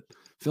yelled at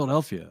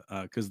Philadelphia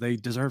because they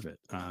deserve it.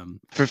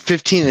 For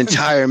 15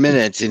 entire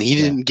minutes, and he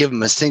didn't give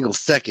him a single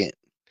second.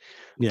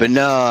 Yeah. But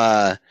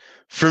no,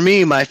 for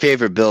me, my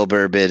favorite Bill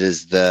Burr bit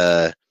is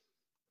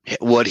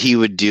what he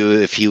would do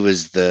if he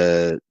was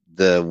the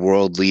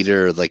world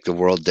leader, like the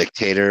world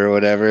dictator or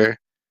whatever,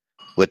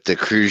 with the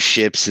cruise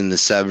ships and the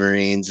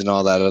submarines and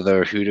all that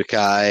other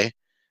hoodakai.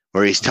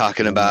 Where he's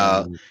talking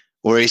about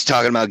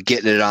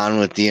getting it on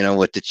with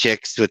with the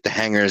chicks with the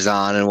hangers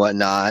on and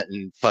whatnot,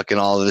 and fucking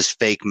all of his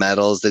fake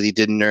medals that he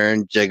didn't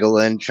earn,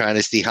 jiggling, trying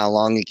to see how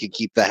long he could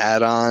keep the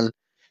hat on.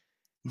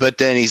 But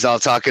then he's all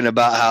talking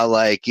about how,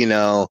 like,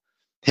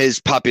 his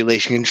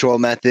population control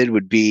method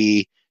would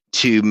be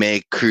to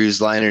make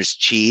cruise liners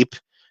cheap,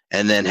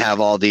 and then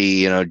have all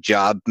the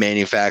job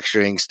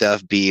manufacturing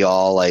stuff be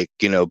all like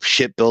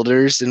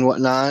shipbuilders and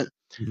whatnot.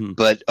 Mm-hmm.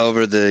 But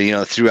over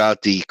the,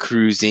 throughout the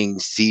cruising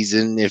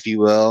season, if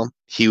you will,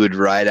 he would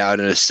ride out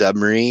in a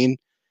submarine,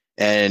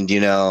 and,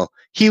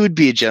 he would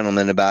be a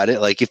gentleman about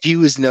it. Like, if he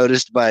was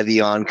noticed by the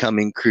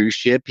oncoming cruise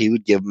ship, he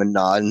would give them a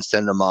nod and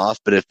send them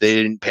off. But if they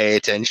didn't pay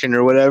attention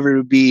or whatever, it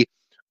would be,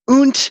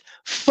 "Und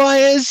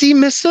fire the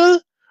missile,"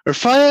 or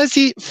fire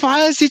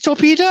the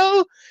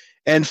torpedo.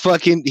 And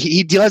fucking,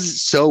 he does it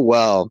so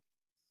well.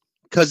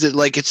 Because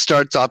it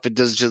starts off, it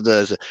does just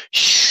the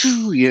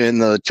shoo, and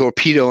the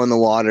torpedo in the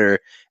water,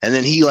 and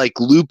then he like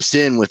loops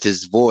in with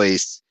his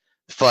voice,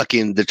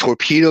 fucking the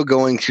torpedo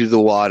going through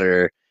the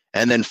water,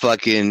 and then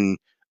fucking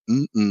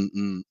and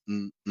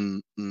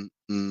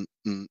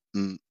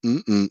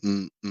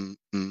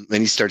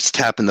he starts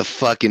tapping the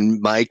fucking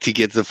mic to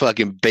get the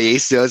fucking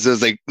bass. So it's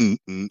like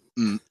and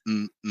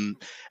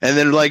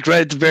then like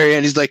right at the very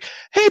end, he's like,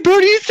 "Hey, bro,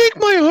 do you think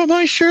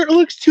my shirt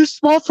looks too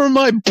small for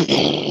my?"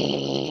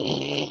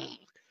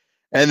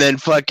 And then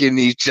fucking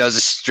he does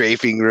a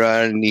strafing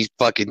run, and he's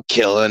fucking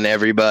killing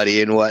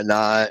everybody and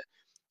whatnot.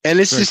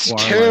 And it's just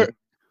terrible.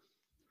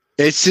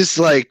 It's just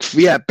like,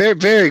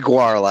 very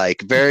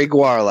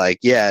Guar-like,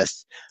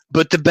 yes.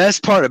 But the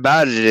best part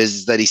about it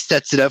is that he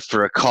sets it up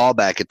for a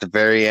callback at the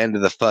very end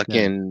of the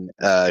fucking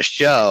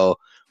show,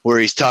 where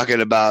he's talking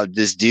about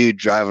this dude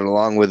driving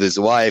along with his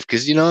wife.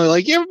 Because,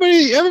 like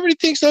everybody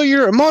thinks, oh,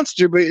 you're a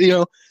monster, but,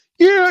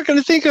 you're not going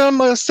to think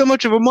I'm so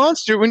much of a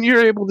monster when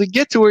you're able to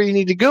get to where you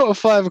need to go at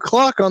 5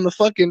 o'clock on the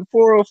fucking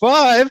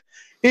 405.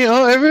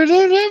 I'm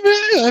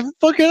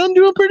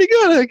doing pretty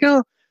good. Like,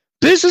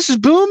 business is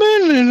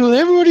booming, and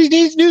everybody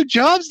needs new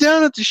jobs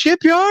down at the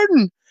shipyard,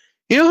 and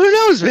who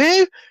knows,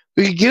 man?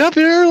 We could get up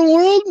here in the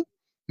world.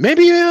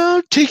 Maybe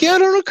take you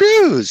out on a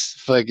cruise.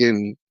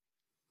 Fucking.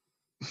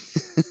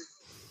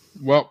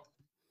 Well,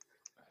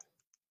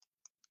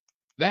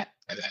 that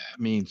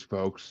means,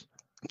 folks,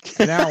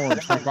 an hour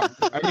and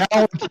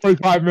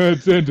 25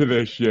 minutes into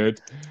this shit.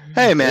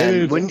 Hey,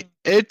 man,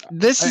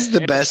 this is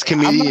the best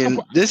comedian.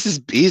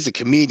 He's a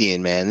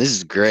comedian, man. This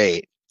is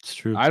great. It's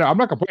true. I'm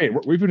not complaining.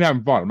 We've been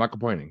having fun. I'm not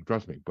complaining.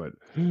 Trust me. But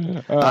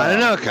I don't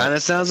know. Kind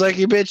of sounds like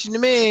you're bitching to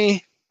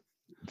me.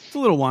 It's a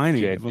little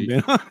whiny, if I'm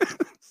being honest.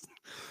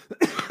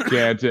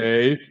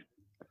 Chante,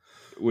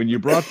 when you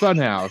brought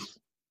Funhouse,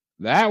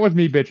 that was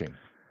me bitching.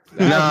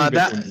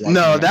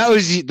 That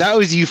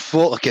was you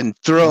fucking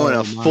throwing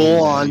a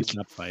full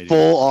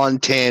on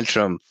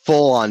tantrum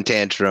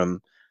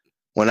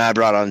when I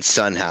brought on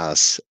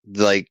Sunhouse,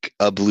 like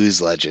a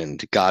blues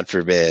legend. God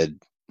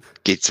forbid,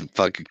 get some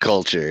fucking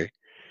culture.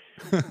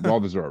 Well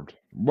deserved.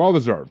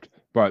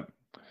 But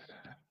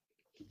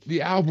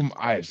the album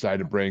I decided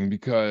to bring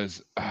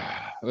because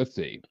let's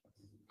see,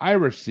 I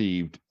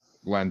received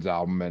Glen's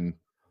album and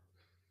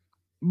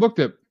looked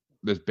at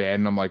this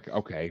band and I'm like,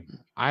 okay,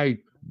 I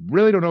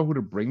really don't know who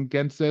to bring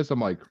against this. I'm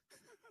like,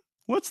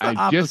 what's the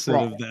opposite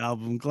of the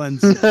album Glen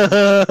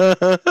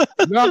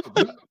No,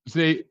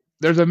 see,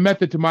 there's a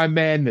method to my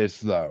madness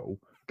though,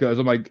 because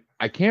I'm like,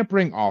 I can't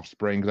bring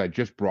Offspring because I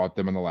just brought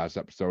them in the last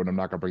episode. I'm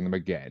not gonna bring them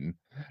again.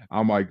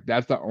 I'm like,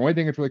 that's the only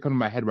thing that's really coming to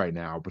my head right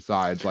now.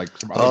 Besides, like,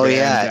 some other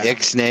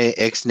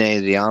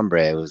Ixnay de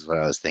Hombre was what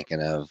I was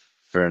thinking of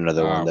for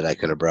another one that I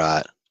could have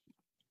brought.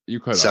 You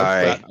could.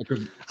 Sorry,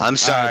 I'm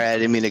sorry. I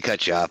didn't mean to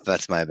cut you off.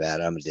 That's my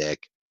bad. I'm a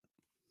dick.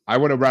 I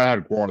would have rather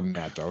had more than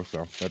that though,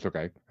 so that's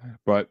okay.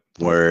 But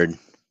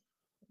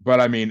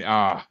I mean,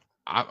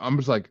 I'm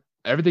just like,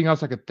 everything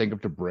else I could think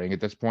of to bring at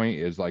this point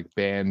is like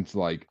bands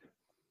like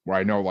where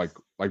I know like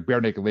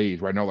Bare Naked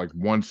Ladies, where I know like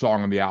one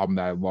song on the album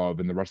that I love,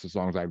 and the rest of the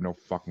songs I have no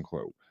fucking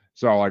clue.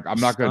 So like, I'm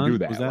not gonna do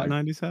that. Was that like,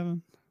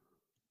 97?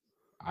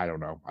 I don't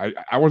know.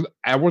 I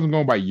wasn't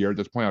going by year at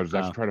this point. I was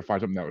just trying to find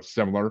something that was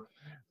similar.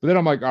 But then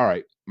I'm like, all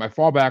right, my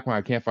fallback when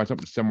I can't find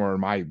something similar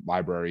in my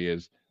library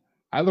is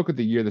I look at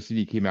the year the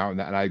CD came out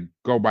and I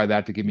go by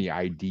that to give me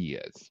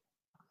ideas.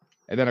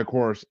 And then of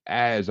course,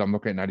 as I'm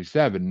looking at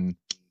 97,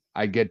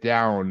 I get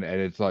down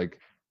and it's like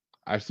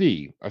I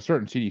see a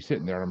certain CD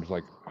sitting there and I'm just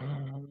like,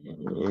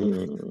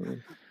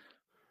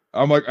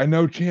 I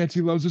know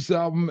Chancey loves this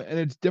album and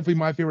it's definitely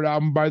my favorite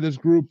album by this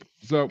group.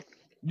 So,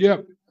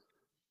 yep,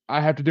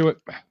 I have to do it.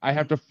 I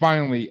have to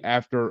finally,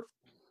 after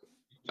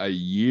a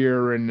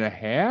year and a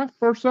half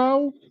or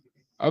so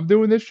of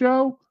doing this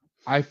show,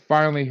 I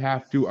finally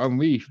have to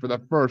unleash for the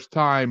first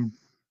time.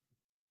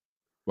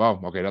 Well,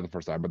 okay, not the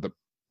first time, but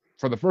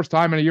for the first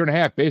time in a year and a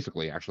half,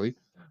 basically, actually,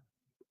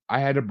 I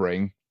had to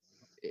bring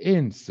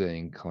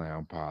Insane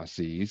Clown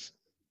Posse's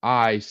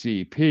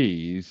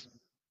ICP's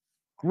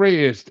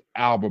greatest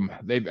album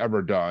they've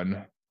ever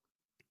done.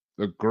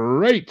 The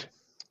great,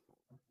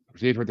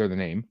 see it's right there, the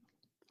name,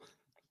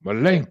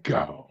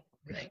 Milenko.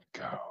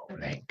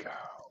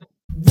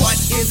 What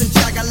is a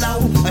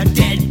juggalo? A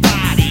dead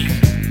body.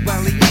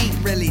 Well, he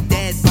ain't really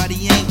dead, but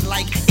he ain't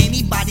like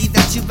anybody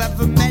that you've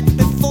ever met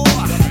before.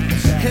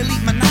 He'll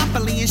eat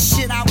Monopoly and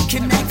shit out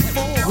Connect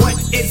 4.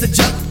 What is a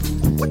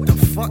What the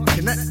fuck?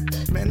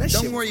 Man, that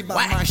Don't worry about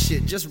my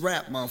shit. Just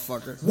rap,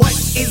 motherfucker. What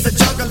is a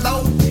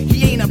juggalo?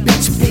 He ain't a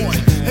bitch boy.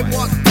 He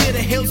walked to the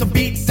hills and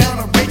beat down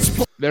a rich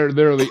boy. They're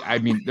literally, I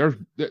mean,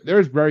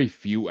 there's very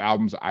few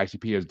albums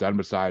ICP has done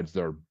besides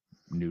their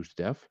new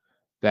stuff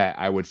that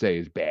I would say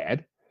is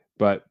bad.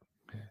 But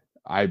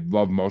I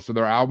love most of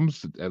their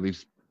albums, at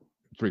least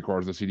 3/4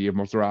 of the CD of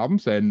most of their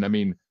albums. And I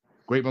mean,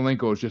 Great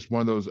Milenko is just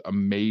one of those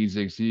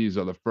amazing CDs.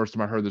 So the first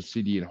time I heard the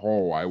CD in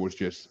whole, I was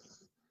just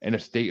in a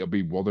state of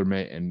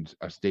bewilderment and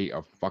a state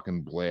of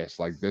fucking bliss.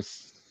 Like,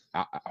 this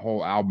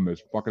whole album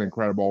is fucking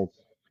incredible.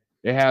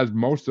 It has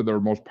most of their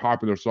most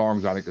popular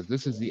songs on it because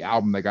this is the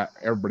album that got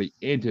everybody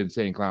into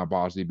Insane Clown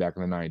Posse back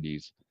in the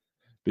 90s.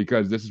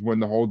 Because this is when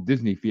the whole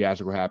Disney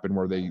fiasco happened,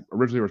 where they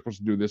originally were supposed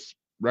to do this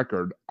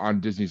record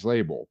on Disney's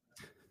label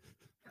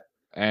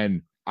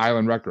and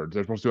Island Records.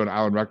 They're supposed to do an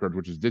Island Records,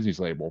 which is Disney's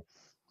label.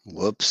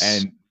 Whoops.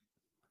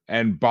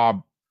 And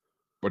Bob,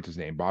 what's his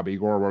name? Bob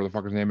Igor, whatever the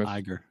fuck his name is.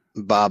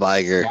 Bob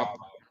Iger.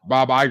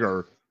 Bob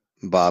Iger.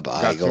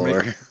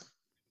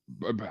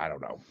 I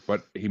don't know,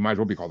 but he might as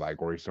well be called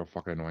Igor. He's so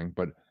fucking annoying.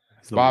 But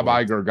Bob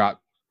Iger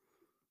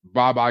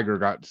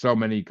got so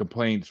many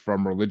complaints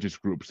from religious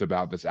groups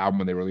about this album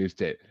when they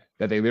released it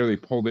that they literally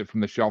pulled it from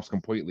the shelves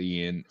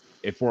completely, and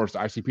it forced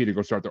ICP to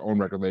go start their own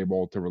record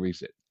label to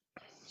release it.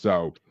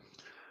 So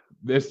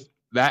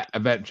that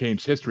event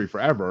changed history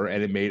forever,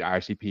 and it made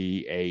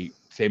ICP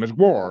same as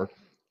war.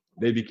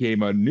 They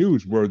became a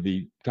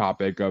newsworthy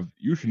topic of,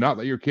 you should not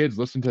let your kids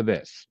listen to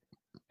this.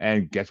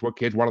 And guess what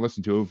kids want to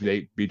listen to if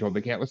they be told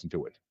they can't listen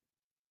to it?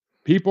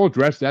 People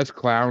dressed as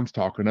clowns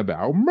talking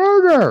about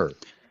murder.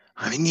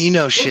 I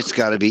mean, shit's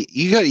got to be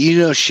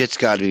shit's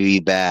got to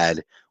be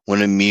bad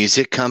when a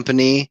music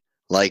company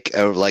like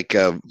a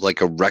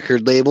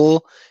record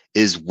label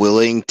is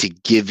willing to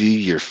give you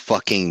your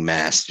fucking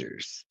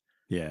masters.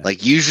 Yeah.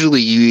 Like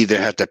usually you either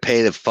have to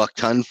pay the fuck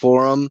ton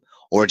for them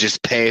or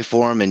just pay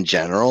for them in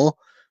general.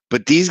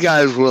 But these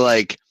guys were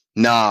like,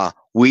 nah,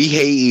 we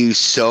hate you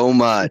so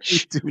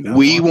much.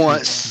 We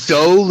want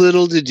so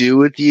little to do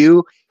with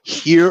you.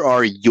 Here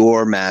are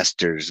your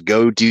masters.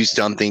 Go do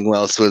something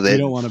else with it. We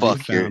don't want to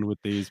be found with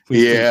these.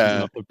 Please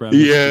yeah.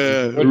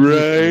 Yeah,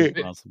 right.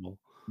 Possible.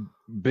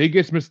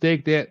 Biggest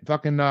mistake that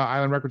fucking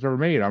Island Records ever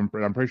made. I'm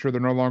pretty sure they're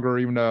no longer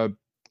even a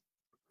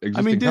existing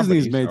I mean,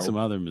 Disney's company, made some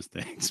other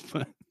mistakes,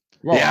 but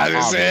well, yeah,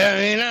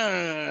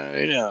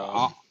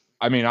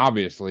 I mean,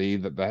 obviously,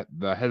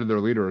 the head of their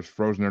leader is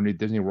frozen underneath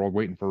Disney World,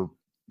 waiting for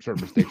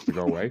certain mistakes to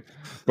go away.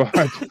 But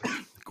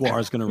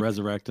Guar's gonna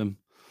resurrect him.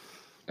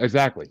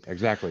 Exactly.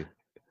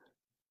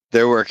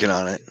 They're working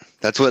on it.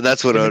 That's what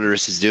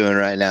Odorous is doing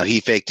right now. He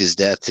faked his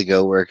death to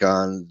go work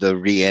on the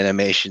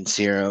reanimation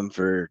serum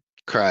for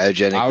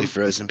cryogenically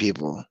frozen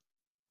people.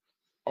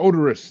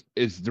 Odorous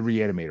is the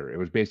reanimator. It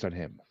was based on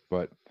him,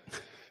 but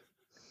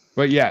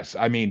yes,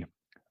 I mean,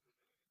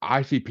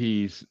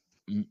 ICPs.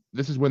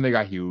 This is when they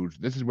got huge.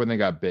 This is when they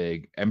got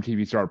big.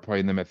 MTV started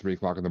playing them at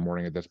 3:00 in the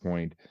morning at this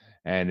point,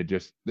 and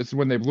this is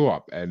when they blew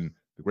up. And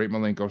the Great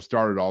Milenko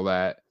started all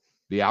that.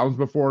 The albums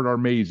before it are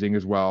amazing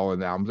as well,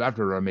 and the albums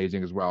after it are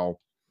amazing as well.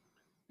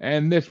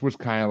 And this was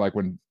kind of like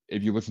when,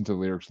 if you listen to the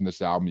lyrics in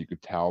this album, you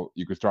could tell,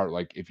 you could start,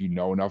 like, if you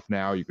know enough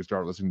now, you could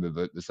start listening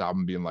to this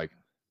album being like,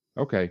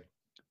 okay,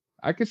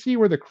 I can see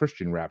where the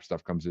Christian rap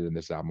stuff comes in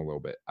this album a little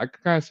bit. I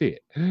can kind of see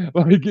it.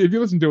 Like, if you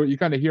listen to it, you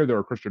kind of hear they're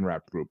a Christian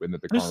rap group, and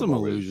that there's some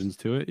allusions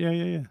to it.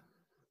 Yeah.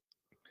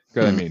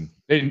 Because I mean,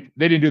 they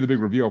didn't do the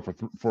big reveal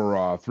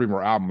for 3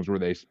 more albums where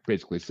they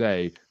basically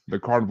say the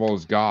Carnival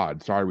is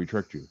God. Sorry, we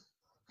tricked you.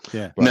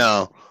 Yeah. But,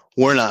 no,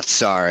 we're not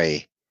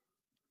sorry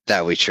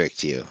that we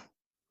tricked you.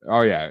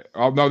 Oh yeah.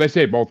 Oh no, they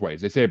say it both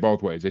ways. They say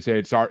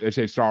it's sorry. They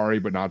say sorry,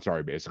 but not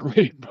sorry,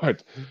 basically.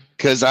 But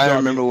because I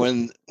remember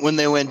when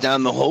they went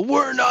down the whole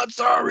 "we're not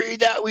sorry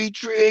that we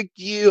tricked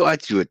you," I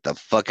threw it the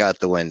fuck out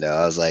the window.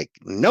 I was like,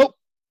 nope,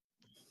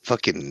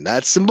 fucking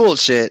that's some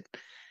bullshit.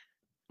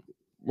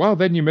 Well,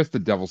 then you missed the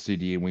Devil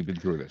CD, and we've been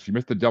through this. You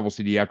missed the Devil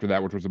CD after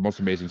that, which was the most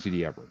amazing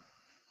CD ever.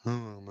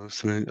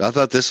 I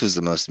thought this was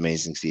the most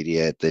amazing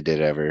CD they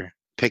did ever.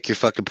 Pick your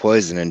fucking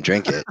poison and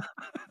drink it.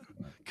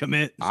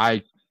 Commit.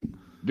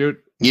 Dude.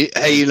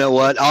 Hey, you know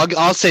what?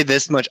 I'll say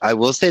this much. I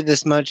will say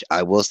this much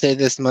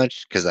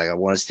because I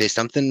want to say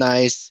something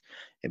nice.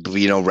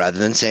 You know, rather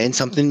than saying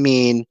something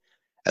mean,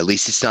 at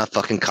least it's not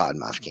fucking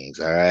Cottonmouth Kings.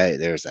 All right,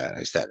 there's that.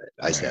 I said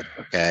it.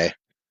 Okay.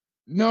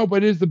 No,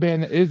 but it is the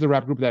band. It is the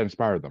rap group that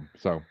inspired them.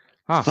 So,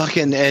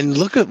 fucking, and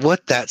look at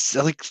what that's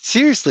like.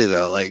 Seriously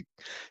though,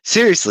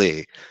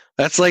 seriously.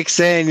 That's like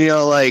saying, you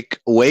know, like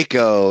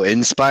Waco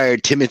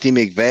inspired Timothy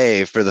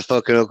McVeigh for the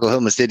fucking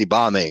Oklahoma City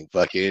bombing.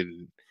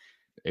 Fucking,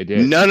 it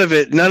did. None of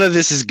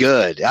this is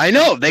good. I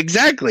know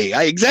exactly.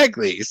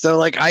 So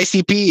like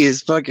ICP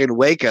is fucking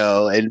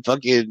Waco and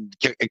fucking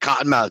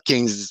Cottonmouth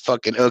Kings is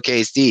fucking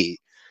OKC.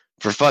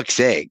 For fuck's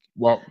sake.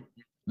 Well,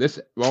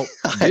 Disney.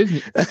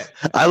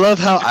 I love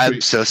how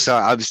I'm so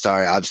sorry.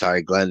 I'm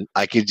sorry, Glenn.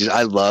 I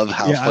love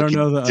how. Yeah, I don't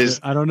know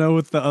I don't know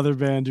what the other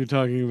band you're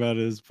talking about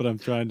is, but I'm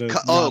trying to.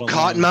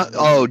 Cottonmouth.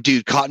 Oh,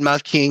 dude,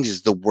 Cottonmouth Kings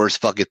is the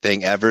worst fucking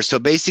thing ever. So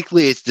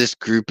basically, it's this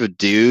group of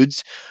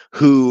dudes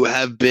who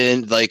have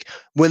been like,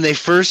 when they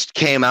first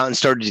came out and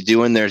started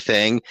doing their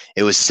thing,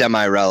 it was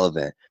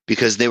semi-relevant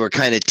because they were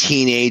kind of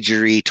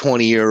teenagery,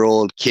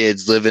 20-year-old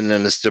kids living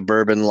in a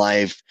suburban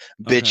life,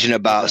 bitching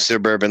about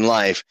suburban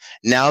life.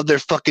 Now they're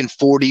fucking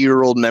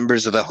 40-year-old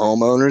members of the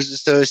homeowners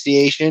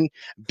association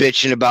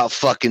bitching about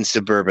fucking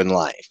suburban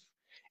life.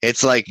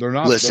 It's like,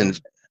 listen,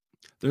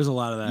 there's a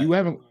lot of that. You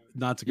haven't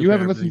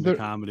listened to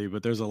comedy,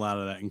 but there's a lot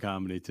of that in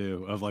comedy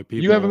too. Of like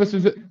people. You haven't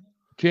listened to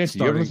Chancey.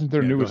 You haven't listened to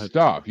their newest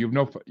stuff. You have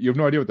no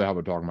idea what the hell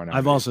they're talking about now.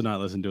 I've also not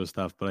listened to his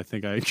stuff, but I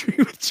think I agree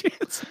with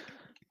Chancey.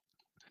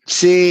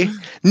 See,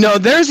 no,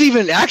 there's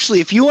even actually,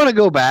 if you want to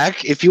go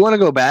back,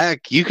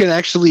 you can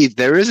actually,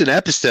 there is an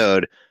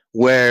episode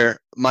where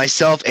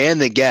myself and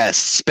the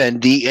guests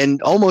spend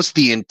almost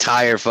the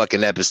entire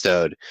fucking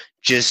episode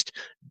just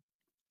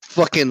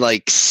fucking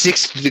like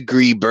 6th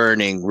degree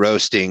burning,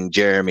 roasting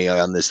Jeremy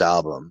on this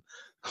album.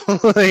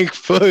 Like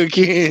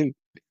fucking.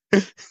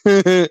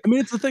 I mean,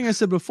 it's the thing I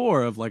said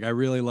before of like, I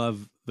really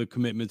love the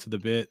commitment to the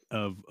bit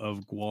of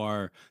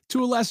Guar,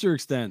 to a lesser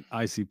extent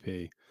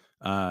ICP,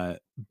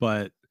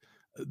 but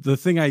the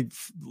thing I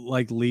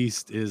like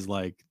least is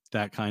like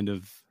that kind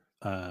of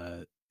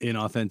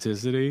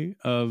inauthenticity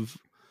of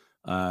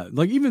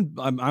like, even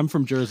I'm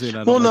from Jersey and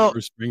I don't like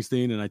Bruce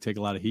Springsteen and I take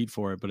a lot of heat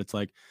for it, but it's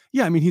like,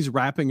 yeah, I mean, he's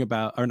rapping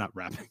about, or not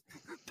rapping.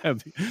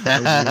 If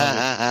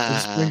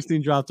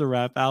Springsteen dropped a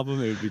rap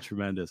album, it would be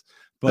tremendous.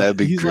 But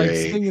he's great. Like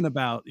singing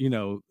about, you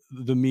know,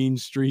 the mean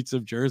streets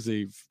of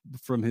Jersey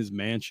from his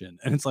mansion,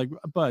 and it's like,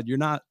 bud,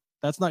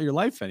 that's not your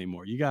life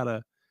anymore. You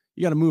gotta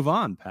move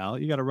on, pal.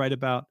 You gotta write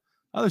about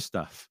other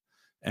stuff.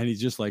 And he's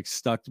just like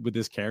stuck with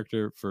this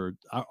character for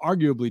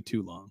arguably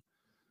too long.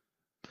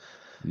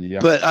 Yeah.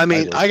 But I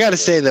mean, agree. I gotta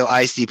say though,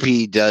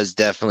 ICP does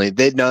definitely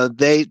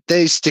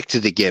they stick to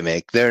the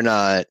gimmick. They're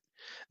not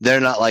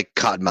like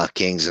Cottonmouth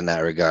Kings in that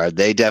regard.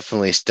 They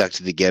definitely stuck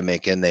to the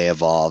gimmick and they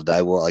evolved.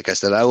 I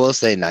will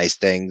say nice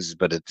things,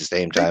 but at the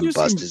same They time, do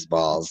bust seem his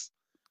balls.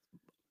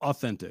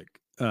 authentic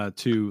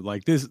to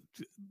like this.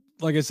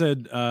 Like I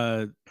said,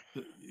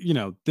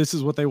 this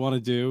is what they want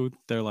to do.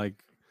 They're like,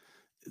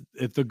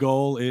 if the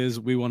goal is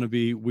we want to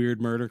be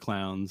weird murder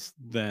clowns,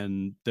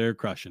 then they're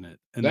crushing it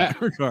in that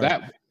regard.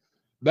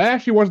 That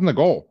actually wasn't the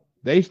goal.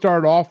 They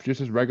started off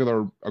just as a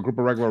group of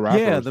regular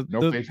rappers. Yeah,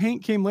 the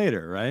paint came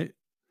later, right?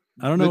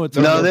 I don't know what's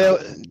No,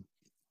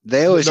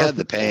 they always had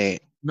the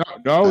paint.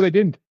 No, they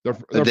didn't. Their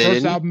They first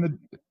didn't? album,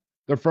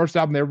 the first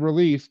album they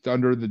released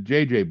under the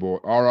JJ Boy,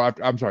 or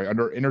I'm sorry,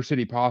 under Inner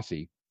City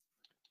Posse,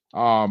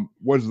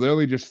 was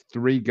literally just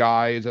 3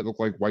 guys that look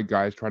like white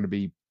guys trying to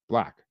be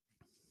black,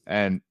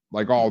 and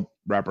like all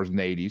rappers in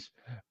the '80s.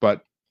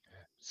 But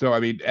so I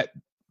mean,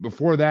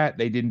 before that,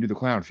 they didn't do the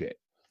clown shit.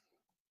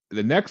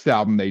 The next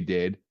album they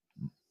did,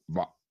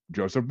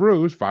 Joseph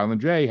Bruce,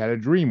 Violent J, had a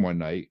dream one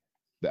night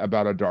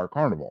about a dark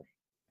carnival.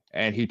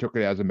 And he took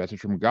it as a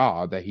message from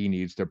God that he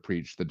needs to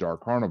preach the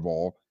dark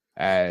carnival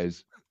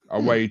as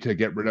a way to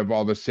get rid of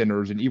all the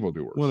sinners and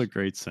evildoers. What a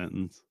great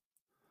sentence.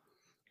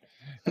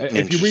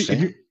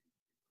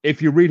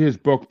 If you read his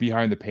book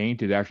Behind the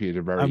Paint, it actually is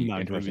a very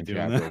interesting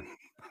chapter.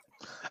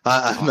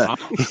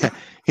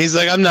 He's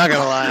like, I'm not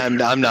gonna lie,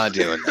 I'm not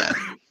doing that.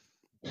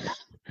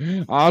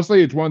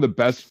 Honestly, it's one of the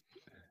best.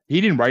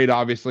 He didn't write it,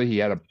 obviously. He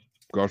had a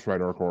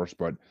ghostwriter, of course,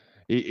 but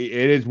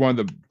it is one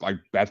of the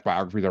best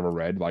biographies I've ever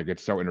read. Like,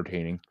 it's so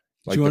entertaining.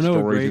 Like, do you want to know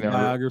a great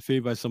biography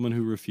by someone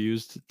who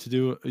refused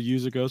to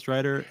use a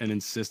ghostwriter and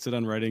insisted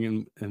on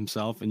writing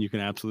himself, and you can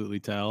absolutely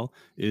tell,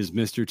 is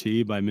Mr.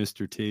 T by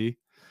Mr. T.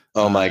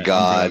 Oh my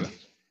God.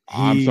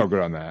 I'm so good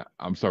on that.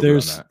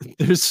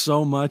 There's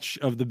so much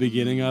of the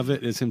beginning of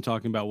it is him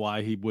talking about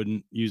why he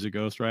wouldn't use a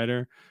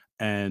ghostwriter,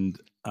 and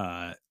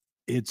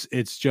it's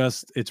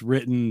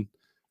written.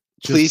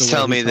 Please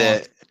tell me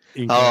that.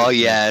 Oh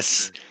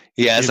yes.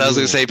 Yes, I was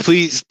going to say,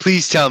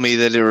 please tell me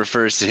that it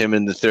refers to him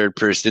in the third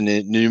person an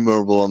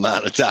innumerable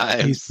amount of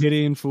times. He's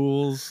pitying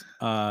fools.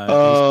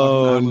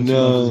 Oh,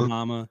 no.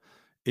 Mama.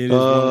 It is one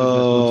of the best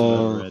books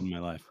I've ever read in my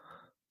life.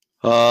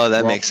 Oh,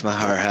 that makes my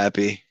heart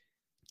happy.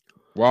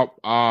 Well,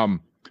 I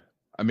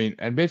mean,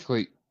 and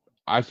basically,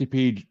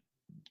 ICP,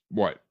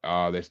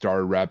 they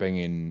started rapping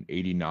in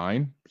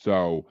 '89,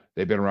 so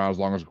they've been around as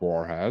long as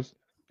Gwar has.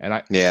 And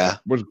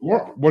was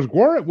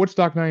Gwar at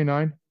Woodstock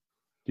 '99?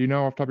 Do you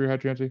know off the top of your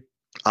head, Chancey?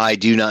 I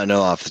do not know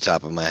off the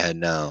top of my head.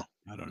 No,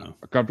 I don't know.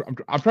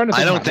 I'm trying to.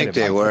 I don't think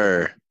they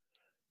were.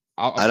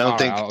 I don't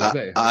think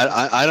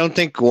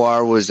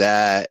Gwar was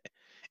at.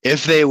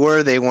 If they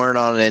were, they weren't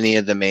on any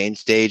of the main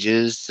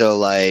stages. So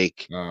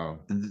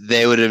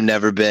they would have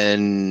never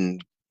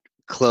been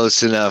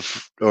close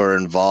enough or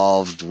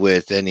involved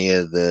with any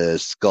of the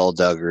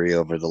skullduggery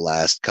over the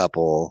last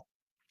couple.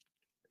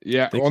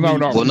 Yeah. Well, no.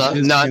 Well, not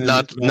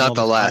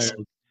the last.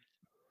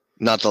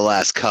 Not the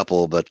last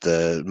couple, but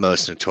the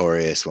most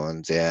notorious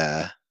ones.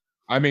 Yeah.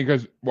 I mean,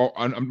 because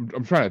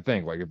I'm trying to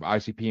think if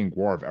ICP and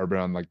Gwar have ever been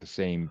on the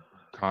same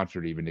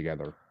concert even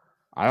together.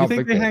 I don't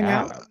think they hang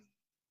out.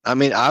 I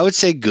mean, I would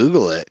say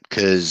Google it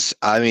because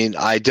I mean,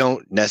 I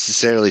don't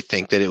necessarily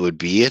think that it would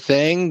be a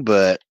thing,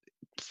 but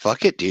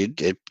fuck it, dude,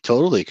 it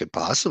totally could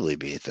possibly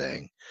be a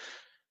thing.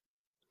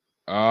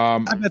 I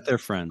bet they're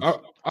friends.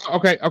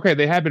 Okay,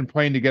 they have been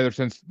playing together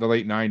since the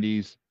late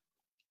 '90s.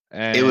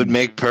 And it would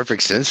make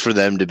perfect sense for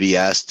them to be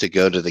asked to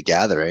go to the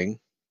Gathering.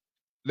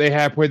 They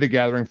have played the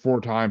Gathering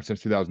 4 times since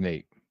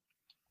 2008.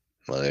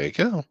 Well, there you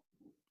go.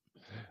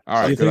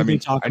 All right. Do you think they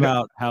talk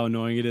about how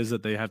annoying it is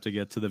that they have to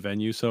get to the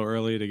venue so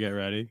early to get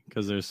ready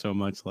because there's so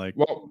much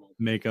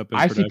makeup? And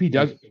ICP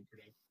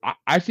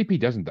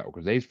doesn't though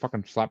because they just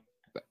fucking slap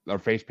their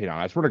face paint on.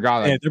 I swear to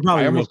God, they're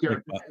probably almost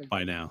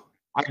by now.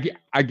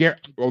 I get.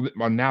 Well,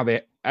 now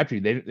they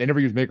never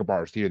use makeup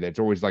artists either. It's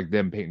always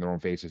them painting their own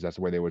faces. That's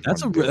the way they would.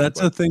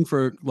 That's a thing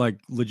for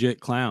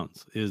legit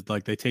clowns. Is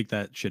they take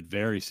that shit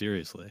very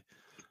seriously.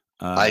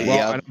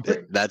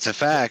 That's a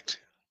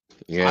fact.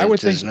 Yeah, I would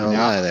there's think no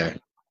lie there.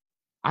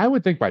 I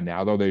would think by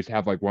now though they just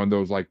have one of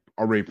those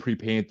already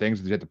pre-painted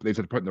things they have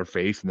to put in their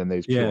face and then they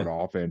just peel it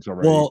off and it's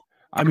already. Well,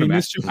 I mean,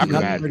 not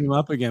to bring him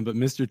up again, but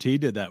Mr. T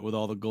did that with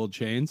all the gold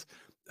chains.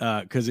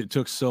 Because it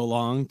took so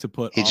long to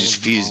put. He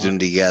just fused them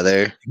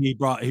together. He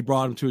brought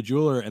him to a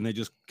jeweler, and they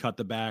just cut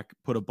the back,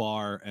 put a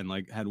bar, and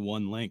had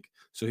one link.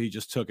 So he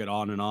just took it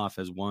on and off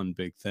as one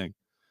big thing.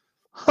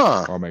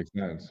 Huh? All makes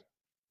sense.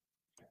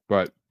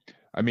 But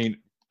I mean,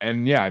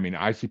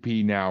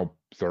 ICP now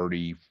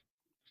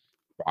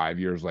 35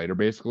 years later,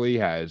 basically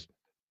has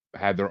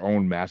had their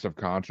own massive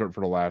concert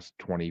for the last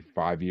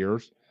 25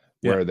 years,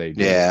 where they've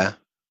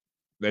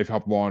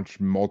helped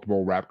launch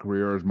multiple rap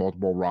careers,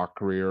 multiple rock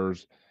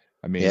careers.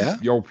 I mean,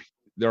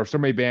 there are so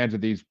many bands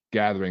at these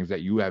gatherings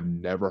that you have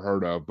never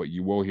heard of, but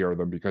you will hear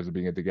them because of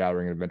being at the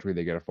gathering, and eventually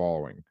they get a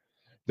following.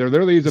 There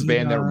literally is a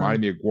band that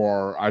reminded me of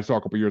Gwar. I saw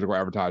a couple years ago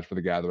advertised for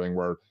the gathering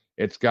where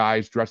It's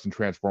guys dressed in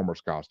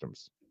Transformers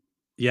costumes.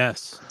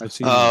 Yes, I've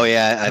seen. Oh that.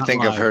 yeah, I Not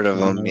think I've live, heard of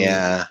but I them. know-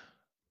 Yeah.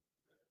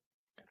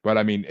 But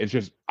I mean, it's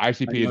just I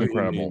ICP know is what you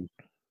incredible. mean.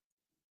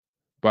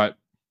 But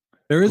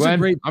There is a Glenn,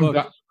 great I'm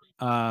book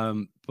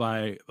done.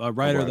 by a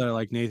writer ahead. that I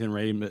like, Nathan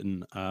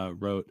Raymond,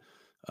 wrote.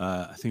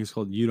 I think it's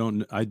called "You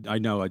Don't." I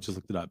know. I just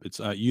looked it up. It's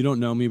 "You Don't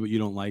Know Me, But You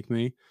Don't Like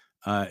Me,"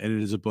 and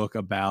it is a book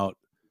about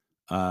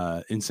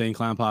Insane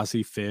Clown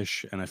Posse,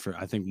 Fish, and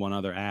I think one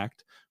other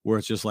act where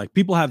it's just like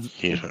people have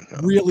You don't know.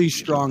 really You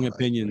strong don't like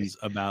me. opinions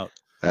about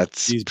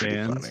That's these pretty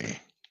bands, funny.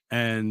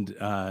 and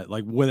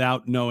like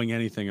without knowing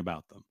anything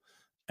about them.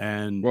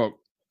 And Well,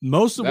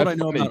 most of what that's I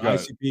know funny about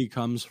 'cause- ICP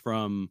comes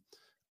from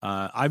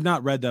I've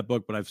not read that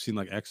book, but I've seen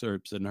like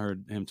excerpts and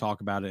heard him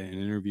talk about it in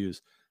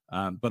interviews.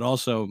 But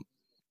also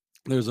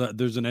there's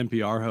an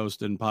NPR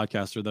host and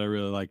podcaster that I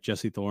really like,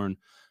 Jesse Thorne,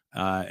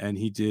 and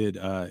he did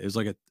it was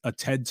like a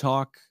TED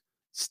Talk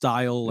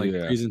style like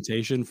Yeah.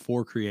 presentation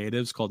for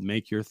creatives called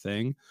Make Your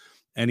Thing,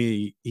 and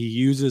he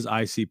uses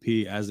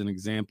ICP as an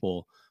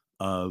example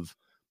of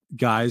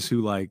guys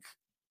who like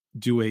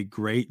do a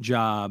great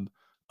job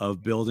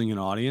of building an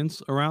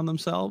audience around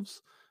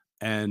themselves.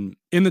 And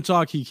in the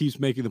talk, he keeps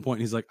making the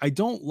point. He's like, I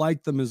don't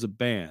like them as a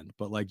band,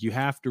 but like you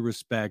have to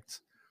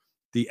respect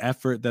the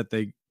effort that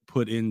they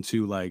put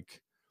into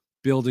like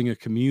building a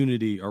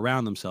community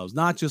around themselves.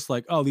 Not just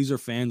like, oh, these are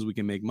fans we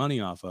can make money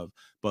off of,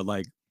 but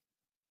like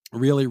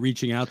really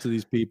reaching out to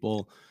these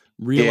people,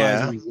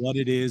 realizing what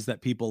it is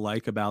that people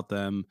like about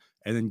them,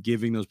 and then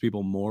giving those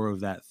people more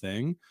of that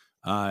thing.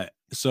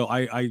 So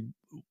I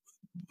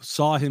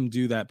saw him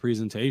do that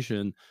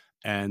presentation,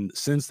 and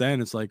since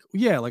then it's like,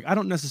 yeah, like I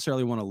don't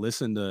necessarily want to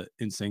listen to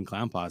Insane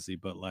Clown Posse,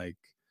 but like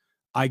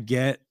I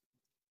get,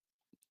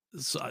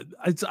 so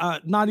it's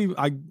not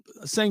even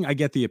saying I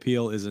get the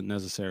appeal isn't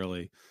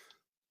necessarily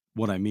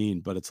what I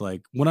mean, but it's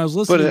like when I was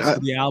listening to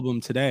the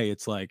album today,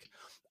 it's like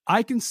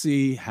I can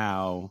see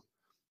how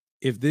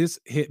if this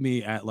hit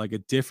me at like a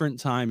different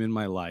time in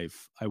my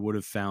life, I would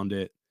have found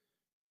it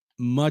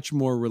much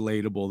more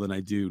relatable than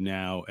I do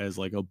now as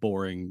like a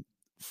boring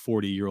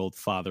 40-year-old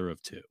father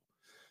of two.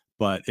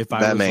 But if I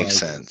That was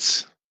makes like,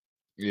 sense.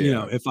 you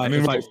know, if I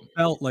mean, if I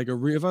felt like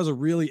if I was a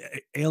really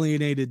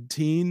alienated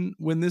teen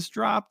when this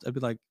dropped, I'd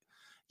be like,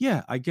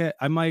 yeah,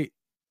 I might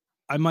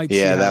see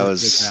Yeah, how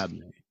this would grab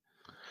me.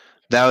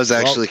 That was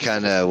actually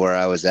kind of where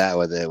I was at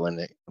with it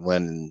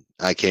when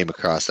I came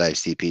across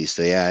ICP.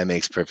 So yeah, it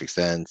makes perfect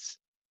sense.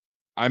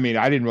 I mean,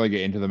 I didn't really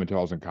get into them until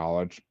I was in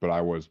college, but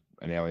I was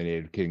an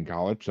alienated kid in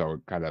college, so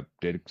it kind of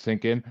did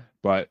sink in.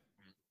 But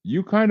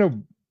you kind of,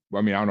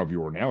 I mean, I don't know if you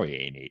were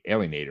an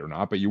alienated or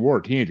not, but you were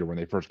a teenager when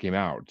they first came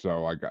out.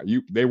 So like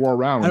they were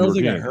around. I don't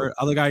think I heard.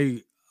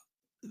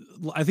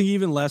 I think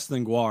even less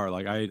than Guar.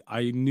 Like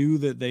I knew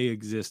that they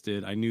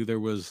existed. I knew there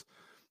was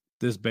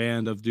this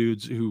band of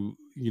dudes who,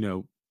 you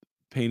know,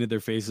 painted their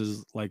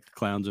faces like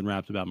clowns and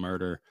rapped about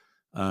murder.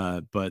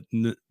 But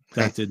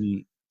that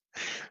didn't.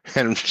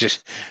 And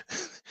just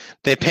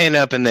they paint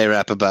up and they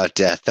rap about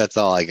death. That's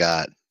all I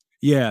got.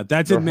 Yeah,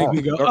 that didn't make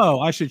me go,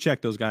 oh, I should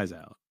check those guys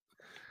out.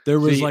 There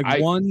was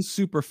one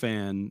super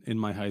fan in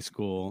my high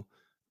school,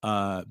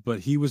 but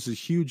he was a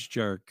huge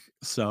jerk.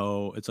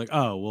 So it's like,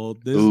 oh, well,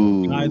 this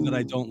guy that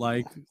I don't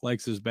like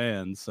likes his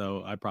band,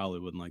 so I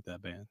probably wouldn't like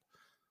that band.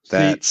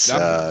 That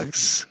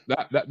sucks.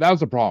 That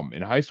was the problem.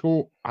 In high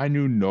school, I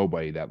knew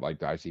nobody that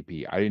liked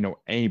ICP. I didn't know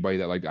anybody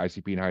that liked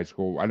ICP in high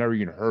school. I never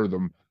even heard of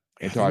them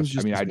until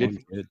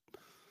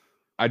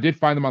I did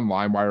find them on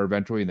LimeWire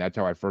eventually, and that's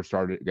how I first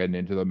started getting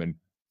into them. And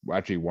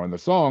actually, one of the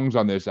songs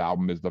on this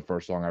album is the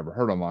first song I ever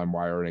heard on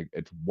LimeWire, and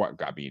it's what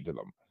got me into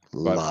them.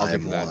 But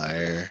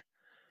LimeWire,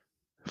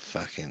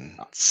 fucking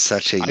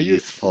such a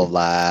youthful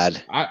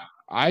lad.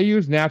 I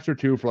used Napster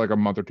too for like a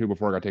month or two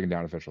before it got taken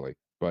down officially.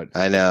 But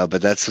I know,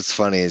 but that's what's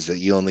funny is that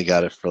you only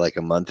got it for like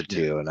a month or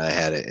two, and I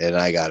had it, and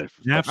I got it.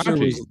 Napster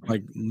was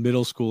like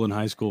middle school and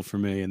high school for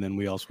me, and then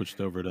we all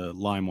switched over to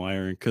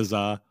LimeWire and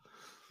Kazaa.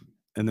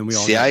 And then we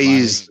all I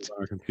used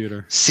our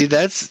computer. See,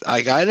 that's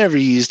like I never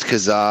used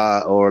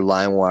Kazaa or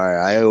LimeWire.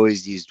 I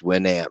always used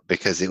Winamp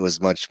because it was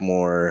much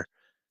more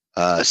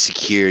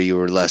secure. You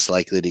were less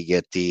likely to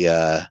get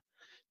the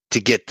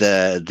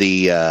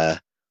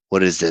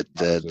what is it?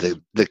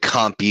 The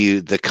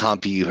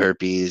compu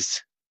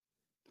herpes.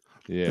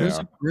 Yeah. There's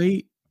a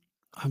great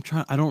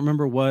I don't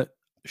remember what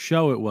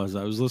show it was.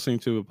 I was listening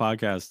to a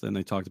podcast and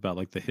they talked about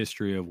like the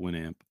history of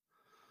Winamp.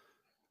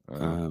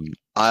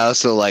 I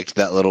also liked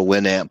that little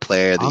Winamp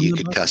player that you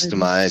could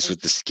customize with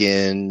the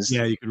skins.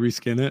 Yeah, you could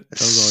reskin it.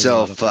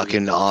 So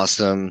fucking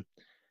awesome.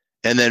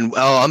 And then,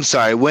 I'm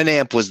sorry,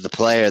 Winamp was the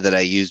player that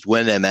I used.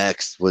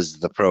 WinMX was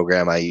the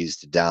program I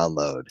used to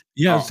download.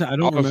 Yeah, I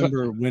don't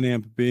remember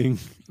Winamp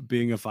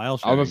being a file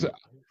sharing. It was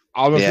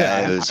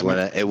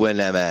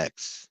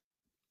WinMX.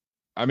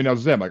 I mean, I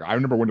was saying, like, I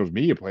remember Windows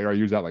Media Player. I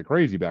used that like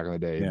crazy back in the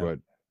day, but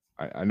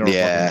I know.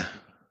 Yeah.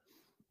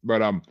 But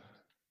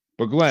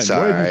Glenn, what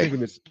did you think of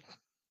this?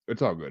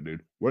 It's all good,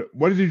 dude. What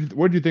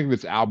did you think of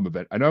this album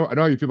event? I know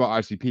how you feel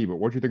about ICP, but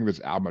what do you think of this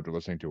album after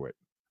listening to it?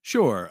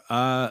 Sure.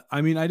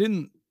 I mean, I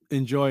didn't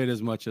enjoy it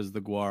as much as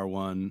the Guar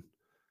one,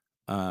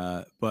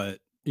 but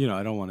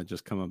I don't want to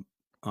just come up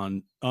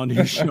on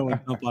your show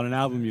and dump on an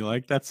album you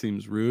like. That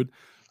seems rude.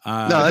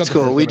 No, that's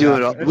cool. We do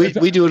it.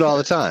 We do it all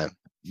the time.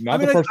 Not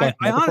the first time.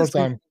 Not the first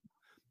time.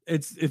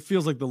 It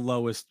feels like the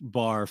lowest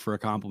bar for a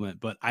compliment,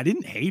 but I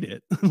didn't hate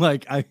it.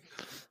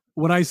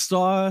 When I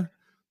saw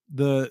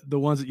the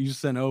ones that you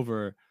sent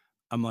over,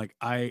 I'm like,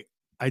 I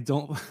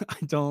don't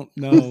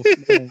know.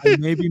 I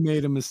maybe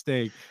made a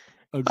mistake.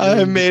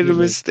 I made a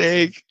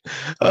mistake.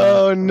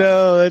 Oh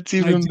no, that's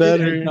even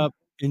better. End up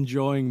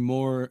enjoying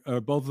more,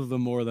 or both of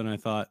them more than I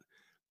thought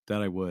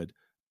that I would.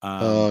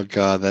 Oh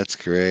god, that's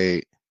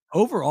great.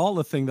 Overall,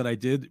 the thing that I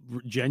did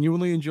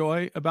genuinely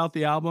enjoy about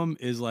the album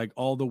is like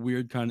all the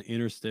weird kind of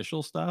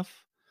interstitial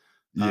stuff.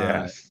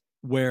 Yes.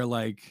 Where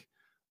like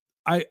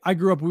I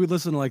grew up, we would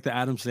listen to like the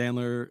Adam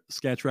Sandler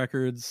sketch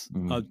records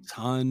a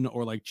ton,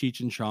 or like Cheech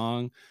and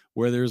Chong,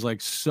 where there's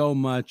like so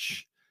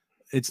much.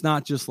 It's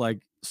not just like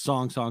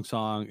song.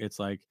 It's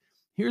like,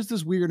 here's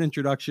this weird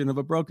introduction of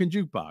a broken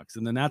jukebox,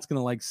 and then that's going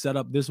to like set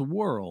up this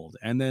world.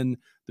 And then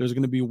there's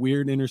going to be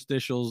weird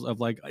interstitials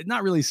of like,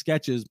 not really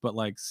sketches, but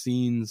like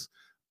scenes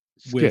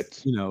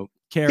with,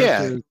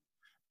 characters. Yeah.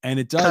 And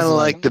it does kind of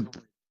like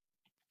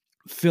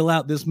fill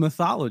out this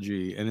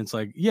mythology. And it's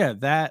like, yeah,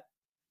 that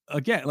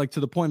again, like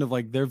to the point of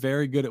like, they're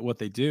very good at what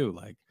they do.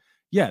 Like,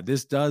 yeah,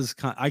 this does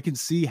I can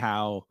see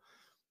how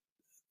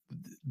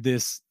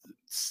this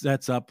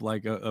sets up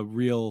like a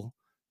real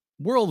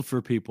world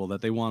for people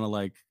that they want to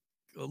like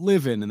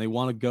live in, and they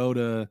want to go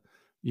to,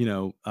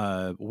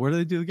 where do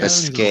they do the gathering?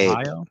 Escape.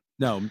 Ohio?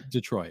 No,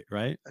 Detroit,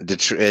 right?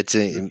 Detroit.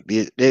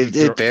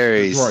 It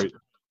varies. Detroit.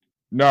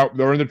 No,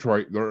 they're in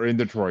Detroit. They're in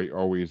Detroit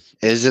always.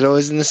 Is it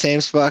always in the same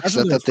spot? Because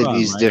I thought they'd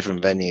use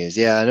different venues.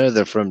 Yeah, I know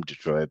they're from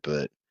Detroit,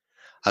 but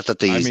I thought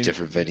they used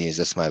different venues.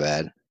 That's my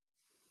bad.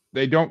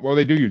 They don't. Well,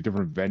 they do use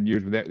different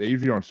venues, but they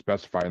usually don't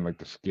specify in like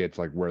the skits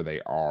like where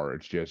they are.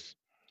 It's just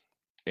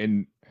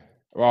in.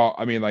 Well,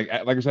 I mean, like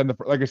I said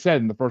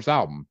in the first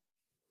album,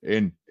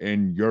 in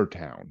your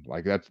town,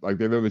 like that's like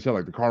they literally said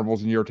like the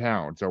carnival's in your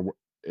town. So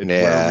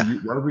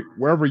it's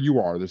wherever you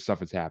are, this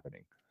stuff is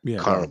happening. Yeah,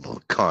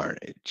 Carnival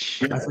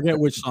Carnage. I forget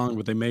which song,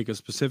 but they make a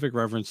specific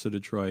reference to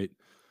Detroit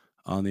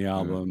on the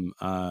album.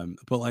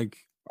 But like,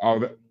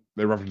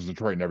 they reference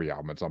Detroit in every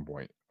album at some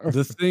point.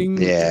 The thing,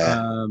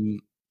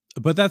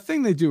 but that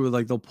thing they do with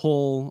like they'll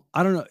pull.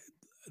 I don't know.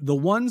 The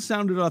one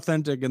sounded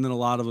authentic, and then a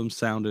lot of them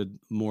sounded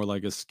more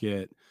like a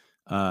skit.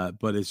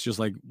 But it's just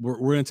like we're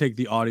gonna take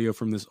the audio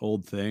from this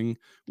old thing,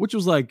 which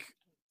was like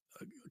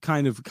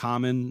kind of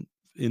common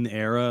in the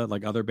era.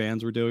 Like other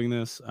bands were doing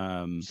this.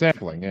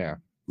 Sampling, yeah.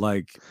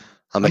 Like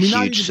I'm a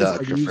huge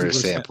sucker for a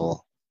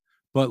sample.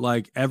 But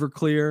like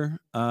Everclear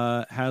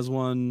has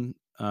one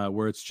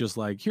where it's just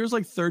like, here's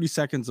like 30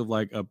 seconds of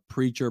like a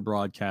preacher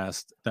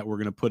broadcast that we're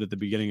gonna put at the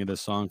beginning of this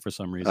song for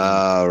some reason.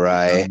 Oh,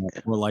 right.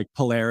 Or like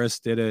Polaris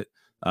did it.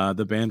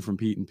 The band from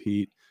Pete and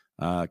Pete.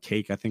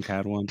 Cake, I think,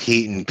 had one.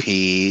 Pete and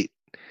Pete.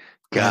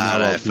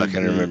 God, I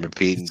fucking remember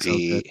Pete and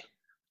Pete.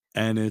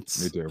 And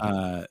it's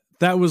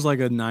that was like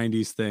a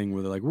 90s thing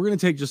where they're like, we're gonna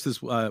take just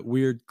this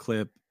weird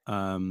clip.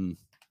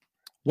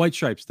 White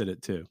Stripes did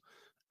it too.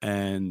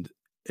 And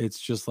it's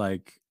just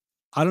like,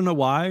 I don't know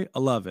why. I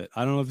love it.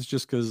 I don't know if it's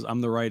just because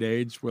I'm the right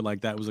age where like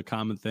that was a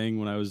common thing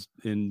when I was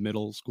in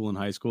middle school and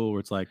high school,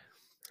 where it's like,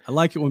 I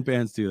like it when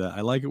bands do that.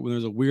 I like it when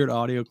there's a weird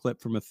audio clip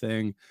from a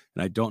thing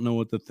and I don't know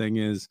what the thing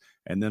is,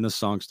 and then a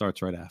song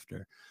starts right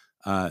after.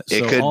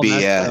 It could be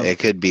it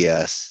could be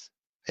us.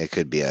 It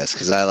could be us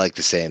because I like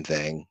the same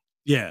thing.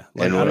 Yeah,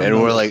 like,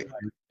 and we're like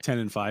 10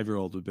 and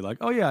 5-year-old would be like,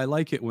 oh yeah, I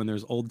like it when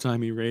there's old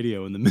timey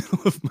radio in the middle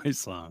of my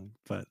song.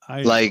 But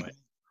I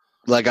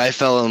like I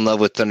fell in love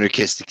with Thunder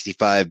Kiss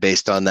 65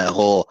 based on that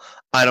whole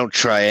I don't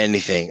try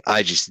anything,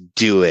 I just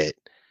do it.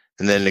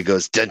 And then it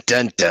goes dun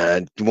dun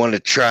dun. You want to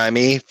try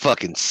me?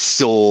 Fucking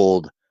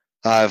sold.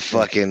 I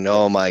fucking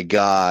oh my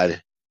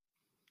god.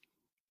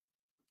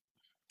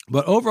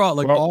 But overall,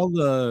 like all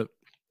the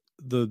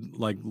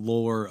like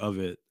lore of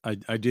it,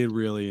 I did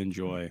really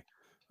enjoy.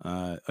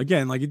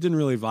 Again, like it didn't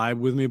really vibe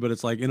with me, but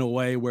it's like in a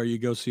way where you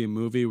go see a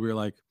movie where you're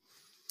like,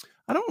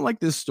 I don't like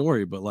this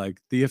story, but like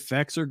the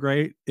effects are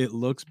great. It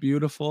looks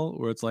beautiful.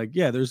 Where it's like,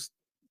 yeah, there's,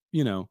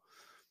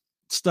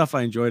 stuff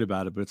I enjoyed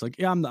about it, but it's like,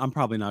 yeah, I'm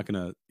probably not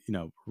gonna,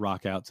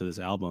 rock out to this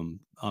album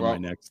on my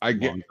next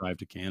long drive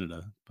to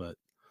Canada. But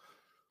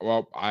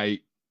I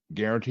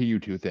guarantee you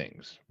two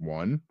things.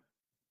 One,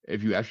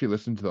 if you actually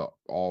listen to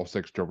all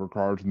 6 Joker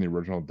cards in the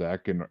original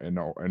deck in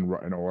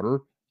order,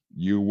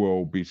 you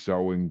will be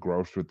so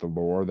engrossed with the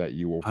lore that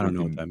you will. I don't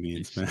know what that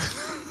means, man.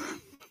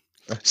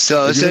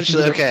 So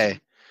essentially, okay.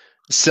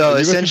 So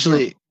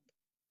essentially,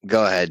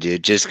 go ahead,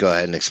 dude. Just go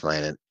ahead and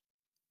explain it.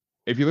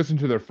 If you listen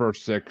to their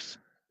first 6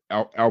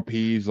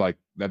 LPs like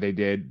that they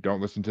did,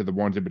 don't listen to the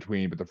ones in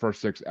between, but the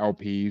first 6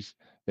 LPs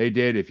they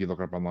did, if you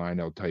look up online,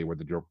 they'll tell you what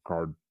the Joker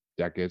card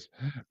deck is.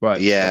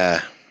 But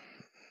yeah,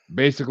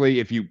 basically,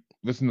 if you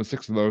listen to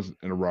 6 of those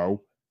in a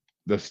row,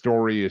 the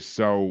story is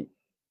so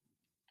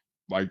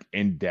like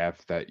in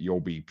depth that you'll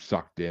be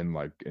sucked in,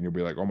 like, and you'll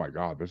be like, oh my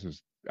god, this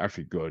is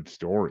actually good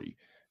story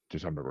to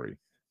some degree.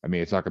 I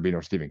mean, it's not gonna be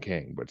no Stephen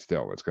King, but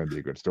still, it's gonna be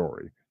a good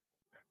story.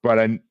 But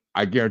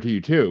I guarantee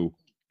you too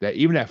that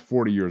even at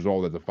 40 years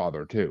old as a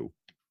father too,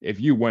 if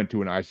you went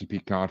to an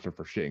ICP concert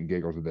for shit and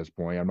giggles at this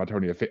point, I'm not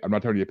telling you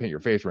to paint your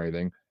face or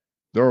anything.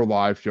 Their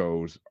live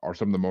shows are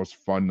some of the most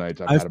fun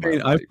nights I've had in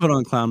my life. I've put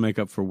on clown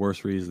makeup for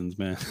worse reasons,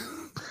 man.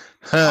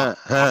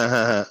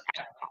 I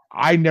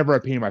never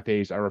have painted my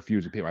face. I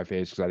refuse to paint my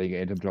face because I didn't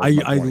get into them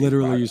until I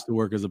literally used to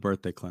work as a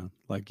birthday clown.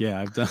 Like,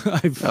 yeah, I've done.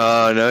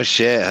 Oh no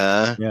shit,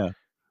 huh? Yeah.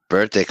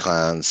 Birthday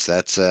clowns.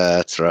 That's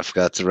rough.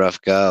 That's a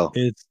rough go.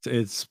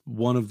 It's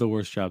one of the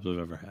worst jobs I've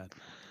ever had.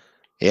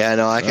 Yeah,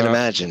 no, I can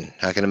imagine.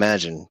 I can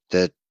imagine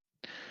that.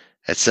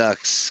 It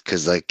sucks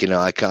because, like, you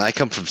know, I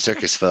come from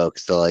circus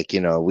folks, so like,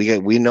 you know, we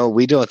know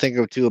we don't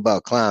think too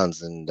about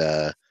clowns and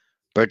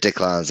birthday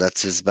clowns.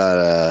 That's just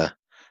about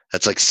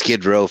that's like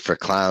Skid Row for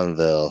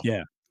Clownville.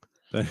 Yeah,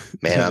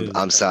 man,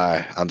 I'm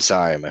sorry. I'm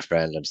sorry, my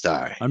friend. I'm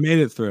sorry. I made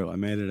it through. I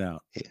made it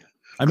out. Yeah.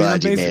 I mean, I'm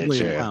Glad you made it basically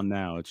a through. clown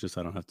now. It's just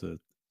I don't have to.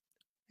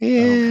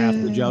 Yeah. I don't have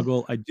to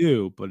juggle. I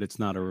do, but it's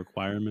not a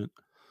requirement.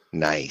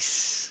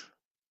 Nice.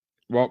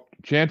 Well,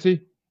 Chancey,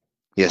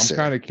 Yes, I'm sir.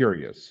 kind of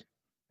curious.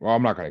 Well,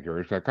 I'm not kind of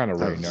curious. I kind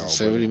of already know.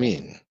 So what do you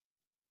mean?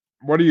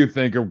 What do you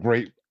think of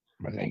Great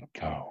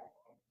Milenko?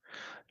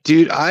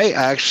 Dude, I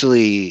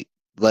actually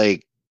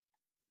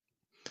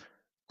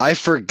I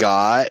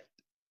forgot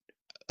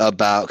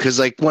about, because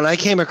like when I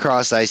came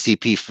across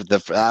ICP for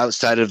the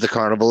outside of the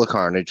Carnival of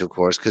Carnage, of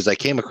course, because I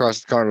came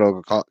across the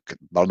Carnival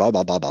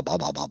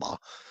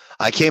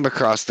I came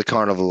across the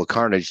Carnival of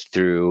Carnage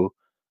through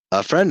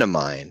a friend of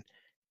mine,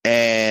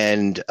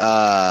 and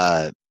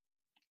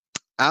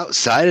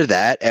outside of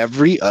that,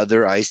 every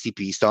other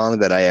ICP song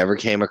that I ever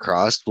came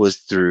across was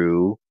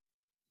through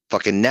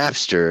fucking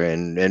Napster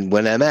and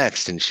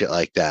WinMX and shit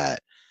like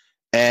that.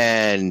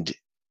 And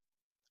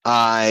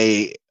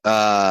I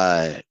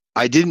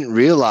didn't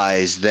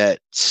realize that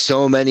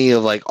so many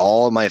of like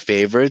all of my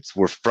favorites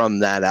were from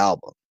that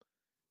album,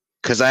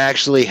 because I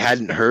actually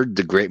hadn't heard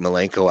the Great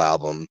Milenko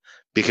album,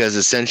 because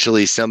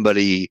essentially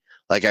somebody,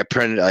 like, I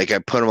put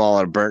them all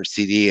on a burnt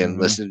CD and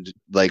was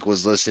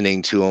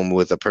listening to them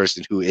with a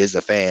person who is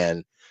a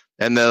fan,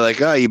 and they're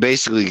like, oh, you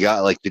basically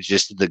got like the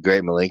gist of the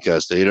Great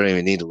Milenko, so you don't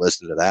even need to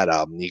listen to that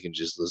album, you can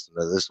just listen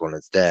to this one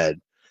instead.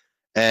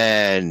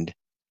 And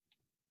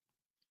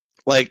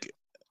like,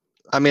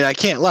 I mean, I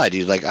can't lie,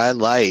 dude. Like, I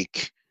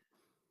like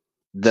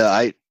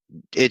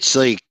it's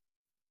like,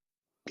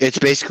 it's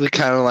basically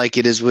kind of like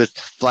it is with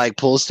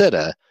Flagpole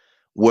Sitta,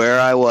 where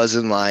I was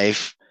in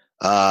life,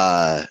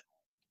 how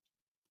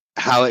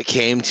it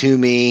came to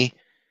me,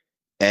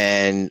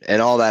 and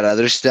all that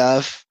other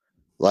stuff.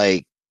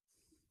 Like,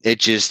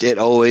 it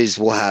always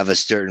will have a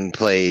certain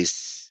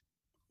place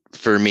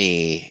for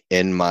me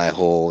in my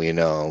whole, you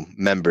know,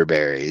 member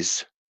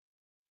berries.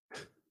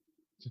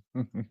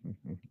 I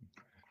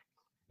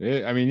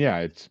mean, yeah,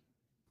 it's,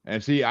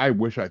 and see, I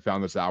wish I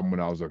found this album when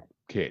I was a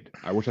kid.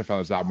 I wish I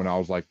found this album when I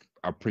was like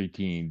a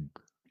preteen,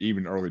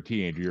 even early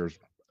teenage years.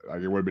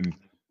 Like, it would have been,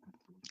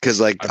 because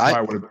like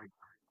I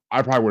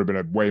probably would have been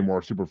a way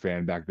more super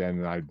fan back then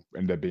than I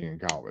ended up being in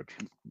college.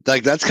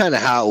 Like, that's kind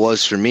of how it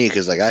was for me,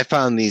 because like I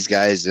found these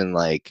guys in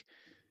like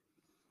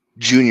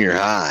junior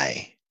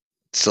high,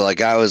 so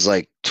like I was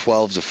like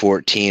 12 to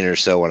 14 or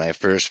so when I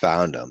first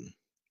found them.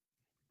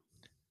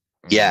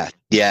 Yeah,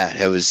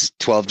 it was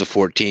 12 to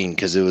 14,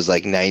 because it was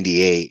like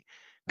 98,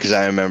 because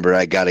I remember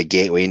I got a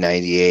Gateway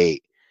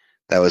 98.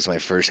 That was my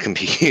first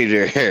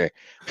computer.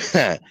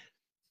 And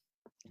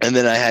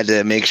then I had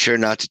to make sure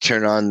not to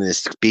turn on the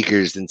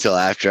speakers until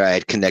after I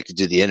had connected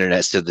to the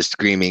internet, so the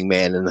screaming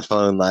man in the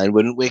phone line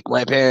wouldn't wake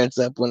my parents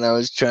up when I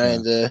was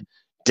trying to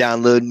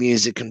download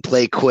music and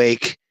play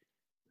Quake.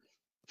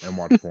 And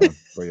watch porn.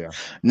 But yeah.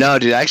 No,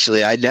 dude,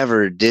 actually, I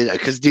never did,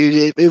 because,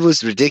 dude, it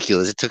was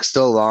ridiculous. It took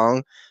so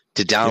long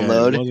to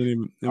download.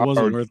 It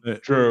wasn't worth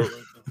it. True.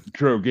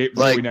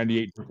 Gateway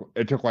 98,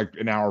 it took like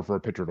an hour for a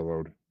picture to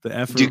load. The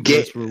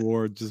effort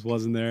reward just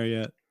wasn't there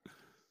yet.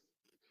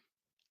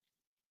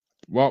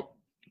 Well,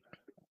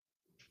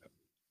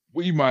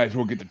 we might as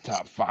well get the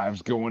top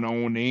fives going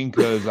on in,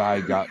 because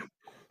I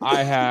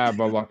have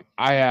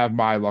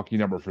my lucky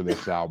number for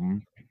this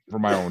album for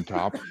my own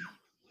top,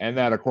 and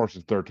that of course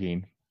is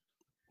 13.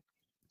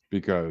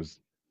 Because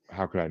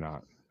how could I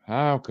not?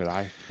 How could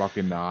I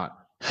fucking not?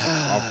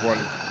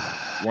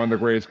 One of the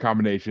greatest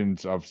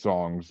combinations of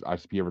songs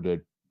ICP ever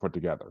did put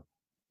together.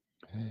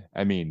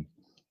 I mean,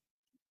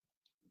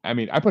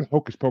 I put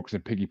Hocus Pocus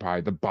and Piggy Pie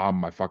at the bottom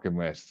of my fucking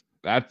list.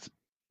 That's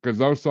because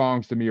those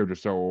songs to me are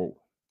just so.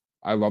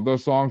 I love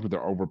those songs, but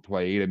they're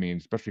overplayed. I mean,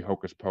 especially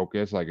Hocus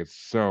Pocus, like, it's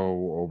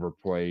so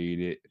overplayed.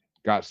 It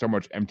got so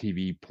much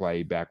MTV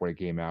play back when it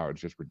came out.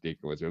 It's just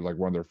ridiculous. It was like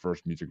one of their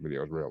first music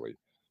videos, really.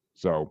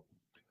 So,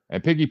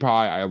 and Piggy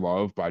Pie I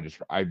love, but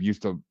I've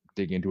used to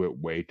dig into it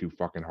way too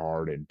fucking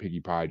hard, and Piggy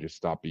Pie just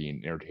stopped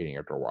being entertaining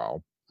after a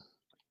while.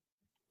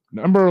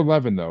 Number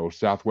 11 though,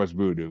 Southwest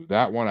Voodoo.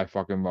 That one I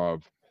fucking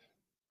love,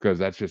 because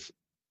that's just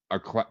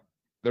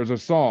there's a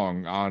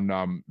song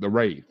on the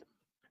Wraith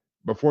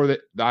before the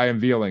I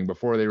Unveiling,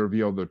 before they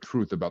reveal the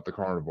truth about the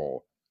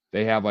carnival.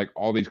 They have like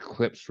all these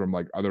clips from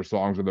like other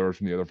songs of theirs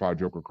from the other 5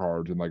 Joker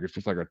cards, and like it's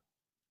just like a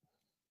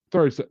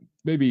 30,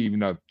 maybe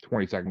even a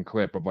 20-second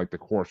clip of like the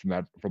chorus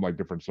from like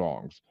different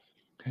songs,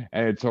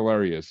 and it's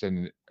hilarious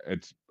and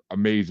it's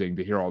amazing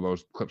to hear all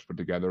those clips put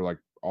together, like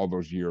all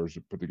those years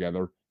put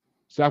together.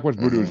 Southwest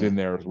Voodoo is in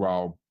there as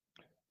well,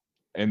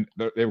 and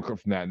they were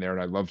clips from that in there,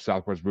 and I love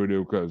Southwest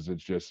Voodoo because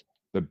it's just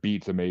the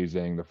beat's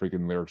amazing, the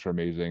freaking lyrics are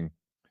amazing.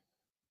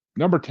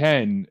 Number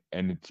 10,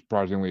 and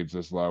surprisingly it's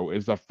this low,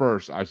 is the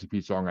first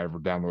ICP song I ever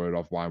downloaded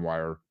off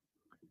LimeWire,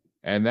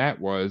 and that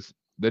was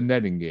The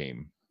Netting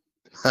Game.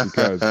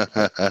 Because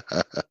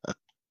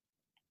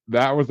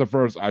that was the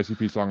first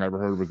ICP song I ever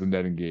heard was The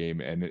Netting Game,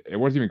 and it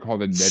wasn't even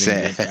called The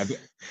Netting Game.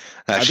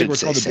 I shouldn't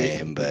say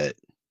same, but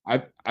I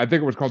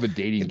think it was called The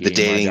Dating Game. The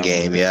Dating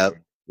Game, yep.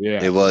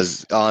 Yeah. It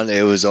was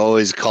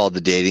always called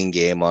The Dating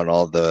Game on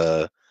all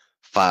the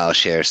file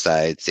share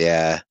sites,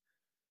 yeah.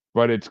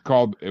 But they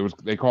call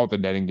it The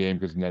Netting Game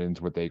because netting's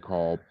what they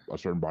call a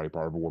certain body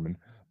part of a woman.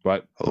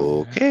 But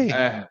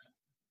okay.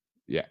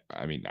 Yeah,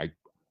 I mean,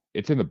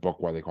 it's in the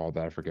book why they call it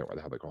that. I forget why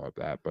the hell they call it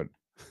that, but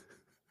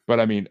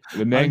I mean,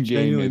 the Netting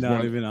Game is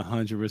not even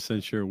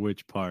 100% sure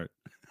which part.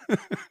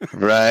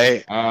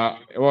 Right.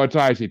 Well, it's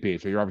ICP,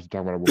 so you're obviously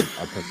talking about a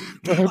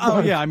woman.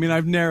 Oh yeah, I mean,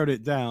 I've narrowed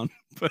it down,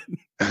 but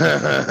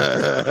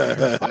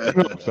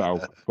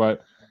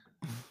but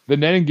the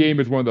Netting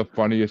Game is one of the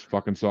funniest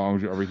fucking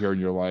songs you ever hear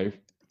in your life.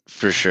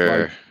 For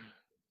sure.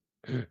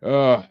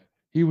 Like,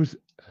 he was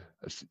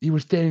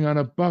standing on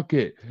a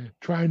bucket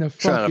trying to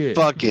fuck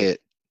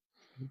it.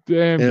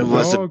 Damn, it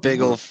was a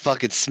big old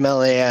fucking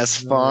smelly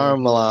ass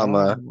farm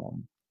llama.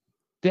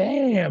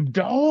 Damn,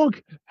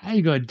 dog, how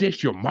you gonna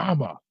dish your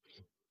mama?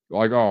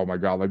 Like, oh my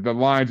god, like the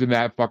lines in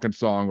that fucking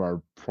song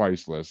are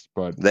priceless.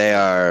 But they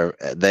are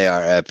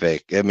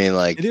epic. I mean,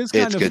 like, it is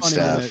kind it's of good funny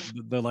stuff.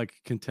 when the like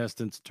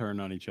contestants turn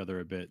on each other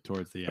a bit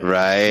towards the end,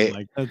 right?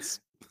 Like that's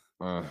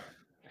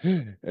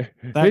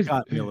that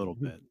got me a little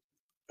bit.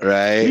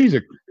 Right.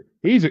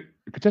 He's a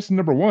contestant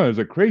number 1 is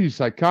a crazy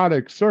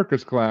psychotic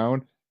circus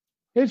clown.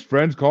 His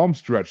friends call him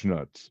Stretch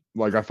Nuts.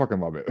 Like, I fucking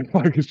love it.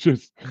 Like, it's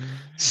just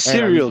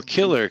serial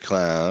killer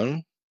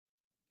clown.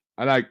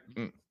 And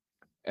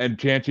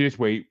chance you just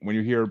wait when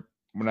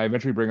I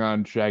eventually bring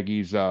on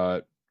Shaggy's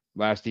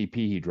last EP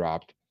he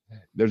dropped.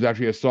 There's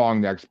actually a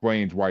song that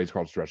explains why he's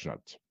called Stretch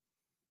Nuts.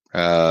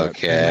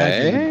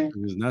 Okay.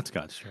 His nuts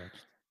got stretched.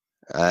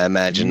 I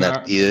imagine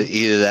that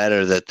either that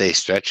or that they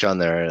stretch on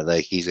there,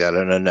 like he's got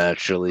an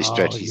unnaturally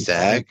stretchy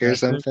sack or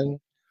something.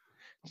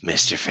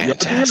 Mr.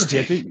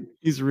 Fantastic.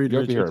 He's Reed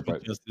Richards,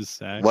 but just his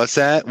sack. What's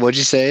that? What'd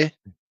you say?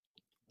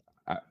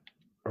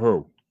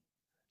 Who?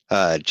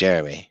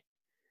 Jeremy.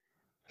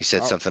 He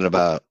said something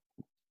about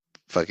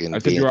fucking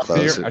being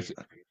closer.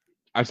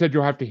 I said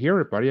you'll have to hear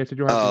it, buddy. I said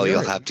you'll have to hear it.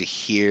 You'll have to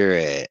hear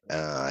it.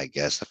 I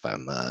guess if I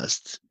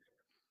must.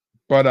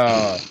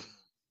 But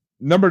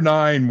number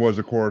 9 was,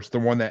 of course, the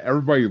one that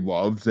everybody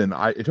loves, and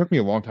it took me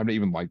a long time to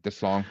even like this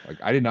song. Like,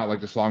 I did not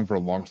like the song for a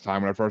long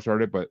time when I first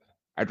heard it, but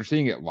after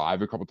seeing it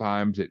live a couple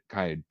times, it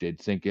kind of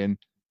did sink in,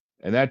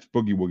 and that's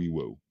Boogie Woogie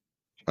Woo.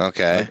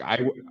 Okay.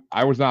 Like,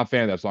 I was not a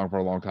fan of that song for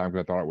a long time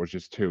because I thought it was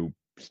just too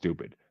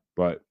stupid.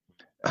 But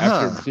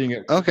after seeing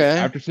it,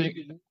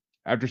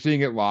 after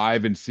seeing it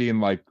live and seeing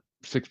like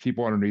 6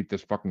 people underneath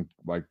this fucking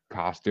like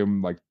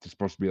costume, like it's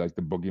supposed to be like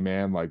the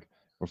boogeyman, like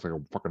looks like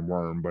a fucking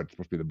worm, but it's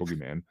supposed to be the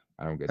boogeyman.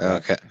 I don't get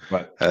that. Okay.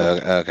 But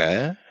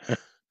okay.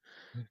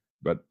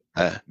 But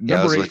I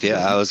was with you.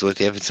 I was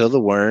with you until the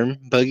worm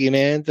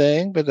boogeyman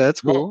thing, but that's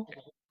cool. Well,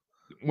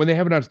 when they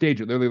have it on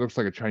stage, it literally looks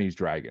like a Chinese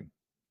dragon.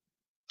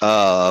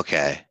 Oh,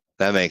 okay.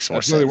 That makes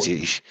more sense.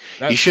 You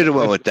should have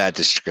went with that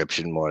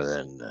description more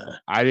than.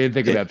 I didn't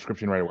think of that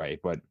description right away,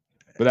 but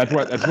that's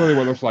really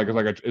what it looks like.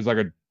 It's like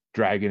a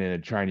dragon in a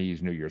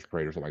Chinese New Year's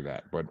parade or something like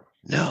that. But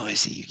no,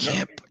 is it? You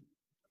can't.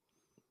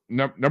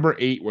 Number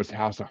 8 was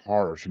House of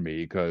Horrors for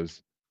me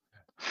because.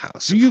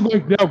 Do you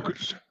like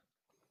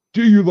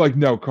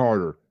Nell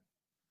Carter?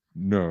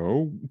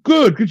 No,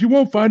 good, because you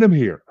won't find him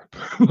here.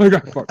 Like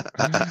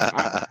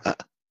the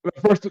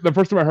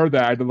first time I heard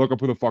that, I had to look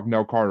up who the fuck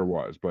Nell Carter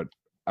was. But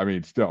I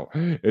mean, still,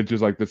 it's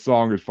just like the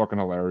song is fucking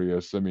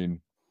hilarious. I mean,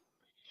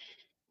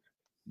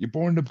 you're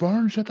born to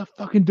burn. Shut the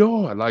fucking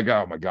door. Like,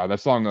 oh my god,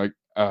 that song. Like,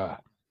 I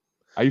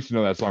used to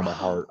know that song by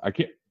heart. I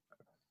can't.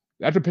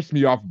 That's what pisses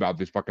me off about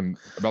listening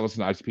to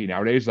ICP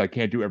nowadays. Is I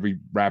can't do every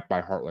rap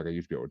by heart like I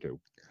used to be able to.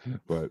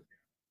 But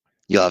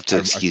you'll have to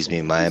excuse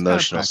me. My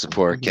emotional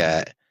support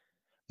cat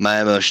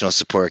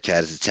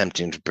is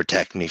attempting to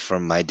protect me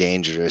from my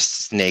dangerous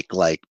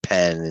snake-like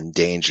pen and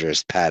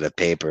dangerous pad of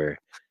paper.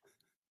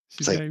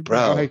 It's like,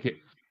 bro.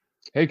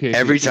 Hey, Casey.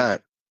 Every time.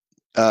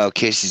 Oh,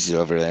 Casey's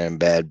over there in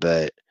bed,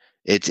 but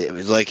it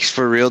like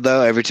for real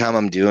though. Every time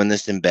I'm doing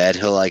this in bed,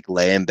 he'll like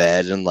lay in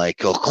bed and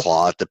like he'll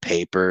claw at the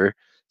paper.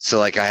 So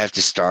like I have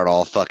to start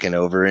all fucking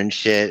over and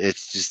shit.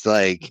 It's just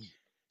like,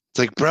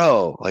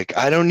 bro, like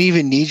I don't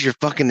even need your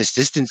fucking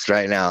assistance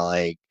right now.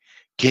 Like,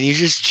 can you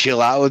just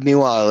chill out with me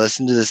while I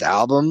listen to this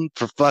album?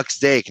 For fuck's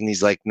sake. And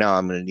he's like, no,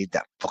 I'm going to need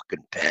that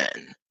fucking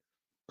pen.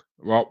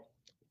 Well,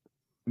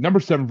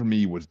 number 7 for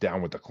me was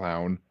Down with the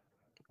Clown.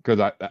 Because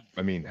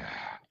I mean,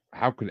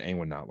 how could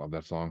anyone not love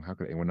that song? How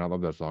could anyone not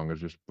love that song?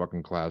 It's just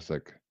fucking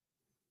classic.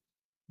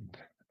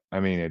 I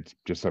mean,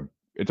 it's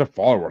a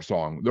follower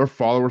song. They're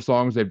follower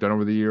songs they've done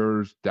over the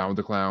years. Down with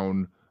the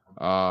Clown,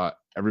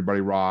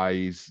 Everybody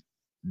Rise,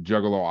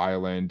 Juggalo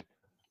Island,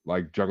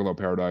 like Juggalo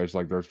Paradise.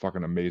 Like, there's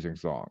fucking amazing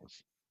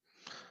songs.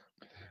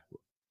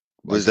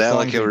 Was that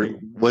like a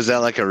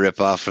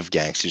ripoff of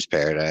Gangster's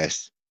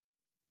Paradise?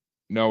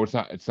 No, it's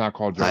not. It's not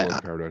called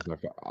Juggalo Paradise.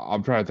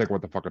 I'm trying to think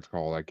what the fuck it's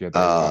called. I can't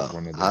think Oh,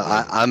 one of the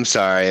I'm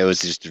sorry. It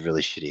was just a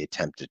really shitty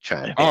attempt to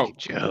try to make a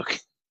joke.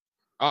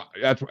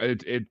 That's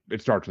it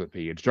starts with a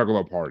P. It's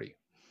Juggalo Party.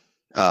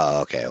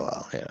 Oh, okay.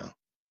 Well,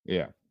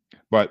 Yeah.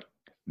 But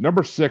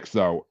number 6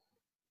 though,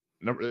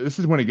 this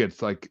is when it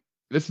gets like,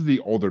 this is the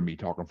older me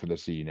talking for the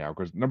C now,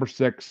 because number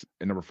 6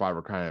 and number 5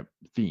 are kind of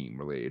theme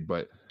related,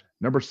 but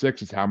number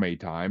 6 is How Many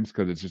Times,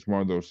 because it's just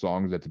one of those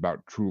songs that's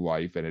about true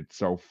life, and it's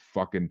so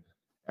fucking,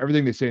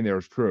 everything they say in there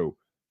is true.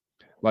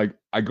 Like,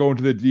 I go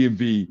into the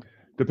DMV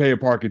to pay a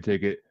parking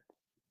ticket.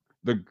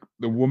 The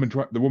woman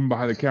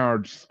behind the counter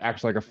just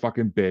acts like a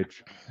fucking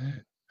bitch.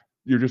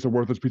 You're just a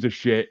worthless piece of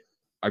shit.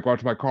 I go out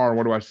to my car, and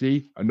what do I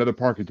see? Another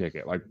parking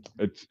ticket. Like,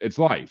 it's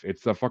life.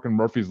 It's the fucking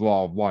Murphy's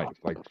Law of life.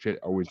 Like, shit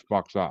always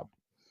fucks up.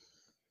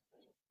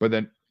 But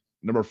then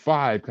number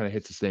 5 kind of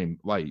hits the same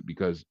light,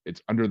 because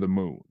it's Under the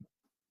Moon.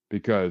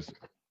 Because,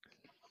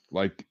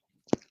 like,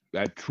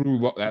 that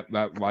true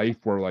that life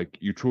where, like,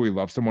 you truly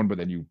love someone, but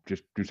then you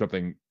just do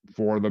something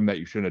for them that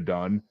you shouldn't have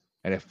done,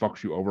 and it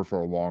fucks you over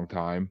for a long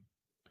time.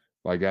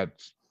 Like,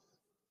 that's,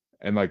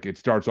 and like, it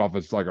starts off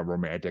as like a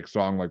romantic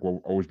song, like,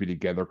 we'll always be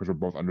together because we're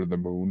both under the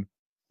moon.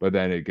 But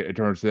then it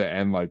turns to the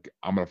end, like,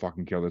 I'm gonna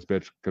fucking kill this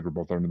bitch because we're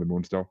both under the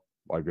moon still.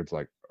 Like, it's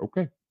like,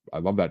 okay, I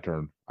love that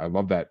turn. I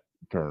love that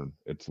turn.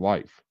 It's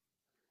life.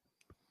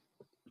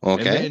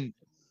 Okay. And then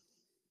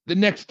the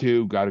next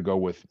 2 got to go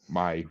with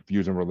my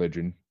views on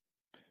religion,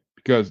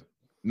 because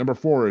number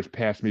 4 is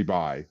Pass Me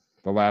By,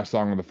 the last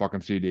song on the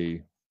fucking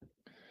CD.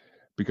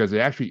 Because it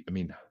actually, I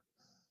mean,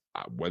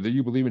 whether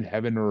you believe in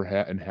heaven or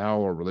in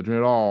hell or religion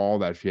at all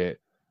that shit,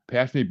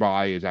 Pass Me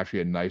By is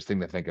actually a nice thing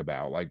to think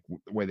about. Like,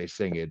 the way they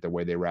sing it, the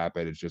way they rap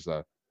it, it's just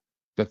to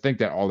think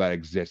that all that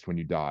exists when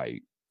you die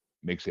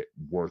makes it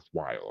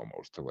worthwhile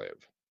almost to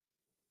live.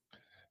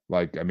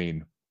 Like, I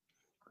mean,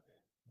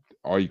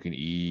 all you can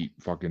eat,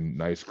 fucking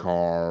nice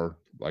car,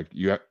 like,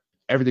 you have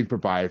everything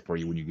provided for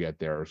you when you get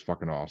there. It's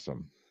fucking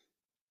awesome.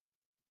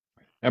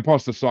 And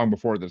plus the song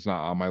before it that's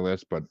not on my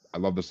list, but I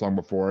love the song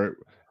before it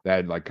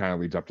that, like, kind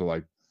of leads up to,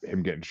 like,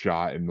 him getting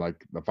shot and,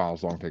 like, the final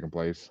song taking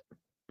place.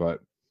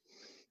 But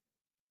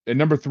and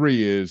number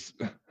 3 is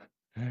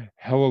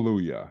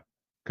Hallelujah,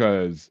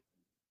 because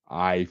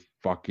I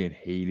fucking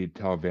hated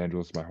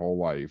televangelists my whole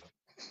life,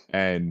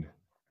 and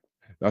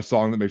that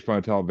song that makes fun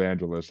of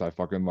televangelists I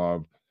fucking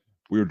love.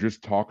 We were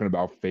just talking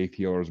about faith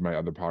healers in my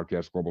other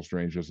podcast, Global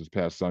Strangeness, this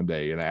past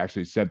Sunday, and I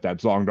actually sent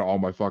that song to all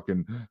my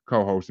fucking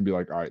co-hosts and be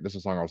like, all right, this is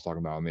a song I was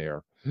talking about on the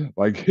air.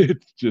 Like,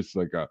 it's just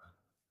like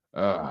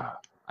I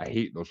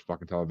hate those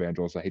fucking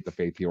televangelists. I hate the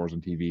faith healers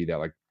on TV that,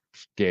 like,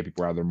 scam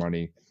people out of their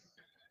money.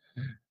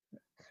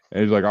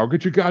 And he's like, I'll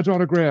get you God's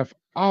autograph.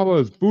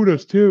 Allah's,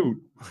 Buddha's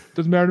too.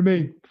 Doesn't matter to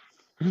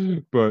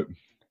me. But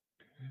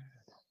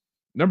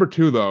number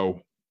 2,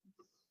 though,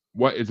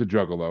 What Is a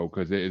Juggalo?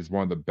 Because it is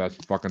one of the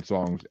best fucking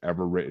songs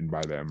ever written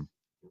by them.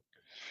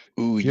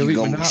 Ooh, you're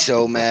gonna be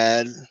so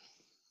mad.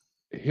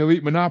 He'll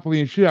eat Monopoly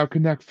and shit out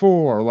Connect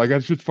 4. Like,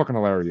 that's just fucking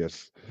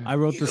hilarious. I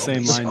wrote the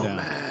same line so down.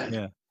 Mad.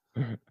 Yeah.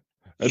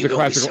 That's a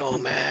classic. So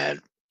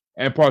mad.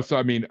 And plus,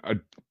 I mean,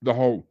 the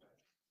whole,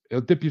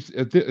 he'll dip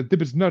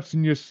his nuts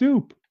in your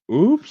soup.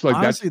 Oops. Like,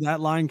 honestly,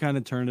 that line kind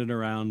of turned it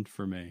around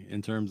for me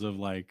in terms of,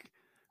 like,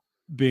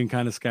 being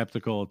kind of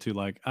skeptical to,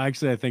 like,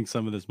 actually, I think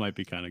some of this might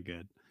be kind of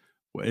good.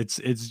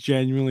 It's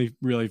genuinely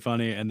really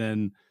funny, and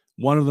then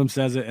one of them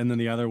says it, and then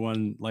the other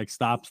one, like,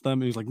 stops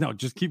them. And he's like, "No,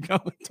 just keep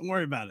going. Don't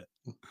worry about it."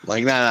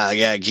 Like, nah,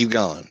 yeah, keep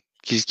going.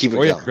 Just keep it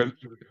going.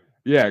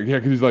 Yeah,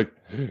 because he's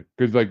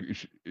like,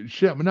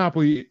 shit,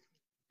 Monopoly.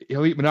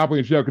 He'll eat Monopoly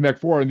and shit out Connect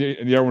 4, and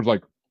the other one's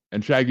like,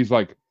 and Shaggy's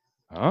like,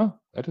 huh?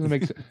 That doesn't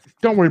make sense.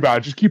 Don't worry about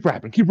it. Just keep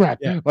rapping. Keep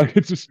rapping. Yeah. Like,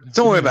 it's just.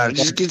 Don't worry about it.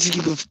 Just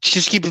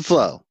keep it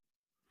flow.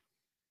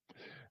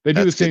 They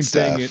do the same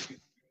thing.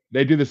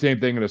 They do the same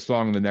thing in a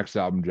song in the next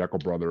album, Jekyll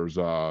Brothers,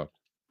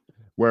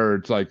 where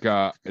it's like,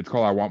 it's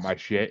called I Want My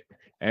Shit.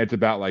 And it's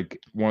about, like,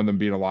 one of them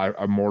being alive,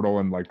 immortal,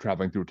 and, like,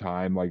 traveling through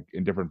time, like,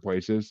 in different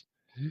places.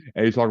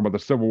 And he's talking about the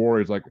Civil War.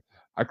 He's like,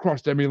 I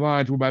crossed enemy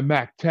lines with my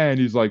Mac 10.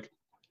 He's like,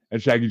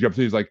 and Shaggy jumps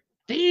in. He's like,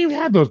 they didn't even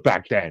have those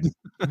back then.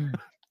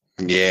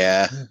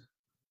 Yeah.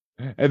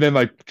 And then,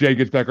 like, Jay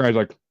gets back on. He's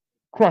like,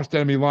 crossed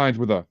enemy lines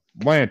with a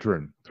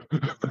lantern.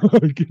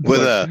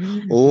 With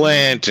a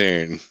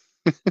lantern.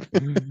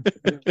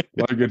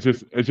 Like,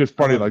 it's just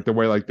funny, like, the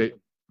way, like,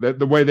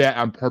 the way that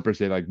on purpose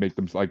they like make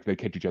them like they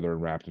catch each other in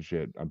raps and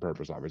shit on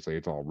purpose. Obviously,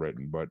 it's all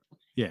written, but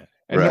Yeah.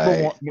 And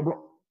Right.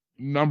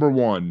 number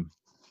one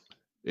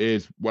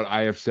is what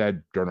I have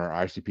said during our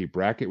ICP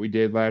bracket we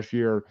did last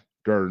year.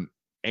 During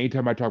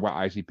anytime I talk about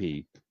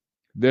ICP,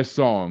 this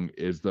song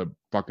is the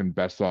fucking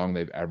best song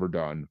they've ever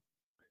done,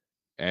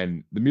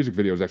 and the music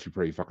video is actually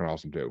pretty fucking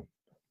awesome too.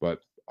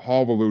 But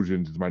Hall of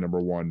Illusions is my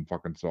number one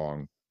fucking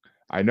song.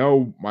 I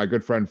know my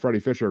good friend Freddie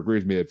Fisher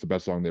agrees with me it's the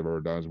best song they've ever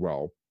done as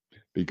well,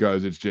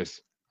 because it's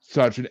just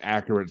such an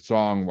accurate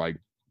song. Like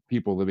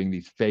people living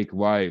these fake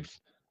lives,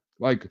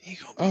 like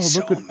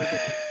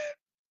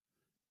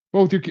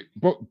look at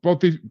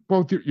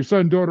both your son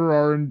and daughter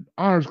are in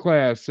honors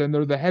class and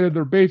they're the head of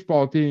their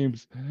baseball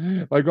teams,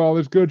 like all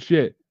this good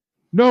shit.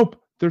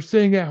 Nope, they're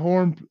sitting at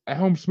home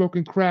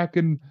smoking crack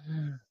and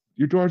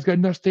your daughter's got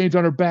nut stains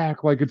on her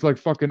back. Like it's like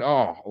fucking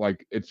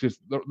like it's just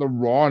the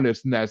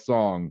rawness in that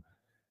song.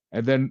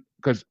 And then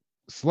because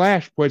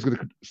Slash plays a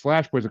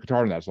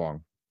guitar in that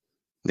song.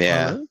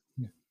 Yeah. Oh,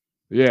 really?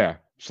 Yeah,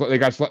 so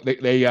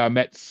they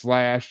met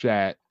Slash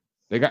at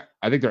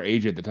I think their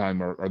agent at the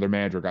time or their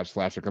manager got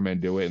Slash to come in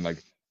and do it, and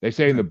like they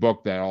say in the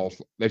book that all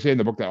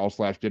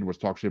Slash did was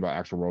talk shit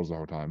about Axl Rose the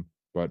whole time.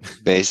 But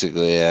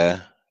Basically,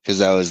 yeah, because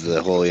that was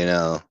the whole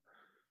breakup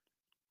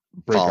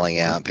falling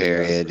out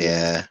period.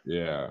 Yeah.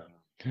 Yeah,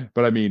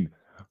 but I mean,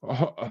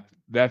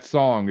 that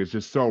song is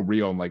just so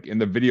real, and like in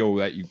the video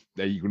that you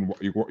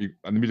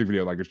on the music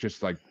video, like it's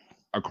just like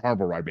a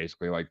carnival ride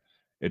basically, like.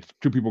 It's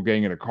two people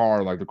getting in a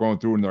car, like they're going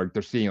through and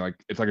they're seeing like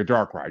it's like a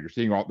dark ride. They're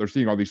seeing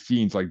all these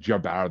scenes like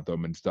jump out at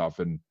them and stuff,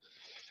 and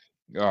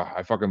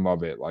I fucking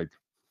love it. Like,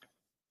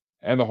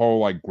 and the whole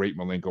like Great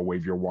Milenko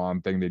Wave Your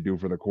Wand thing they do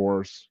for the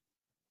chorus,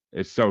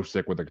 it's so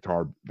sick with the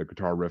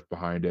guitar riff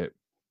behind it.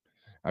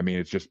 I mean,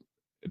 it's just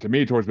to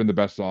me, it's always been the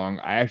best song.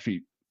 One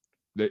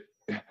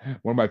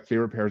of my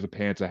favorite pairs of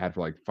pants I had for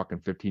like fucking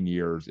 15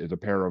 years is a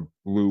pair of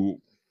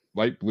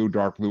light blue,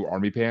 dark blue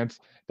army pants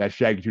that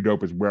Shaggy 2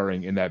 Dope is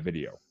wearing in that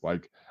video.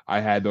 Like I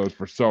had those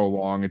for so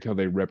long until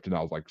they ripped, and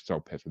I was like so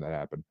pissed when that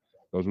happened.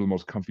 Those were the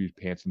most comfy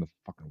pants in the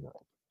fucking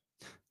world.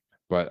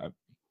 But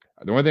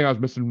the only thing I was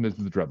missing is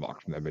the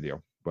dreadlocks from that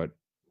video. But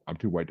I'm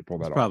too white to pull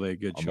that off. Probably a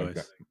good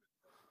choice.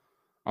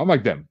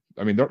 Unlike them,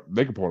 I mean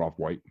they can pull it off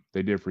white.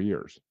 They did for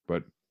years.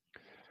 But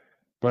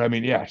I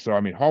mean, yeah. So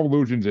I mean, Hall of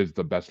Illusions is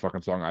the best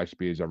fucking song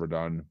ICP has ever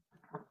done.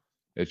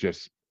 It's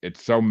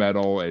so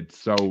metal. It's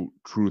so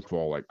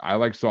truthful. Like I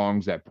like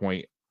songs that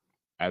point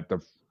at the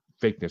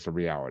fakeness of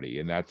reality,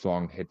 and that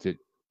song hits the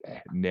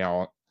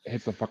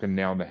fucking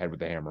nail on the head with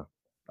the hammer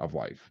of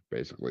life,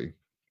 basically.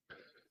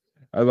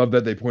 I love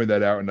that they point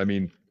that out, and I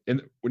mean,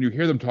 when you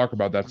hear them talk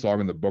about that song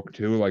in the book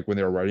too, like when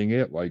they were writing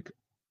it, like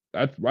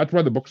that's why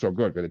the book's so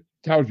good, because it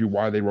tells you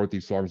why they wrote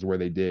these songs the way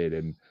they did,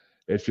 and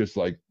it's just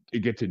like it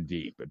gets in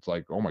deep. It's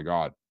like, oh my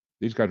god,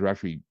 these guys are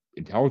actually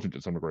intelligent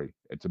to some degree.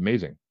 It's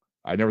amazing.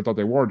 I never thought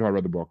they were until I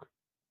read the book.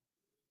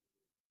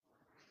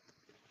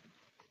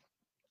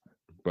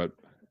 But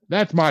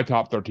that's my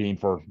top 13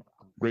 for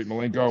Great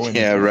Milenko. And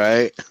Yeah,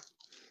 right.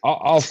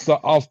 I'll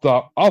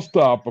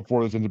stop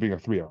before this ends up being a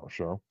 3-hour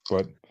show.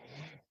 But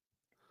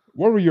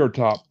what were your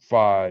top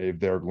 5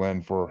 there,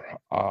 Glenn, for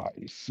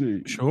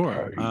IC?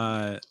 Sure.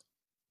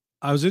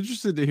 I was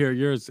interested to hear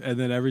yours, and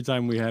then every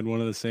time we had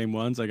one of the same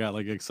ones, I got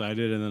like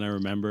excited, and then I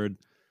remembered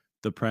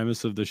the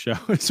premise of the show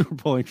is we're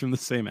pulling from the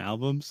same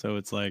album, so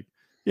it's like,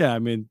 yeah, I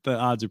mean the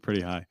odds are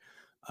pretty high.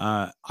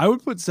 I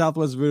would put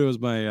Southwest Voodoo as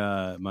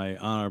my my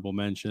honorable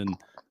mention,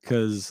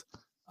 because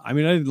I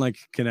mean I didn't like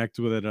connect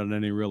with it on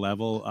any real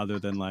level other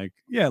than like,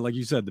 yeah, like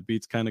you said, the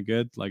beat's kind of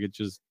good, like it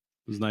just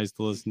was nice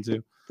to listen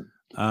to.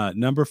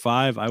 Number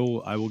 5, I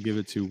will give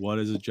it to What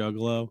Is a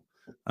Juggalo,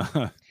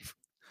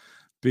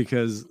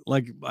 because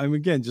like I'm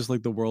again just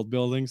like the world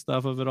building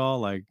stuff of it all,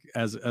 like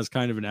as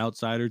kind of an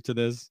outsider to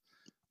this,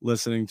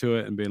 listening to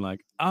it and being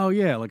like, oh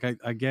yeah, like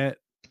I get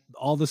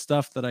all the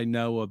stuff that I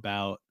know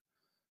about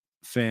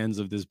fans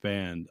of this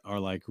band are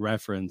like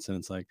reference, and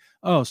it's like,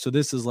 oh, so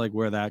this is like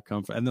where that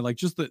comes from. And then like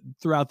just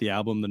throughout the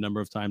album, the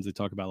number of times they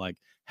talk about like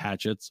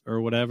hatchets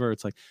or whatever,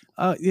 it's like,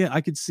 yeah,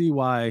 I could see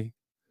why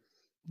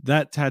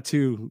that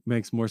tattoo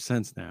makes more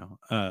sense now,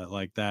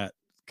 like that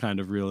kind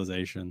of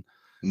realization.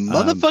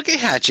 Motherfucking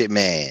Hatchet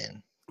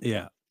Man.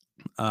 Yeah.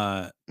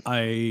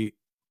 I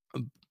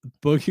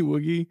Boogie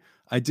Woogie,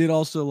 I did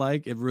also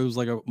like it. Was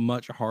like a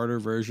much harder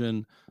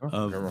version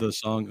of the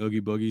song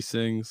Oogie Boogie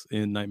sings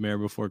in Nightmare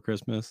Before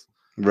Christmas.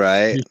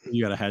 Right.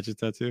 You got a hatchet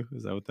tattoo?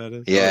 Is that what that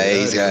is?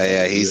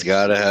 Yeah, he's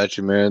got a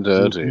Hatchet Man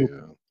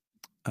tattoo.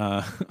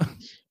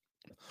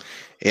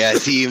 Yeah,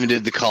 he even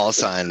did the call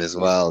sign as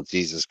well.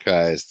 Jesus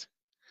Christ.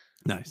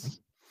 Nice.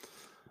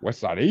 West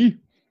Side E.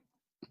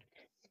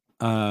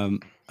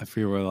 I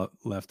forget where I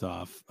left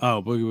off.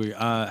 Oh, Boogie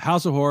Woogie.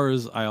 House of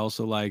Horrors, I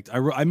also liked.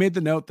 I made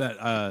the note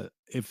that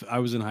if I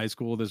was in high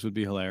school, this would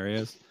be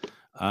hilarious.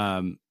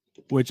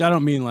 Which I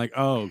don't mean like,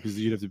 oh, because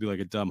you'd have to be like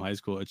a dumb high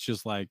school. It's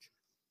just like,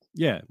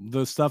 yeah,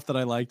 the stuff that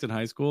I liked in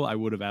high school, I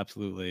would have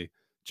absolutely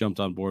jumped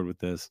on board with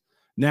this.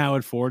 Now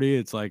at 40,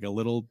 it's like a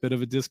little bit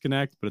of a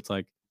disconnect, but it's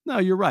like, no,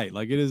 you're right.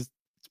 Like it's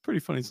a pretty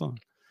funny song.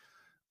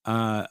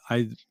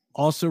 I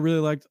also really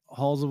liked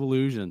Halls of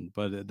Illusion,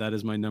 but that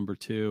is my number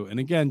 2. And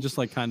again, just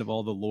like kind of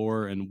all the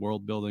lore and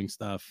world building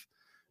stuff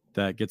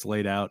that gets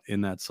laid out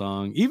in that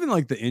song, even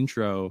like the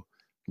intro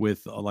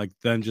with like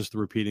them just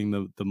repeating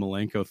the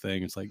Milenko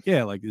thing. It's like,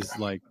 yeah, like it's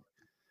like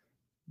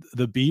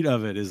the beat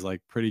of it is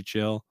like pretty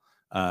chill.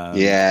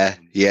 Yeah.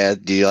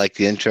 Do you like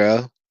the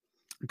intro?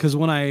 Because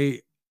when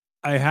I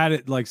had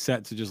it like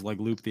set to just like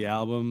loop the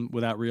album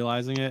without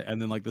realizing it,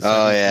 and then like the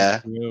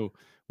second through,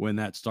 when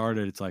that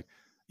started, it's like,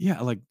 yeah,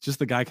 like just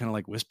the guy kind of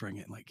like whispering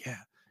it, like, yeah,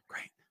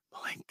 great,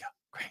 Milenko,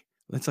 great.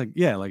 It's like,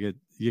 yeah, like it,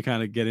 you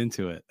kind of get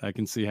into it. I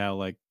can see how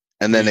like,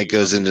 and then it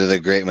goes into the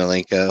Great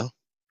Milenko.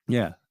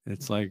 Yeah,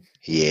 it's like,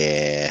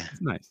 yeah,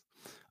 it's nice.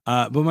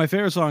 But my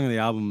favorite song on the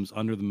album is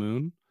Under the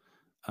Moon.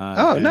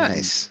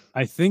 Nice.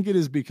 I think it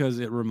is because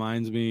it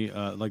reminds me,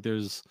 like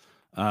there's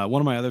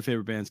one of my other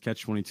favorite bands,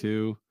 Catch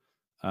 22,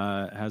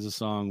 has a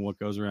song, What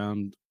Goes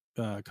Around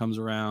Comes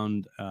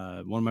Around.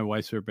 One of my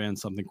wife's favorite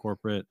bands, Something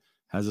Corporate,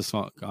 has a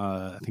song,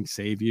 I think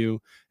Save You.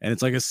 And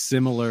it's like a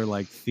similar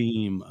like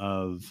theme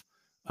of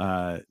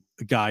a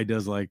guy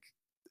does like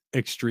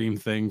extreme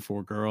thing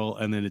for a girl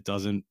and then it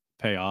doesn't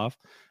pay off.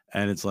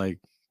 And it's like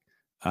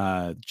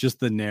just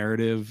the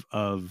narrative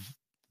of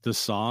the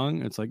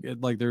song. It's like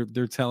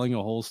they're telling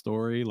a whole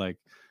story. Like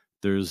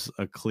there's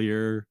a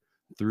clear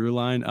through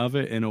line of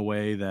it in a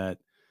way that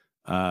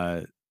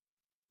I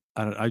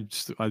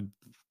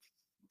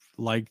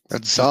like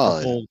that's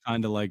solid. The whole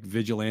kind of like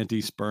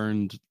vigilante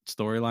spurned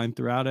storyline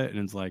throughout it. And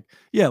it's like,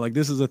 yeah, like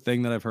this is a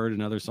thing that I've heard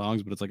in other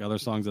songs, but it's like other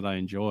songs that I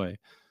enjoy.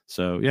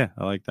 So yeah,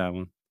 I like that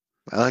one.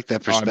 I like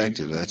that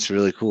perspective. That's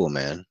really cool,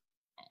 man.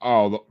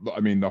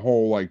 The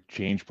whole like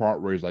change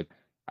part where he's like,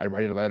 I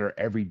write a letter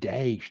every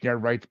day. She never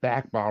writes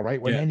back, but I'll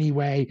write one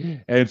anyway.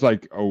 And it's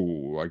like, oh,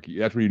 like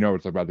that's where you know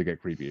it's about to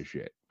get creepy as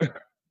shit.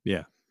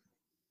 Yeah.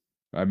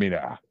 I mean,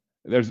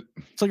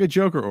 it's like a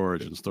Joker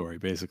origin story,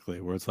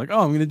 basically, where it's like,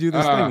 oh, I'm going to do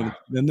this thing,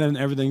 and then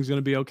everything's going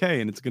to be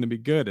okay, and it's going to be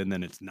good, and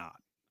then it's not.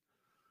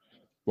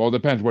 Well, it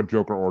depends what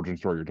Joker origin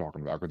story you're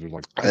talking about, because there's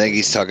like, I think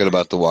he's talking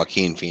about the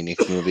Joaquin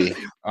Phoenix movie.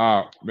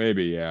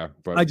 Maybe, yeah.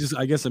 But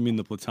I guess I mean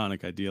the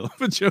platonic ideal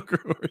of a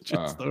Joker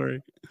origin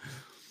story.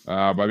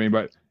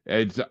 But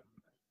it's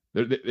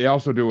they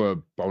also do a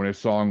bonus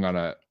song on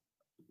a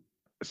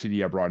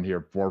CD I brought in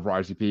here for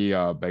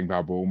ICP, Bang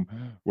Pow Boom,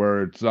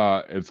 where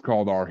it's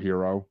called Our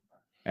Hero.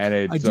 And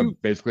it's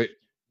basically.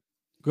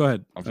 Go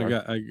ahead.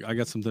 I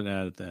got something to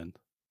add at the end.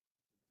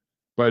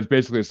 But it's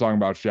basically a song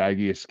about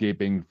Shaggy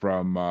escaping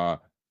from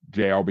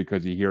jail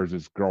because he hears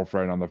his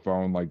girlfriend on the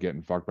phone like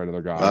getting fucked by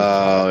another guy.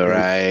 Oh,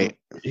 right.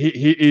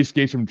 He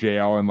escapes from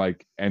jail and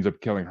like ends up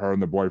killing her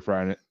and the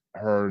boyfriend,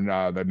 her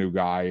and the new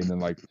guy, and then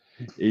like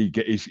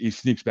he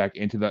sneaks back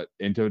into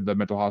the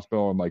mental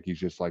hospital and like he's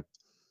just like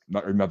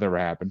nothing ever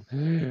happened.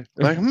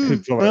 Like,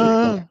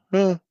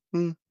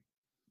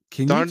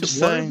 Can you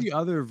what are the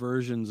other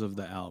versions of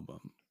the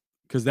album?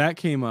 Because that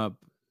came up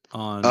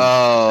on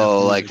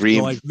like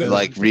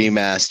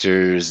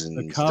remasters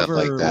and stuff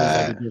like that. Was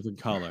like a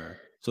different color.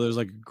 So there's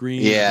like a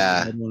green,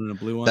 a red one, and a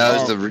blue one.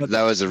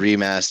 That was a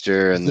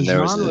remaster, and then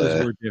there was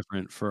were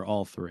different for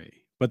all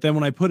three. But then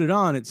when I put it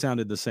on, it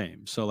sounded the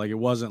same. So like it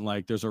wasn't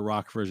like there's a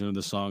rock version of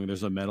the song,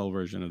 there's a metal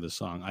version of the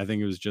song. I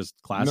think it was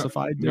just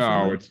classified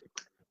differently.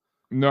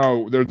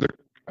 There's a.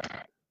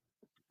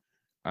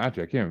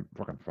 Actually, I can't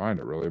fucking find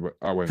it really, but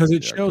because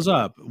it shows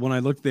up when I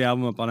looked the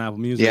album up on Apple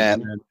Music. Yeah.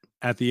 And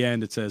at the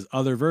end, it says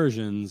other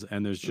versions,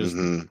 and there's just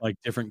like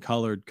different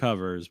colored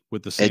covers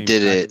with the same.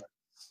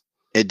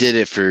 It did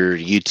it for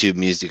YouTube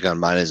Music on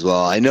mine as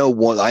well. I know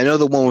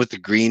the one with the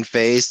green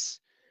face.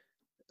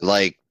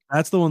 Like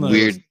that's the one that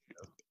weird.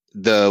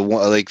 The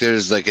one like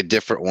there's like a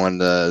different one.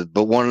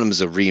 But one of them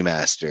is a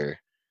remaster.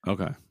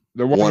 Okay.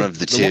 One of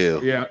the two.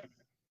 Yeah.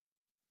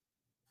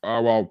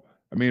 Well.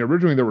 I mean,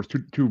 originally there was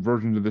two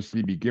versions of this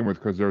CD to begin with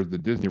because there's the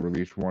Disney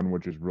released one,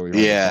 which is really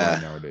hard to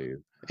find nowadays.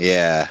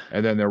 Yeah.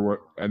 And then there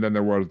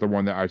was the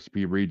one that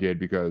ICP redid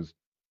because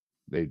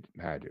they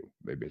had to.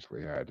 They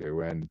basically had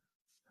to. And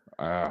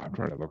I'm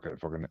trying to look at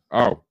it.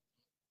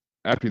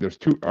 Actually, there's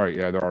two. All right,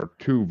 yeah, there are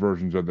two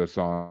versions of this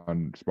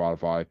on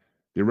Spotify.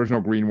 The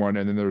original green one,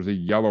 and then there's a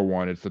yellow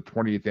one. It's the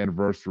 20th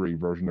anniversary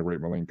version of Great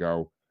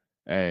Milenko.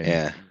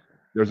 And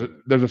there's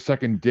a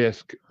second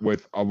disc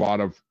with a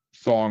lot of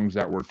songs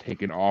that were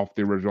taken off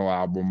the original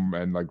album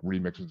and like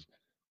remixes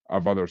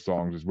of other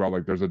songs as well.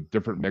 Like there's a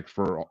different mix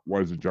for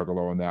What Is a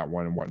Juggalo in that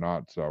one and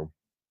whatnot. So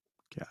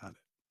got it.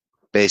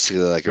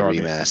 Basically like a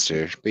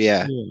remaster. But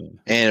yeah.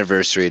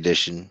 Anniversary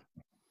edition.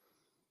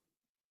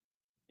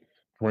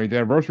 20th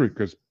anniversary,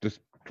 because this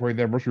 20th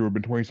anniversary would have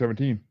been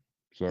 2017.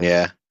 So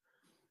yeah.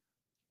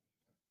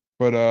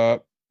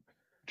 But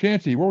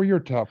Chancey, what were your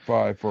top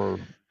 5 for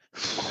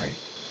Great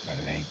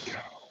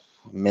Milenko?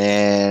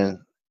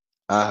 Man,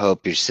 I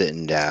hope you're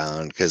sitting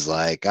down because,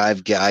 like, I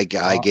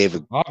gave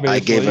a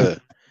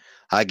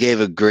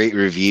great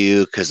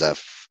review because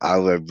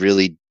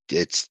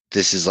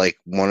this is like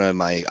one of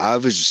my.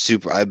 I've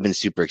been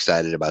super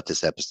excited about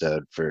this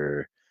episode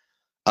for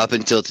up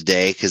until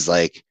today because,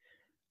 like,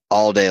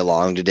 all day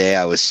long today.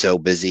 I was so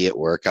busy at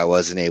work, I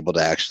wasn't able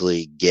to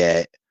actually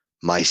get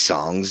my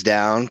songs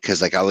down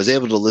because like I was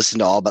able to listen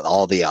to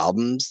all the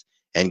albums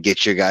and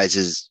get your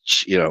guys's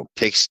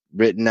picks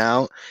written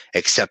out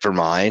except for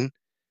mine.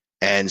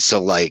 And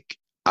so like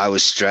I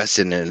was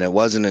stressing, and it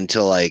wasn't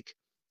until like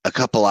a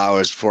couple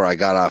hours before I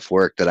got off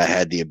work that I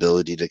had the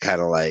ability to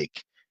kind of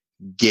like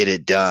get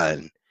it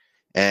done.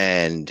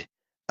 And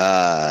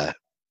I'm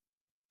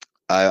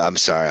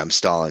sorry, I'm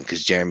stalling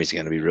because Jeremy's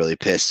going to be really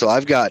pissed. So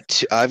I got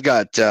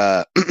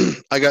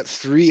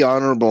 3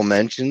 honorable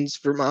mentions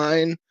for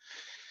mine.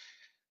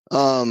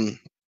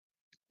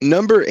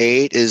 Number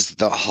 8 is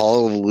the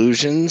Hall of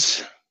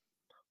Illusions.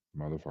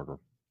 Motherfucker.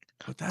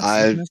 But that's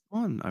the best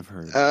one I've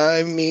heard.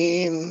 I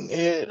mean,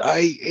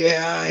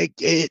 I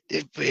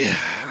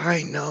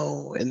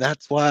know, and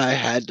that's why I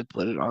had to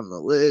put it on the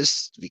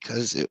list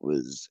because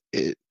it's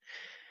It's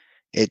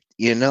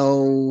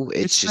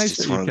just nice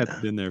that you one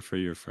kept it in there for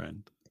your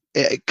friend.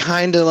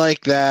 kind of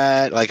like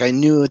that. Like I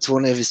knew it's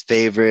one of his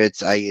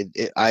favorites. I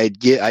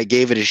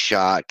gave it a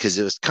shot because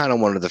it was kind of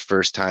one of the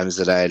first times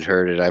that I had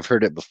heard it. I've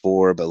heard it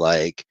before, but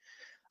like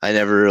I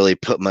never really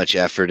put much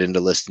effort into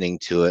listening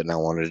to it, and I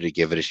wanted to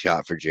give it a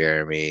shot for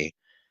Jeremy.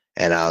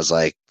 And I was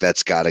like,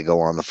 that's got to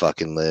go on the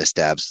fucking list,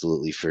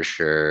 absolutely for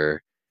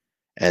sure.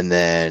 And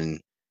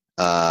then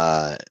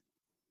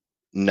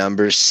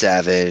number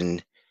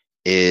 7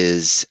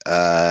 is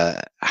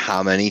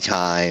How Many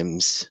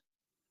Times?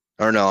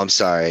 Or no, I'm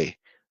sorry.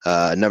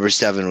 Number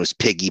 7 was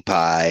Piggy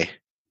Pie.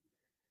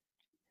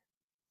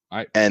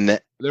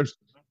 There's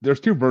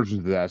 2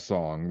 versions of that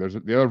song. There's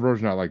the other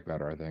version I like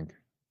better, I think.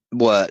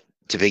 What?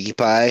 To Piggy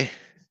Pie?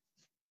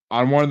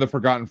 On one of the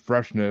Forgotten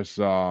Freshness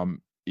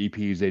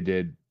EPs they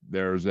did,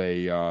 there's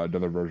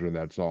another version of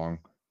that song.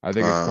 I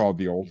think it's called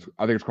the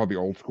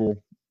old school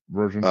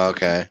version.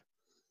 Okay.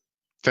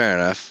 Fair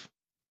enough.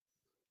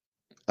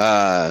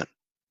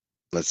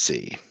 Let's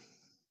see.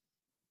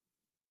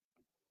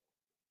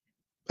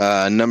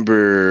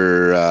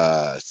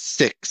 Number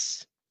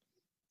 6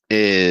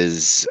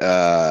 is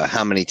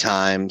How Many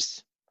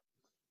Times?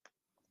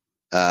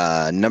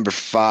 Number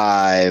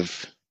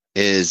 5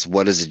 is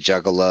What Is a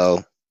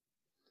Juggalo?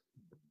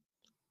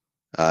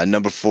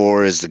 Number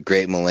 4 is The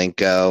Great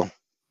Milenko.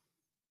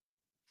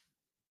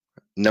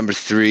 Number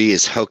 3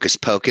 is Hocus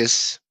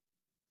Pocus.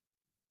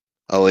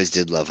 Always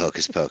did love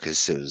Hocus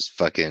Pocus. It was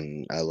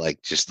fucking. I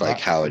like just like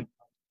how it.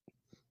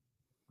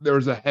 There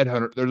was a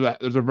Headhunter.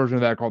 There's a version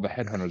of that called the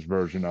Headhunters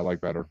version. I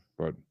like better,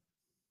 but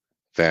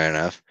fair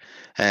enough.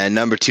 And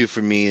number 2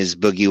 for me is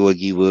Boogie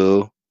Woogie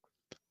Woo.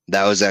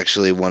 That was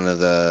actually one of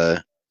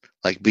the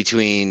like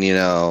between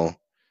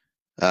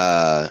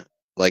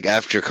like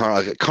after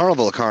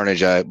Carnival of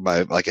Carnage.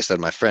 Like I said,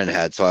 my friend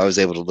had, so I was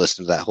able to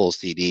listen to that whole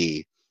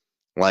CD.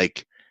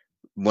 Like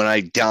when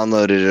I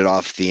downloaded it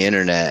off the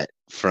internet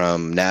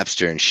from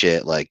Napster and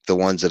shit, like the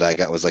ones that I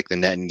got was like the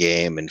Net and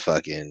Game and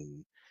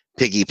fucking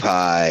Piggy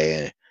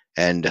Pie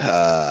and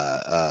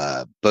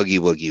Boogie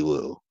Woogie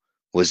Woo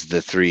was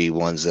the 3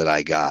 ones that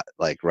I got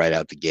like right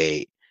out the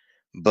gate.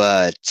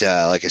 But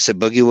like I said,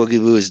 Boogie Woogie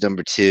Woo is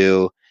number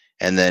 2,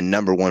 and then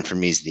number 1 for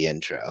me is the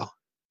intro.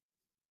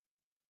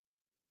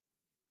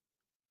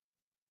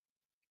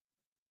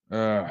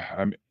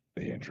 I mean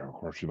the intro. Of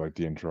course, you like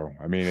the intro.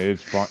 I mean, it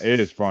is fun. It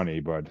is funny,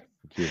 but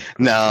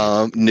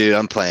no, dude,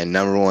 I'm playing.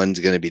 Number 1's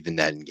gonna be the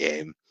Net and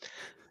Game.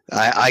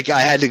 I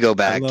had to go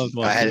back. I loved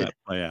watching that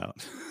play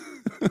out.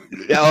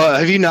 Oh,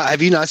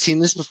 have you not seen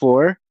this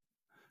before?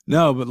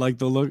 No, but like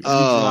the look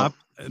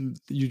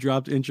you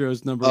dropped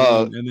intros number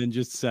 1 and then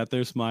just sat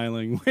there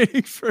smiling,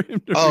 waiting for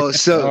him to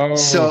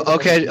so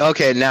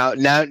okay.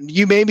 Now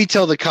you made me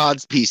tell the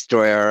Cods piece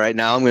story. All right,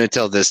 now I'm gonna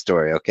tell this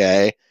story,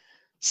 okay?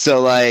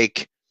 So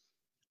like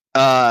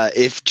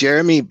if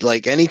Jeremy,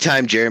 like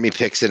anytime Jeremy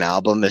picks an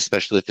album,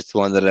 especially if it's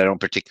one that I don't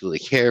particularly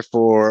care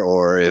for,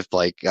 or if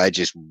like I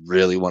just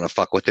really want to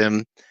fuck with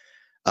him,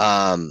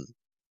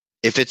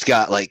 if it's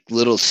got like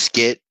little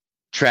skit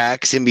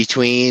tracks in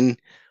between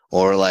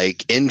or like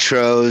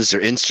intros or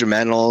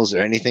instrumentals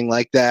or anything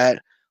like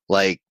that,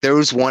 like there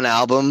was one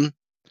album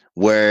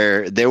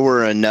where there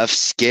were enough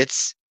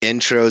skits,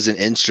 intros, and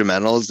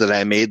instrumentals that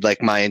I made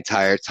like my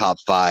entire top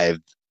 5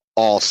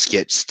 all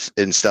skits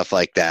and stuff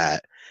like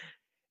that.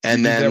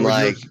 And then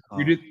like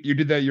you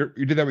did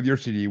that with your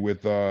CD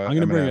with I'm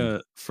gonna bring a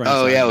friend.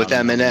 Oh yeah, with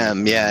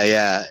Eminem.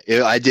 Yeah.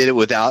 I did it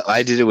with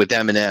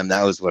Eminem.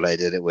 That was what I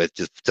did it with,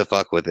 just to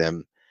fuck with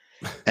him.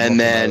 And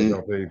then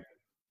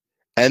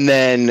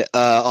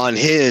on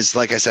his,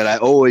 like I said, I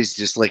always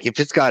just like if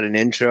it's got an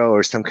intro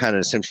or some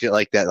shit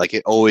like that, like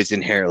it always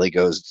inherently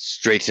goes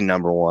straight to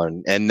number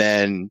 1. And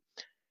then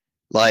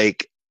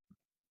like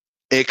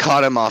it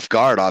caught him off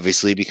guard,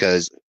 obviously,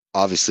 because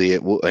obviously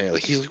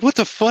he's like, what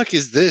the fuck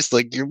is this?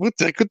 Like,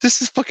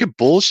 this is fucking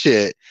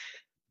bullshit.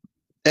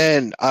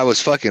 And I was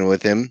fucking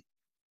with him,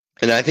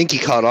 and I think he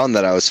caught on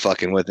that I was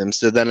fucking with him.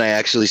 So then I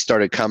actually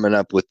started coming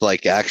up with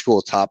like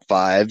actual top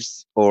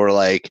 5s or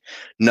like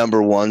number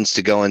 1s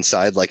to go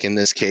inside, like in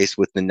this case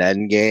with the Net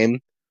and Game.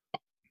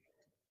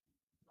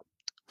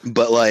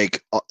 But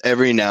like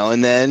every now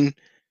and then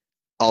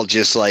I'll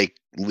just like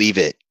leave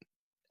it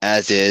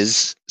as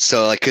is.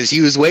 So like, cause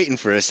he was waiting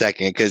for a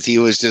second, cause he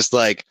was just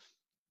like,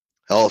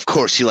 oh, of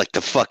course you like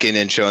the fucking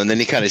intro. And then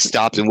he kind of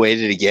stopped and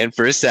waited again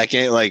for a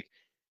second. Like,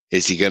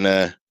 is he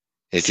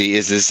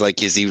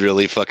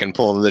really fucking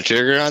pulling the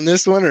trigger on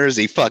this one, or is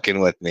he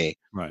fucking with me?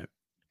 Right.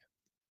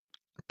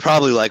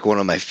 Probably like one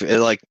of my,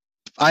 like,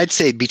 I'd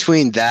say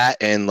between that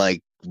and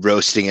like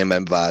roasting him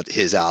about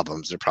his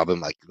albums, they're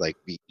probably like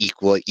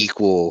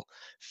equal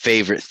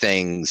favorite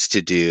things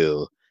to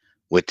do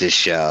with this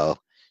show.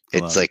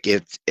 It's like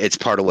it's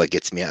part of what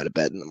gets me out of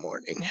bed in the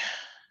morning.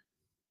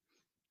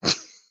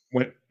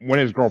 When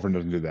his girlfriend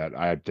doesn't do that,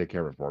 I have to take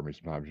care of it for me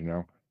sometimes, you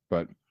know.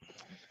 But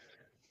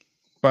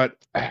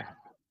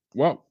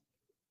well,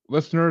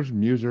 listeners,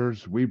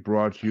 musers, we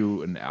brought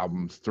you an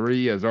album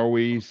 3 as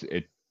always.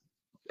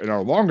 In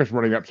our longest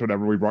running episode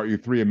ever, we brought you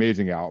 3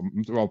 amazing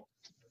albums. Well,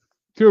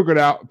 2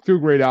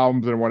 great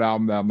albums and 1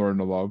 album that I'm learning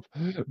to love.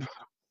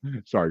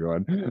 Sorry,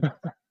 Glenn.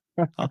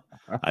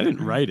 I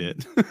didn't write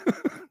it.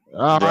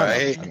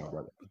 Right. I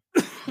know,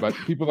 but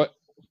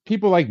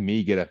people like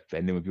me get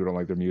offended when people don't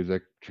like their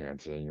music.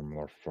 Chancing, you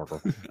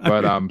motherfucker.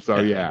 But so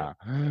yeah,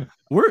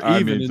 we're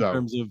even in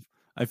terms of,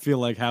 I feel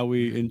like, how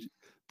we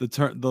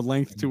the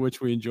length to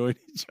which we enjoyed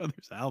each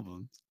other's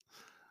albums.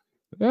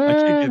 I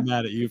can't get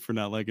mad at you for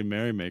not liking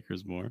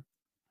Merrymakers more.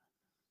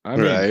 I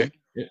mean, right.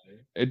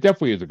 It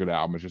definitely is a good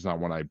album. It's just not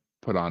one I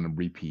put on and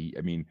repeat.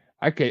 I mean,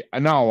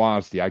 in all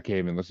honesty, I can't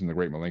even listen to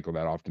Great Milenko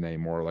that often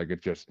anymore. Like,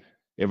 it's just,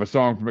 if a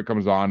song from it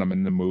comes on, I'm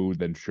in the mood,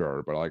 then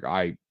sure. But like,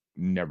 I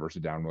never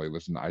sit down and really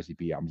listen to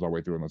ICP albums all the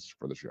way through unless it's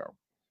for the show.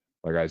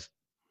 Like,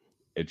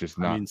 it's just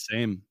not. I mean,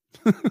 same.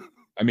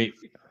 I mean,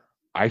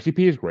 ICP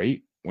is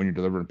great when you're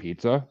delivering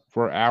pizza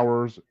for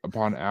hours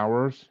upon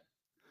hours.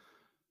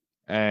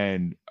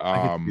 And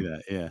I could do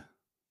that, yeah.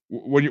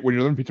 When you're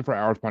delivering pizza for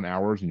hours upon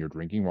hours and you're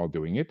drinking while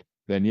doing it,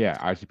 then yeah,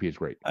 ICP is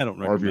great. I don't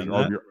recommend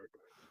that.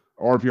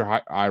 Or if you're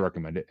high, I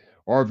recommend it.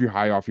 Or if you're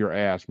high off your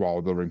ass while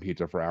delivering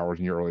pizza for hours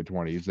in your early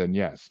 20s, then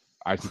yes,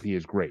 ICP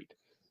is great.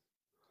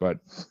 But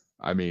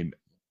I mean,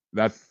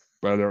 but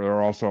there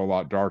are also a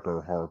lot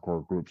darker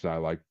hardcore groups that I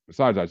like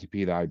besides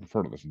ICP that I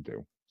prefer to listen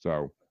to.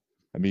 So,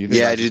 I mean,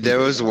 yeah, dude, there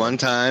was one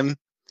time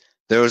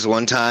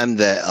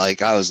that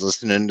like I was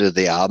listening to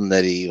the album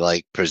that he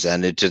like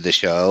presented to the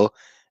show,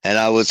 and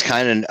I was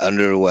kind of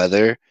under the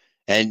weather.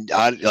 And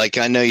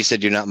I know you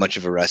said you're not much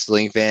of a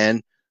wrestling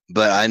fan,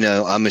 but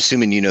I'm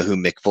assuming you know who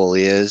Mick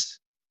Foley is.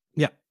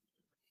 Yeah.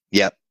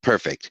 Yep.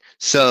 Perfect.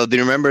 So do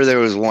you remember there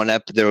was one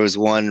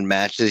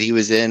match that he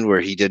was in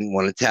where he didn't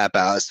want to tap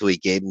out, so he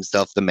gave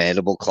himself the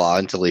mandible claw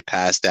until he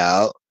passed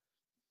out?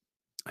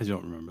 I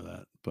don't remember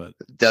that, but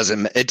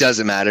it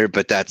doesn't matter.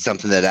 But that's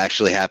something that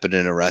actually happened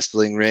in a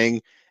wrestling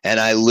ring. And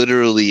I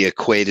literally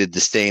equated the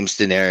same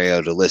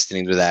scenario to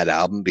listening to that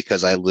album,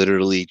 because I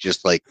literally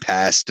just like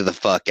passed the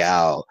fuck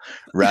out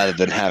rather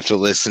than have to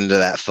listen to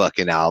that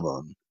fucking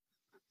album.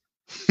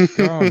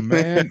 Oh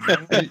man.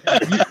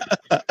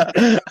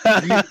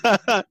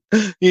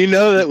 You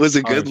know that was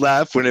a good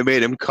laugh when it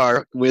made him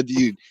with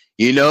you.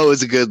 You know it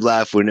was a good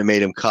laugh when it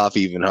made him cough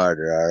even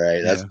harder. All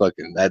right. That's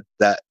fucking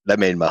that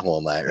made my whole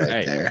night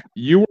right there.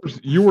 You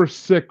were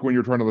sick when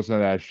you were trying to listen to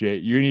that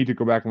shit. You need to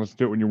go back and listen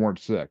to it when you weren't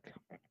sick.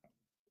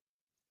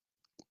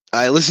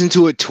 I listened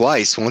to it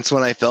twice, once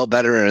when I felt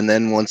better and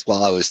then once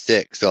while I was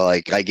sick. So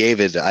like I gave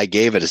it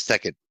a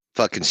second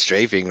fucking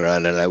strafing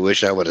run, and I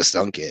wish I would have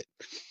sunk it.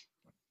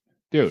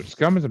 Dude,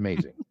 Scum is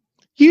amazing.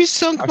 You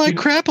sunk my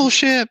crapple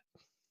ship.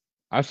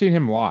 I've seen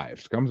him live.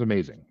 Scum's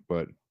amazing,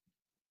 but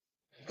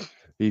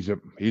he's a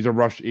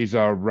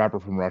rapper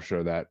from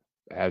Russia that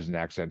has an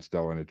accent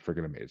still, and it's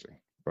freaking amazing.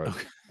 But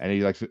and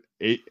he likes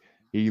it.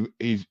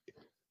 He's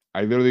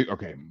I literally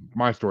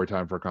my story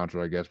time for a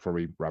concert, I guess, before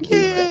we wrap up.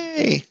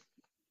 Yay!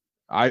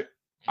 I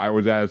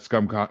was at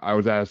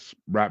a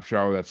rap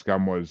show that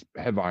Scum was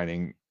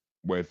headlining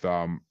with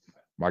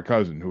my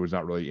cousin, who was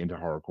not really into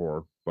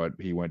hardcore, but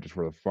he went just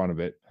for the fun of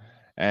it.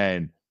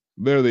 And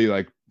literally,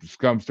 like,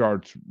 Scum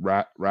starts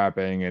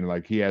rapping, and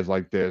like he has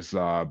like this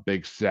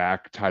big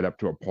sack tied up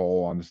to a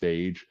pole on the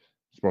stage.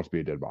 It's supposed to be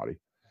a dead body.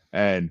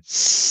 And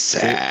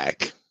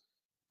sack.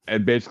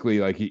 And basically,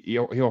 like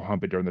he'll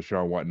hump it during the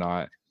show and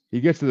whatnot. He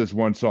gets to this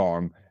one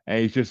song, and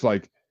he has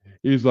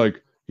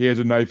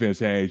a knife in his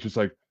hand. He's just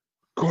like,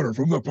 cut her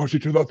from the pussy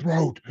to the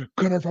throat.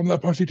 Cut her from the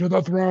pussy to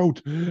the throat.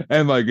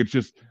 And like, it's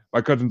just,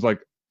 my cousin's like,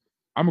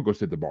 I'm gonna go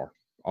sit at the bar.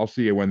 I'll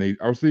see you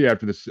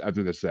after this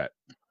set.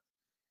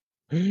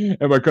 And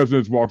my cousin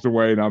just walks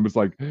away, and I'm just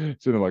like sitting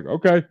there like,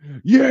 okay,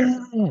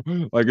 yeah.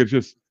 Like,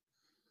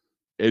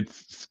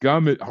 it's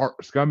Scum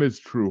is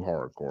true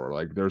hardcore.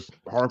 Like, there's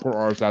hardcore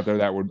artists out there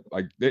that would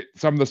like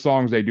some of the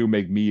songs they do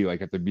make me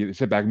like have to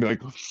sit back and be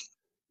like,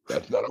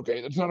 that's not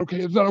okay, that's not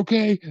okay, that's not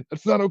okay,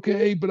 that's not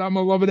okay, but I'm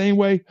gonna love it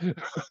anyway.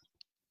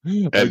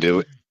 And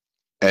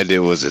it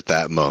was at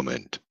that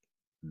moment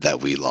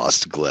that we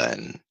lost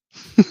Glen.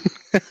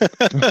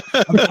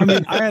 I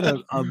mean, I had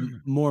a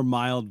more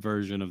mild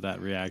version of that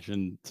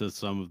reaction to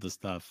some of the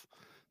stuff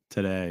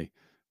today,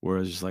 where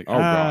it's just like,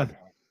 God.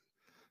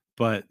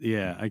 But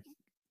yeah,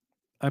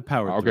 I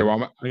powered Okay, through.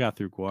 well, I got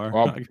through Guar.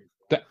 well,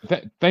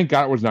 thank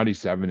God it was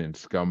 97 and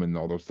Scum and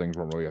all those things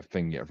weren't really a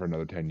thing yet for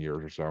another 10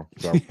 years or so.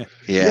 So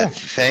Yeah,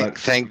 but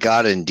thank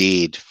God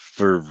indeed,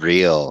 for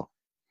real.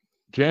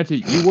 Chancey,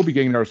 you will be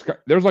getting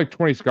there's like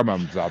 20 Scum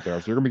albums out there,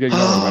 so you're gonna be getting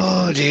another one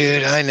Oh, eventually.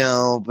 dude, I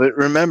know, but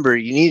remember,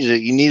 you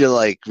need to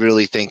like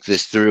really think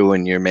this through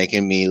when you're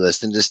making me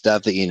listen to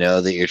stuff that you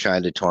know that you're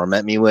trying to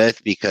torment me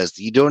with, because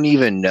you don't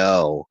even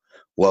know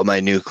what my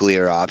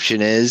nuclear option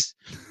is,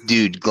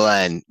 dude.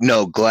 Glenn,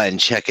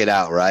 check it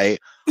out, right?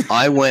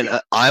 I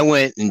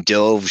went and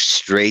dove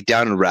straight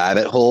down a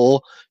rabbit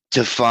hole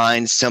to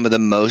find some of the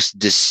most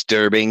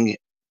disturbing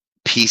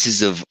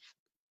pieces of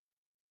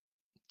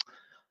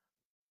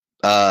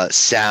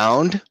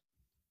sound,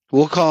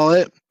 we'll call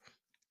it.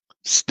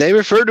 They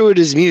refer to it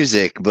as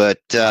music, but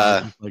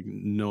like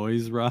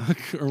noise rock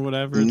or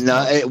whatever.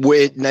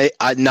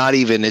 not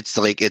even. It's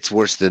like, it's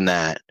worse than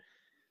that.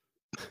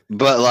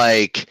 But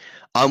like,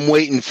 I'm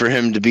waiting for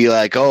him to be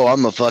like, "Oh,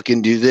 I'm gonna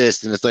fucking do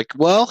this," and it's like,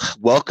 "Well,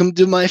 welcome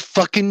to my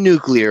fucking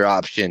nuclear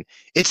option."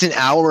 It's an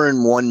hour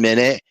and 1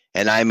 minute,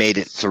 and I made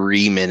it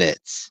 3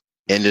 minutes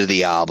into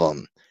the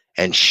album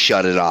and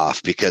shut it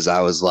off because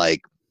I was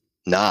like,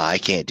 nah, I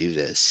can't do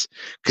this.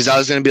 Because I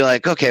was going to be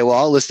like, okay, well,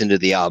 I'll listen to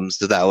the album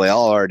so that way I'll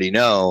already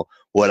know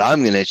what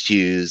I'm going to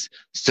choose.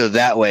 So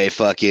that way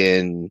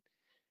fucking...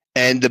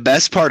 And the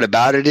best part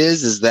about it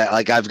is that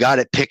like I've got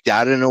it picked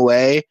out in a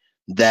way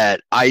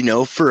that I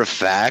know for a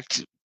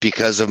fact,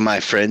 because of my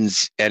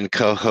friends and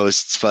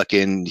co-hosts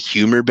fucking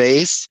humor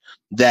base,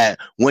 that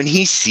when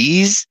he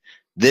sees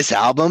this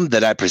album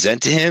that I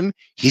present to him,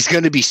 he's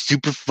going to be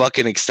super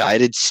fucking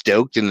excited,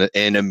 stoked,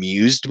 and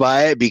amused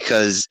by it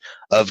because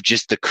of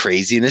just the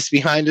craziness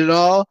behind it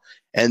all.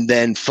 And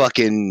then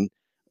fucking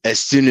as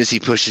soon as he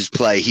pushes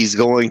play, he's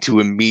going to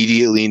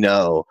immediately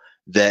know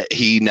that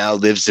he now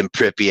lives in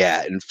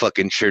Pripyat and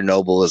fucking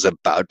Chernobyl is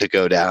about to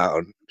go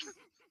down.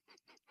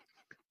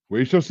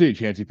 We shall see,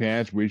 Chancey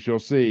Pants. We shall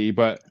see.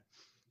 But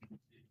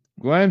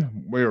Glenn,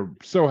 we're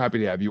so happy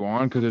to have you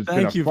on because it's been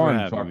a Thank you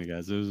fun for having me,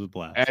 guys. It was a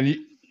blast.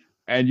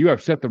 And you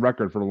have set the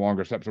record for the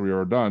longest episode we've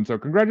ever done. So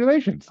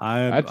congratulations.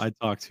 I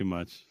talk too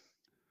much.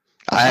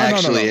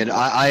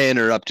 I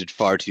interrupted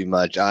far too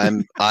much.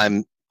 I'm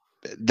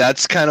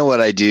that's kind of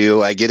what I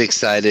do. I get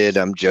excited.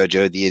 I'm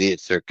JoJo the Idiot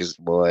Circus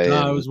Boy.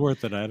 No, it was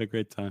worth it. I had a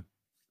great time.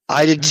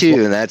 I did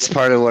too, and that's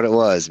part of what it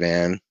was,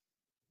 man.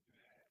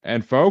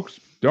 And folks,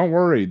 don't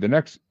worry.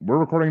 We're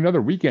recording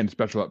another weekend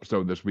special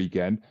episode this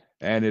weekend,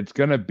 and it's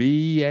gonna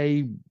be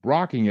a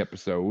rocking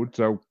episode.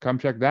 So come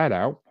check that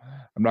out.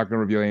 I'm not gonna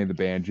reveal any of the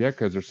bands yet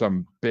because there's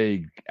some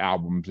big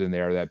albums in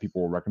there that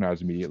people will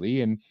recognize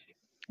immediately, and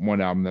one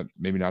album that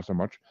maybe not so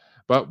much.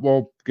 But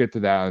we'll get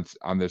to that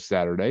on this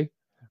Saturday.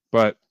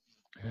 But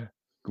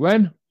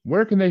Glenn,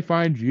 where can they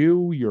find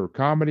you, your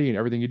comedy, and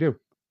everything you do?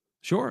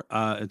 Sure.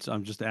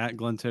 I'm just at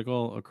Glen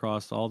Tickle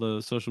across all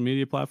the social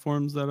media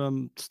platforms that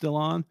I'm still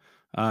on.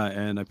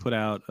 And I put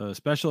out a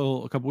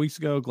special a couple weeks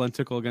ago, Glen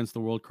Tickle Against the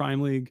World Crime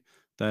League,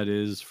 that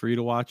is free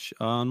to watch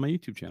on my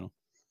YouTube channel.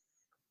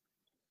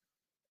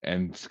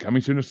 And it's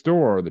coming soon to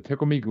store, the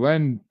Tickle Me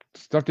Glenn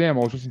stuffed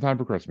animals just in time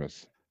for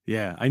Christmas.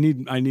 Yeah, I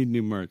need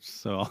new merch,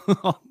 so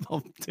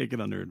I'll take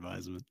it under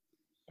advisement.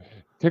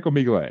 Tickle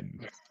Me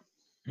Glenn.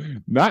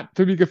 Not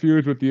to be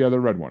confused with the other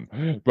red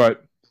one,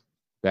 but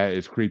that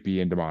is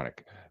creepy and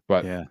demonic.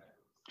 But yeah,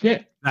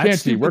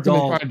 Chancey, where can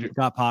they find you?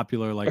 Got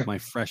popular like my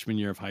freshman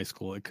year of high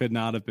school. It could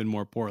not have been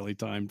more poorly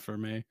timed for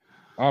me.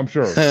 I'm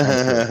sure.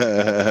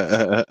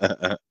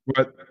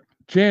 But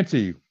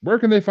Chancey, where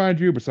can they find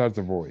you besides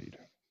the Void?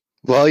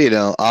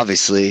 Well,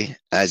 obviously,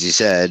 as you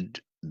said,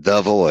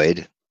 the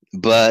Void.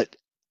 But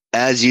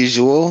as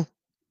usual,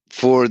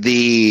 for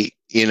the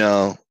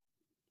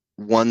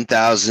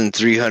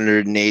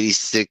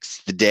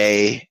 1,386th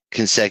day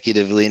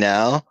consecutively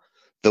now,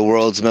 the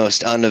world's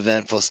most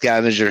uneventful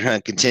scavenger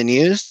hunt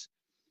continues.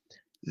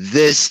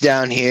 This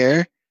down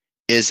here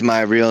is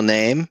my real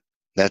name.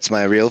 That's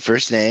my real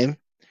first name.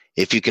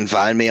 If you can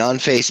find me on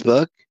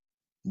Facebook,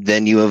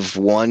 then you have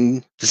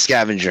won the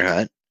scavenger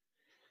hunt.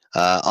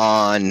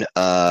 On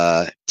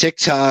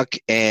TikTok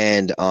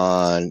and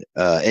on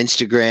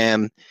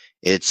Instagram,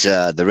 it's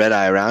the Red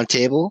Eye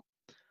Roundtable.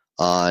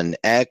 On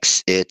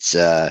X, it's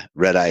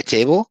Red Eye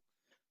Table.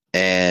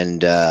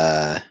 And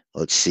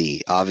let's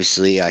see.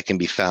 Obviously, I can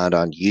be found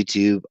on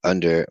YouTube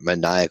under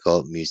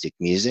Maniacal Music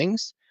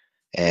Musings.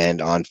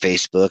 And on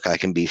Facebook, I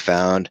can be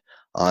found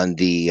on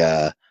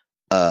the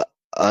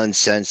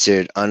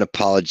uncensored,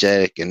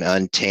 unapologetic, and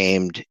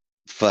untamed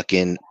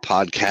fucking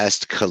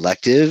podcast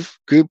collective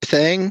group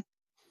thing.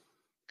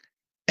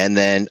 And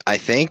then I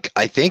think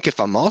if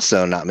I'm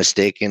also not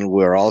mistaken,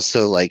 we're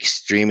also like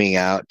streaming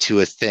out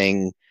to a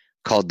thing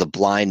called the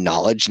Blind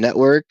Knowledge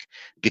Network,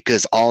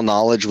 because all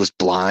knowledge was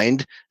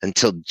blind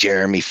until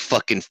Jeremy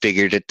fucking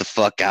figured it the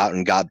fuck out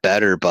and got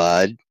better,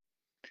 bud.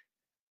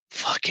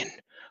 Fucking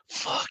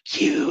fuck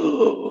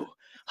you.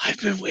 I've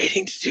been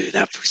waiting to do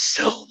that for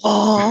so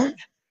long.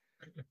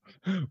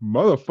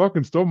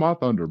 Motherfucking stole my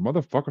thunder.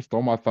 Motherfucker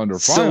stole my thunder.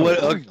 So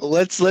Finally.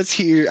 let's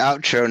hear your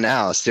outro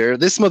now, sir.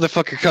 This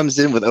motherfucker comes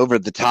in with over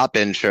the top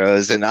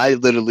intros, and I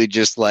literally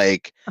just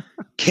like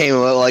came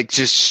like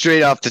just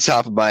straight off the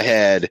top of my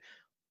head,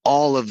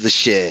 all of the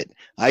shit.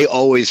 I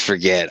always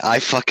forget. I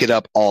fuck it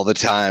up all the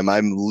time.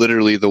 I'm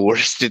literally the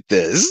worst at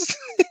this.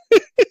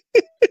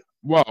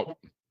 Well,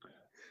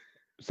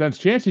 since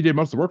Chancey did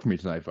most of the work for me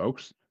tonight,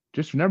 folks,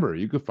 just remember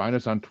you can find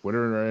us on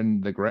Twitter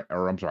and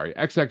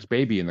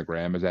XXBaby in the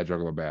gram as that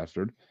Juggalo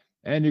Bastard,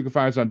 and you can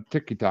find us on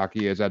TikTok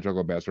as that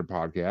Juggalo Bastard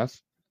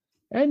podcast,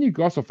 and you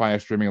can also find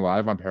us streaming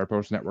live on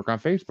Parapost Network on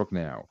Facebook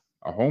now,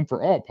 a home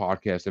for all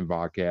podcasts and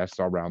vodcasts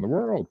all around the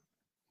world.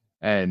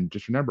 And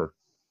just remember,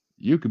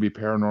 you can be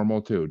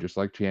paranormal too, just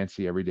like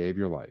Chancey every day of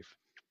your life.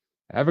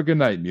 Have a good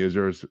night,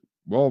 musers.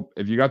 Well,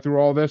 if you got through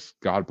all this,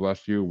 God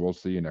bless you. We'll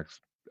see you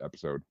next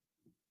episode.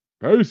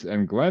 Peace.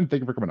 And Glenn,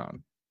 thank you for coming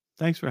on.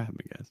 Thanks for having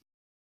me, guys.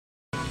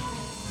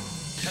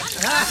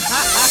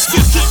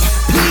 Ticket,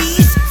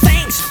 please,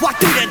 thanks. Walk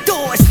through the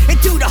doors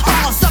into the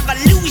halls of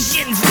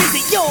illusions.